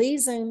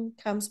leaves and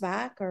comes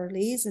back or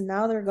leaves and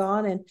now they're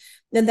gone? And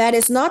then that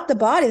is not the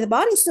body. The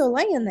body's still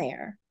laying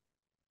there.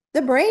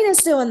 The brain is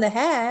still in the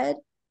head.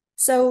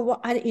 So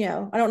I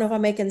don't know if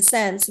I'm making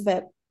sense,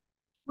 but.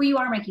 Well, you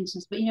are making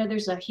sense, but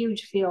there's a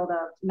huge field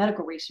of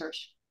medical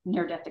research,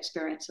 near-death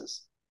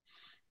experiences.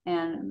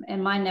 And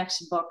in my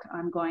next book,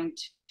 I'm going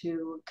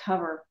to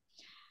cover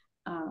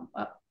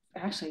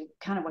actually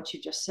kind of what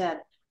you just said.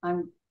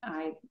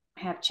 I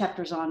have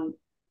chapters on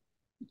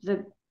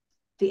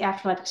the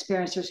afterlife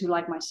experiencers who,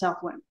 like myself,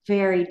 went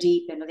very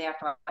deep into the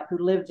afterlife, who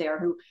lived there,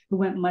 who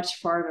went much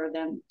farther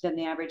than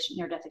the average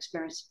near-death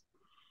experience.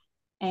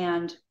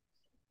 And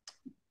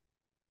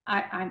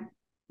I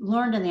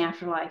learned in the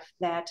afterlife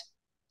that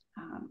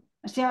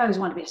see, I always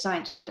wanted to be a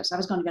scientist. I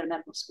was going to go to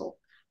medical school.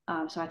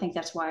 So I think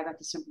that's why I got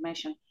this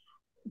information,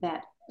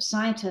 that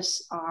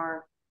scientists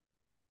are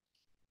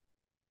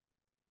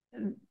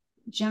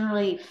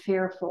generally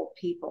fearful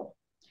people.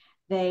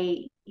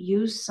 They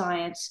use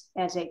science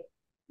as a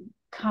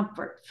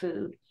comfort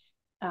food.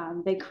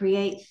 They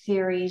create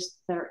theories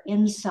that are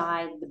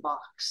inside the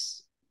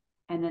box,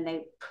 and then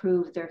they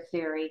prove their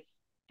theory,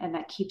 and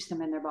that keeps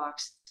them in their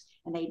box.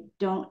 And they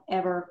don't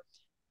ever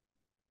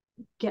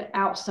get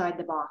outside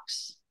the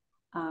box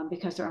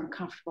because they're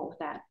uncomfortable with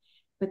that.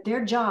 But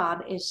their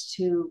job is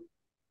to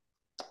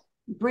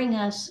bring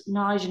us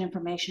knowledge and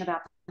information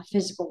about the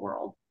physical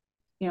world.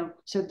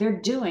 So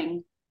they're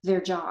doing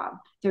their job.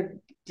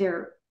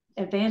 They're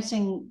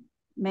advancing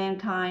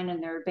mankind,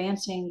 and they're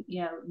advancing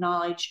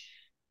knowledge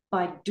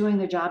by doing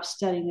their job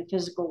studying the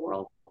physical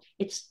world.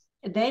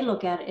 They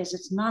look at it as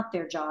it's not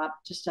their job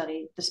to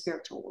study the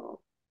spiritual world,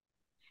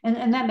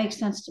 and that makes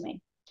sense to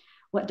me.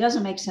 What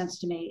doesn't make sense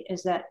to me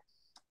is that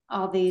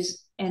all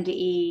these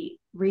NDE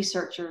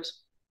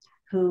researchers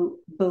who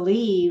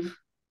believe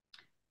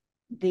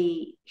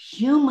the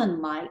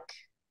human-like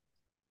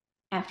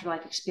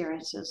afterlife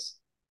experiences,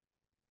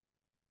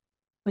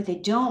 but they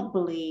don't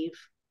believe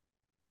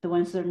the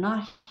ones that are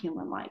not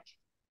human-like.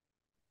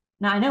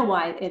 Now, I know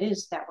why it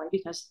is that way,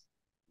 because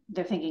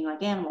they're thinking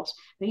like animals.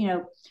 But,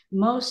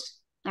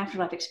 most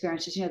afterlife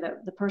experiences,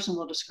 the person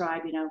will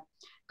describe,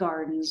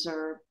 gardens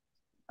or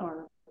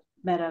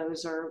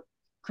meadows or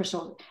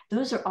crystal.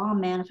 Those are all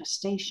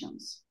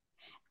manifestations.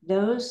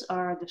 Those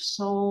are the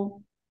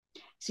soul.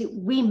 See,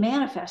 we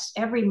manifest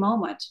every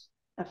moment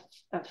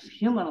of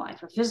human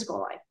life or physical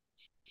life.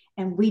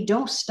 And we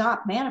don't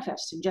stop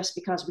manifesting just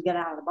because we get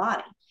out of the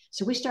body.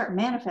 So we start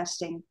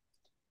manifesting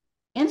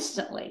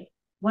instantly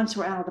once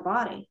we're out of the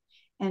body.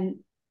 And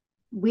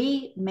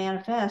we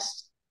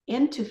manifest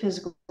into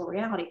physical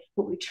reality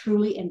what we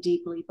truly and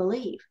deeply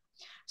believe.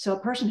 So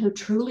a person who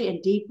truly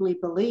and deeply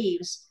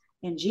believes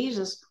in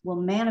Jesus will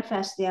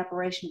manifest the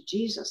apparition of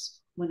Jesus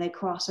when they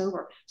cross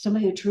over.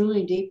 Somebody who truly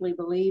and deeply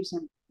believes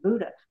in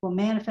Buddha will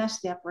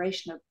manifest the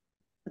apparition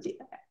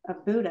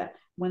of Buddha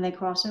when they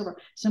cross over.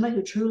 Somebody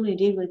who truly and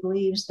deeply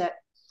believes that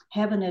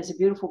heaven is a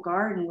beautiful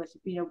garden with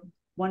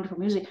wonderful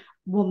music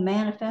will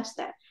manifest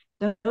that.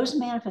 Those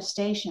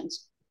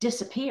manifestations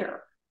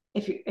disappear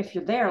if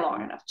you're there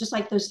long enough. Just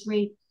like those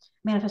 3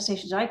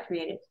 manifestations I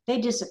created, they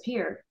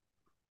disappeared.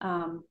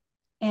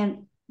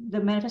 And the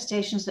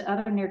manifestations that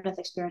other near-death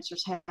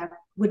experiencers have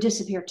would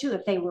disappear too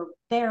if they were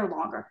there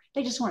longer.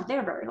 They just weren't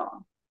there very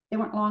long. They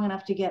weren't long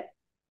enough to get.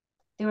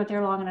 They weren't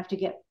there long enough to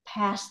get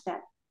past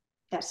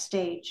that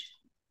stage.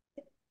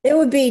 It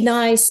would be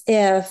nice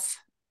if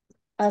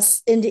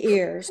us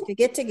NDEers could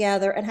get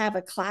together and have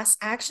a class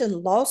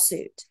action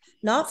lawsuit,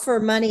 not for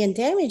money and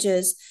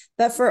damages,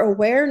 but for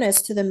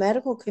awareness to the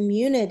medical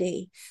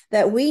community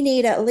that we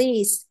need at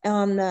least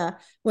on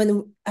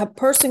when a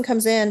person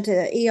comes into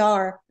the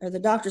ER or the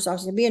doctor's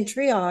office and being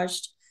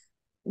triaged,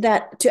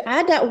 that to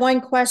add that one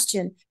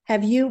question,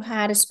 have you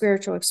had a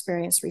spiritual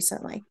experience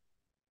recently?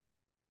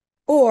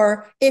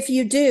 Or if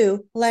you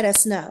do, let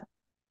us know.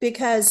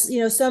 Because,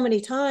 so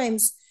many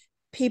times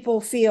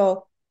people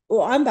feel,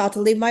 well, I'm about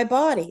to leave my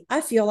body.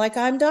 I feel like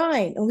I'm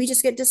dying. And we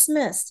just get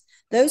dismissed.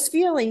 Those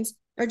feelings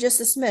are just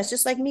dismissed.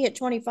 Just like me at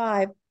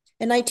 25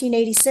 in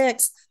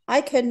 1986,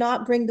 I could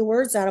not bring the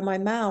words out of my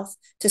mouth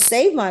to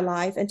save my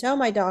life and tell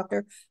my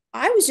doctor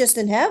I was just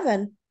in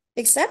heaven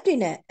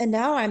accepting it. And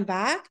now I'm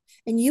back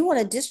and you want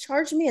to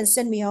discharge me and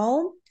send me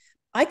home.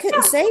 I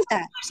couldn't say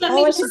that. Send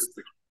me All I to could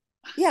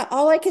Yeah,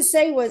 all I could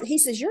say was, he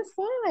says, you're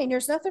fine.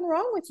 There's nothing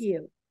wrong with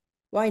you.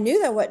 Well, I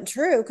knew that wasn't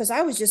true because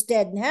I was just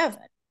dead in heaven.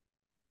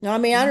 No, I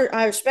mean,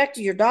 I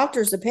respected your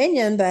doctor's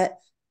opinion, but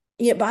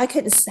but I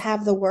couldn't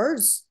have the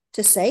words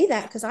to say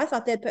that because I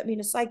thought they'd put me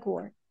in a psych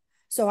ward.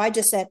 So I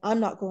just said,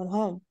 I'm not going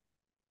home.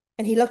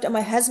 And he looked at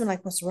my husband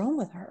like, what's wrong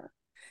with her?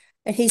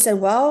 And he said,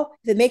 well,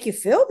 if it make you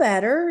feel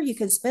better, you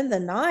can spend the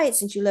night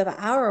since you live an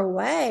hour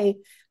away.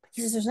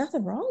 He says, there's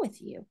nothing wrong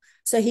with you.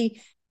 So he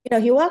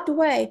walked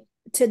away.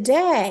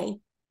 Today,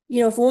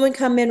 if a woman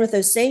come in with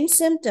those same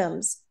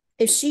symptoms,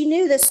 if she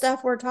knew the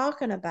stuff we're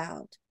talking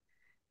about,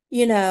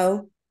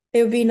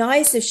 it would be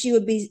nice if she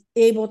would be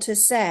able to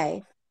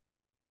say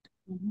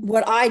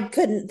what I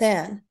couldn't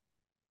then.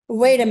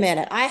 Wait a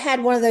minute. I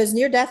had one of those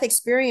near death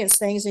experience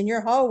things in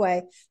your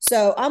hallway.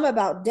 So I'm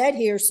about dead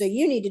here. So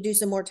you need to do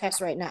some more tests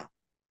right now,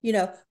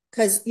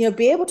 because,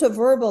 be able to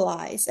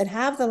verbalize and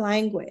have the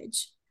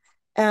language.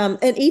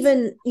 And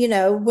even,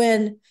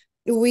 when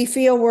we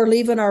feel we're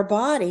leaving our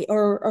body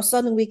or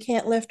suddenly we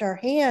can't lift our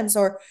hands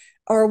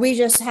or we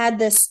just had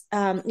this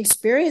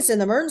experience in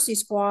the emergency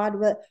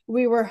squad that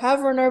we were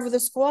hovering over the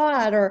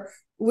squad or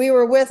we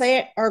were with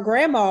our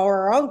grandma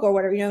or our uncle or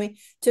whatever, I mean,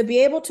 to be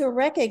able to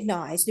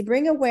recognize, to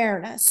bring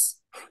awareness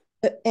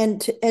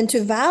and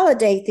to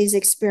validate these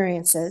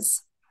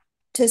experiences,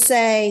 to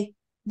say,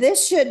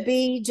 this should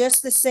be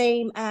just the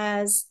same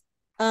as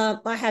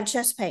I have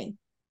chest pain.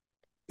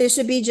 It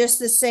should be just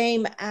the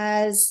same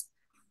as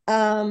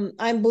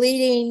I'm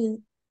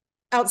bleeding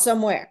out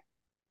somewhere.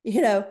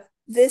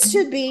 This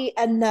should be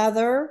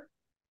another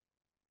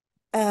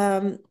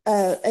an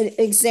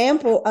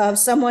example of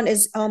someone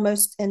is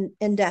almost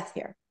in death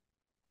here.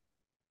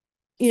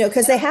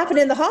 Because they happen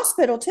in the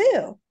hospital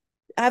too.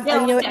 I've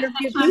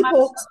interviewed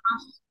people.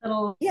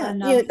 Yeah,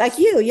 like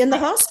you're in the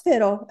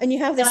hospital and you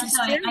have this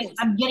experience.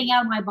 I'm getting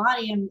out of my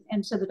body,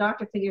 and so the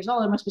doctor figures, oh,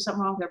 there must be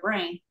something wrong with their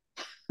brain.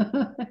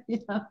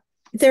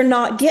 They're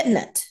not getting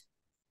it.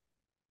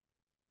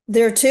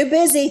 They're too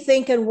busy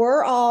thinking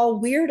we're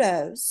all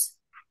weirdos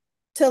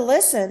to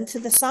listen to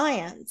the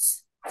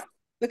science,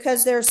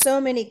 because there are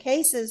so many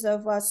cases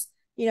of us.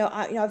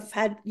 I've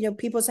had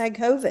people's had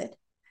COVID,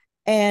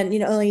 and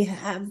only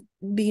have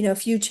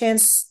few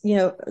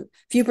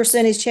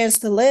percentage chance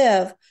to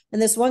live.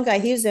 And this one guy,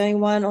 he was the only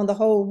one on the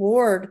whole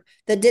ward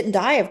that didn't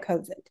die of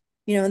COVID.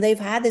 And they've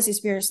had this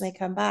experience and they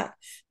come back,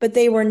 but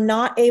they were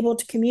not able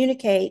to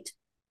communicate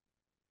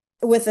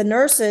with the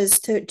nurses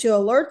to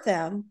alert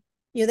them.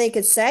 They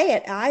could say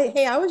it.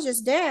 Hey, I was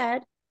just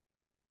dead,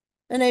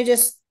 and they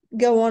just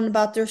go on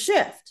about their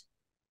shift.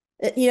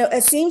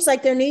 It seems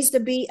like there needs to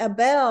be a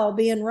bell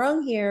being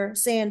rung here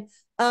saying,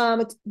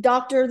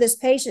 doctor, this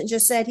patient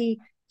just said he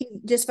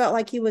just felt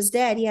like he was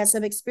dead. He had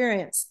some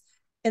experience.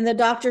 And the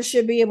doctor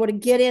should be able to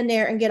get in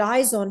there and get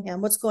eyes on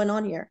him. What's going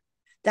on here?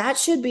 That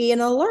should be an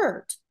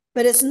alert,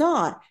 but it's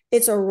not.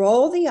 It's a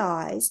roll the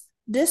eyes,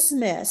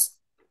 dismiss,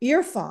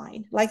 you're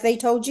fine. Like they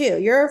told you,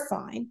 you're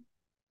fine.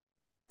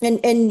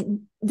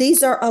 And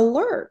these are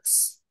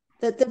alerts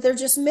that they're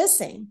just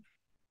missing.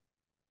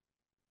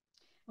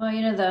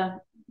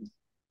 Well,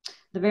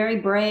 the very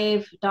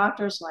brave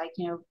doctors like,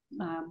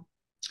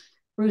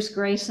 Bruce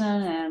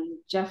Grayson and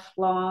Jeff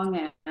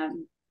Long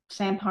and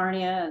Sam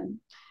Parnia and,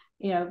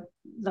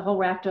 the whole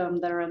raft of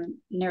them that are in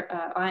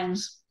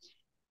IONS,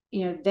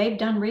 they've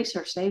done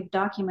research, they've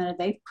documented,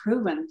 they've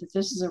proven that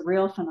this is a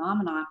real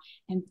phenomenon,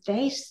 and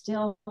they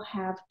still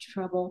have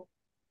trouble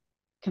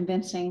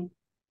convincing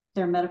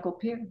their medical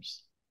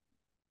peers.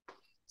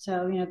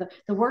 So,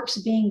 the work's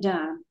being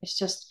done. It's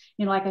just,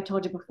 like I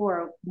told you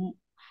before,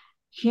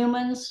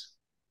 humans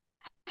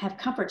have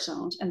comfort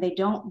zones and they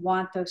don't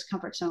want those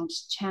comfort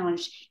zones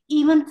challenged,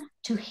 even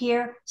to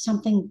hear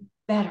something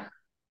better,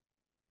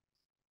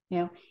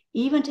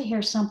 even to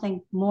hear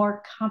something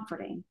more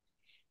comforting.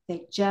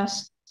 They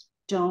just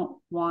don't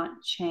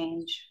want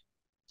change.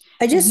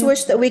 I just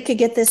wish that we could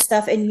get this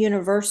stuff in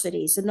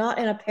universities and not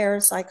in a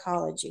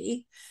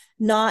parapsychology,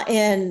 not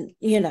in,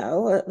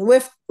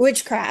 with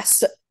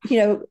witchcraft,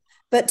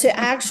 but to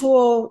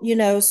actual,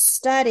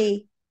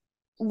 study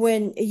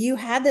when you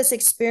had this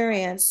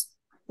experience,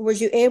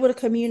 was you able to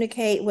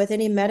communicate with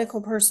any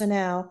medical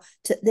personnel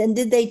then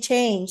did they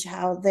change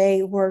how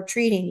they were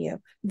treating you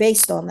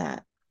based on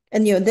that?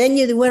 And then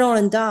you went on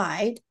and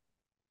died,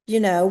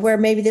 where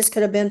maybe this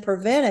could have been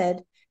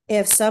prevented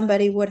if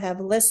somebody would have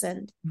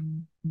listened.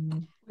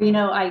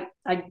 I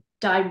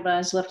died when I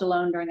was left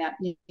alone during that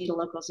needle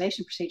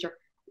localization procedure.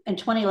 In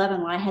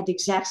 2011, when I had the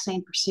exact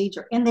same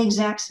procedure in the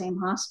exact same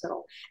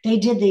hospital, they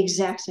did the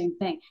exact same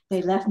thing.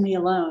 They left me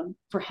alone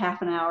for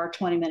half an hour,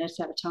 20 minutes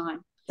at a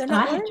time. They're And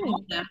not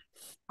learning.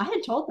 I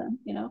had told them,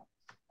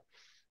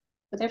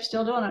 but they're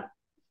still doing it.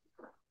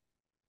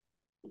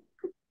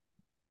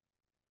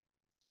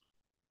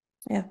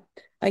 Yeah.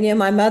 Again,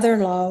 my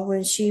mother-in-law,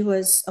 when she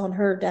was on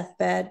her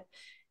deathbed,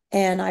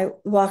 and I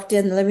walked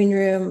in the living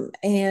room,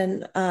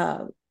 and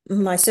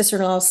my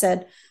sister-in-law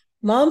said,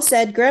 Mom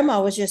said Grandma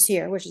was just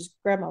here, which is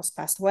Grandma's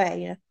passed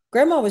away.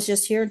 Grandma was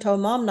just here and told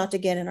Mom not to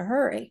get in a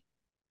hurry.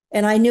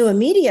 And I knew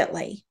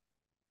immediately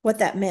what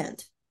that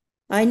meant.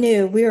 I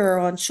knew we were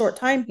on short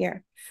time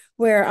here,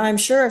 where I'm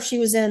sure if she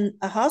was in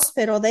a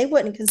hospital, they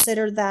wouldn't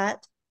consider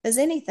that as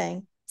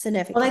anything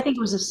significant. Well, I think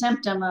it was a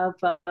symptom of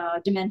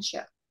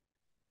dementia.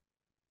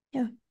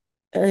 Yeah.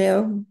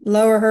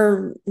 Lower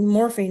her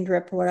morphine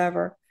drip or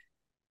whatever.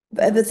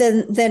 But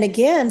then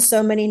again,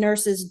 so many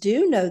nurses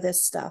do know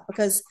this stuff,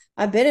 because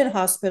I've been in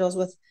hospitals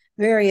with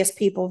various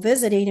people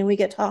visiting, and we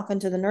get talking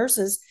to the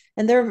nurses,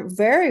 and they're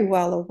very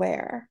well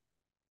aware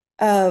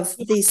of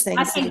these things.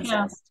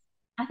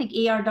 I think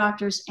ER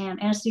doctors and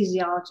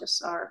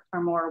anesthesiologists are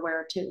more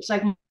aware too. It's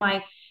like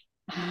my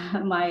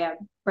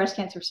breast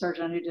cancer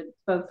surgeon, who did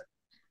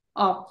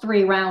all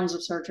 3 rounds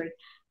of surgery,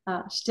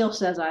 still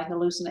says I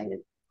hallucinated.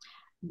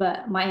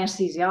 But my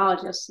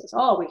anesthesiologist says,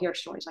 "Oh, we hear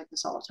stories like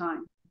this all the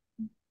time."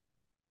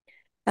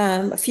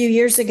 A few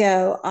years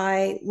ago,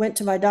 I went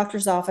to my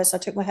doctor's office. I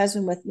took my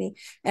husband with me.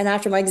 And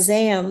after my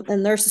exam, and the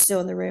nurse is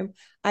still in the room,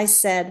 I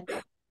said,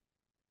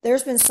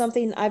 there's been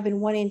something I've been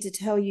wanting to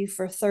tell you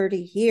for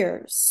 30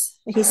 years.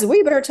 And he said, well,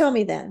 you better tell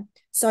me then.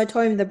 So I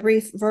told him the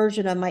brief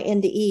version of my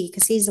NDE,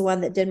 because he's the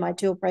one that did my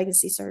dual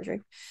pregnancy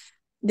surgery,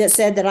 that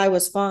said that I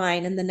was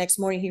fine. And the next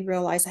morning he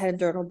realized I had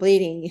internal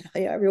bleeding,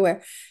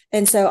 everywhere.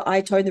 And so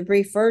I told him the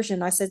brief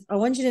version. I said, I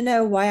want you to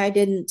know why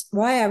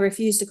I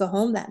refused to go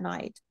home that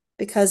night,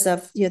 because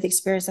of the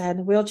experience I had in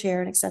the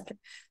wheelchair and etc.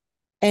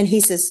 And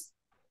he says,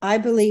 I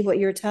believe what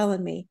you're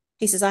telling me.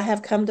 He says, I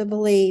have come to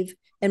believe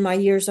in my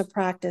years of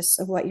practice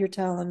of what you're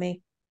telling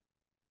me.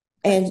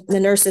 And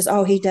the nurse says,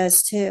 oh, he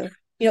does too.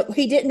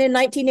 He didn't in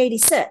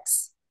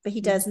 1986, but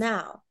he does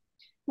now.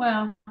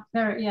 Well,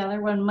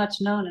 there wasn't much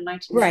known in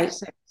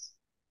 1986.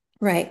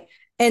 Right.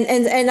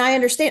 And I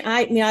understand.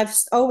 I've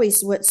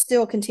always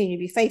still continue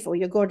to be faithful.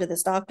 You'll go to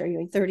this doctor.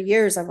 30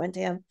 years I went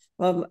to him.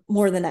 Well,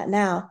 more than that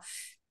now.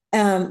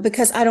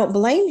 Because I don't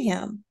blame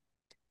him,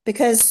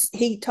 because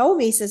he told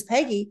me, he says,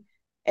 Peggy,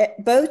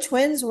 both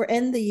twins were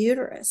in the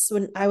uterus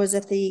when I was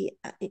at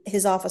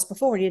his office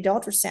before, he did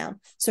ultrasound.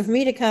 So for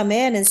me to come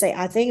in and say,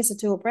 I think it's a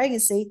dual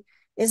pregnancy,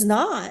 is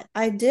not.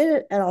 I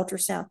did an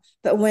ultrasound.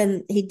 But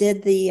when he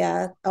did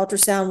the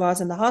ultrasound while I was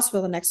in the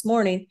hospital the next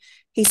morning,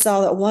 he saw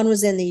that one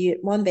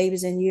baby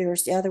was in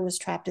uterus, the other was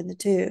trapped in the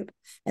tube.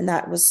 And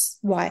that was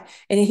why.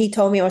 And he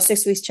told me on a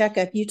 6 weeks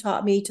checkup, you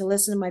taught me to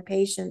listen to my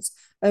patients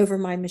over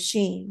my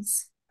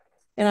machines.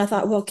 And I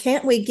thought, well,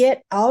 can't we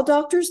get all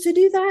doctors to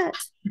do that?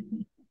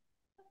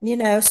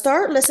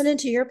 Start listening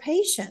to your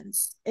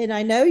patients. And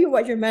I know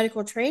what your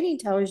medical training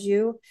tells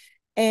you.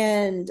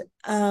 And,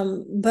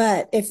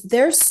 but if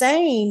they're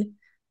saying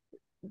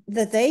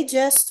that they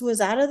just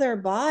was out of their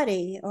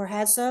body or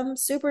had some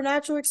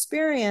supernatural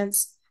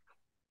experience,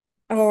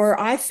 or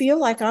I feel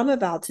like I'm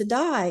about to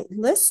die,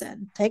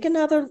 listen, take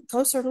another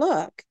closer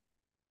look.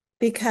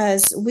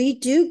 Because we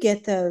do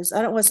get those,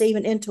 I don't want to say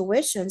even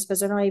intuitions,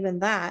 because they're not even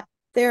that.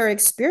 They're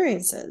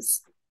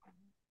experiences.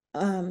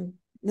 They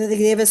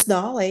give us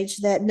knowledge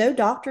that no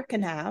doctor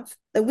can have,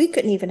 that we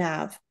couldn't even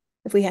have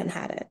if we hadn't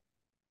had it.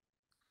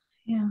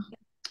 Yeah.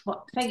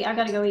 Well, Peggy, I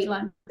got to go eat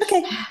lunch.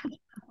 Okay.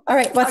 All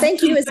right. Well,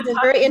 thank you. It's been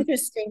very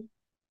interesting.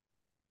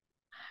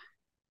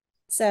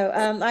 So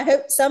I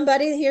hope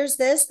somebody hears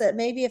this, that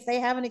maybe if they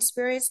have an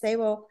experience, they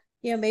will,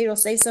 maybe it'll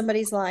save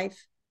somebody's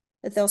life,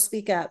 that they'll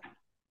speak up.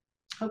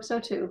 Hope so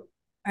too.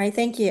 All right.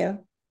 Thank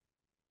you.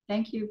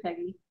 Thank you,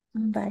 Peggy.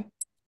 Bye.